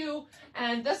tees too.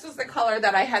 And this was the color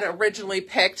that I had originally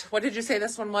picked. What did you say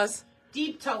this one was?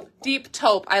 Deep taupe. Deep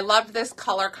taupe. I loved this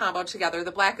color combo together.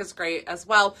 The black is great as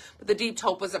well, but the deep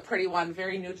taupe was a pretty one.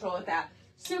 Very neutral with that.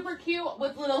 Super cute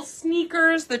with little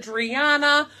sneakers. The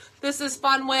Driana. This is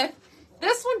fun with.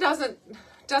 This one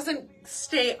doesn't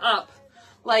stay up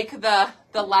like the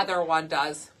leather one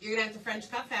does. You're gonna have to French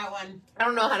cuff that one. I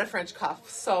don't know how to French cuff,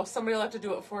 so somebody will have to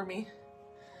do it for me.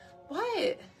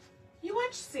 What? You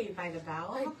watched Saved by the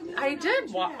Bell. I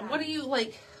did. What do you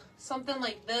like? Something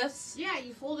like this? Yeah,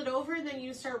 you fold it over and then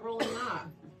you start rolling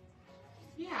up.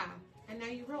 Yeah, and now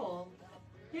you roll.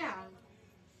 Yeah.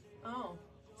 Oh.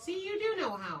 See, you do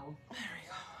know how. There we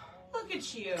go. Look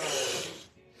at you.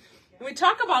 And we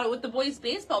talk about it with the boys'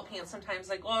 baseball pants sometimes,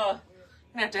 like, well,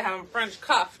 you have to have them French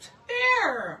cuffed.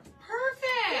 There.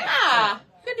 Perfect. Yeah,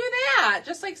 you could do that,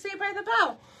 just like Saved by the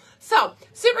Bell. So,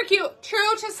 super cute,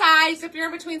 true to size. If you're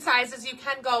in between sizes, you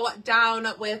can go down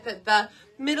with the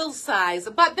middle size.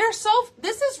 But this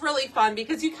is really fun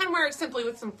because you can wear it simply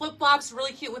with some flip-flops,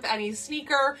 really cute with any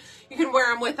sneaker. You can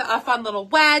wear them with a fun little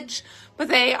wedge, but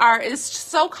it's just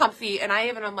so comfy. And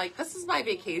I'm like, this is my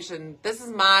vacation. This is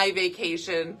my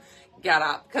vacation get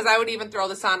up. Because I would even throw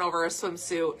this on over a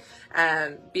swimsuit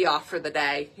and be off for the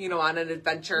day, on an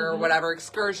adventure or whatever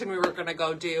excursion we were going to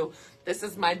go do. This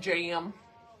is my jam.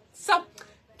 So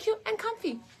cute and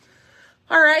comfy.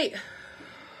 All right.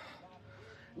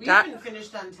 We haven't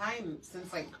finished on time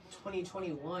since like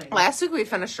 2021. Last week we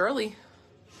finished early.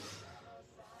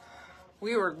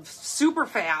 We were super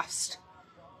fast.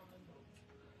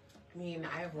 I mean,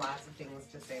 I have lots of things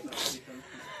to say about Ethan.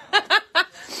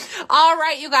 All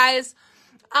right, you guys.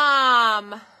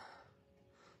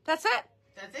 That's it.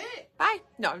 That's it. Bye.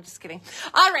 No, I'm just kidding.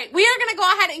 All right. We are going to go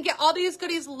ahead and get all these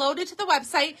goodies loaded to the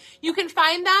website. You can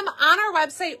find them on our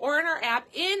website or in our app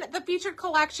in the featured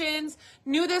collections,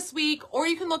 new this week, or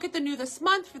you can look at the new this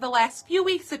month for the last few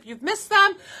weeks if you've missed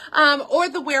them, or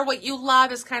the Wear What You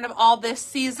Love is kind of all this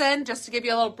season, just to give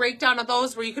you a little breakdown of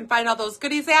those where you can find all those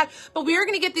goodies at. But we are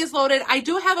going to get these loaded. I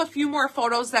do have a few more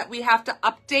photos that we have to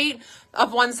update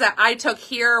of ones that I took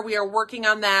here. We are working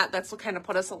on that. That's what kind of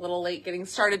put us a little late getting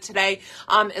started today,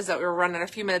 is that we were running a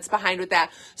few minutes behind with that.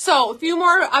 So a few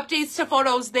more updates to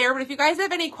photos there. But if you guys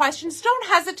have any questions, don't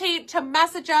hesitate to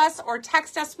message us or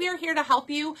text us. We are here to help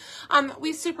you.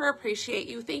 We super appreciate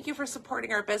you. Thank you for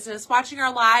supporting our business, watching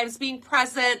our lives, being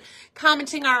present,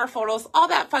 commenting on our photos, all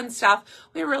that fun stuff.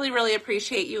 We really, really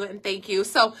appreciate you and thank you.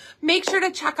 So make sure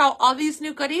to check out all these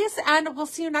new goodies and we'll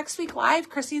see you next week live.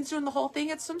 Christine's doing the whole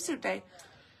thing at swimsuit day.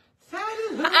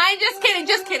 I'm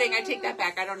just kidding. I take that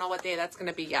back. I don't know what day that's going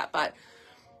to be yet, but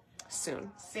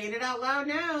soon. Saying it out loud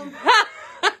now.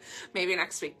 Maybe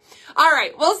next week. All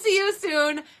right. We'll see you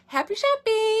soon. Happy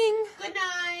shopping. Good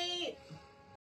night.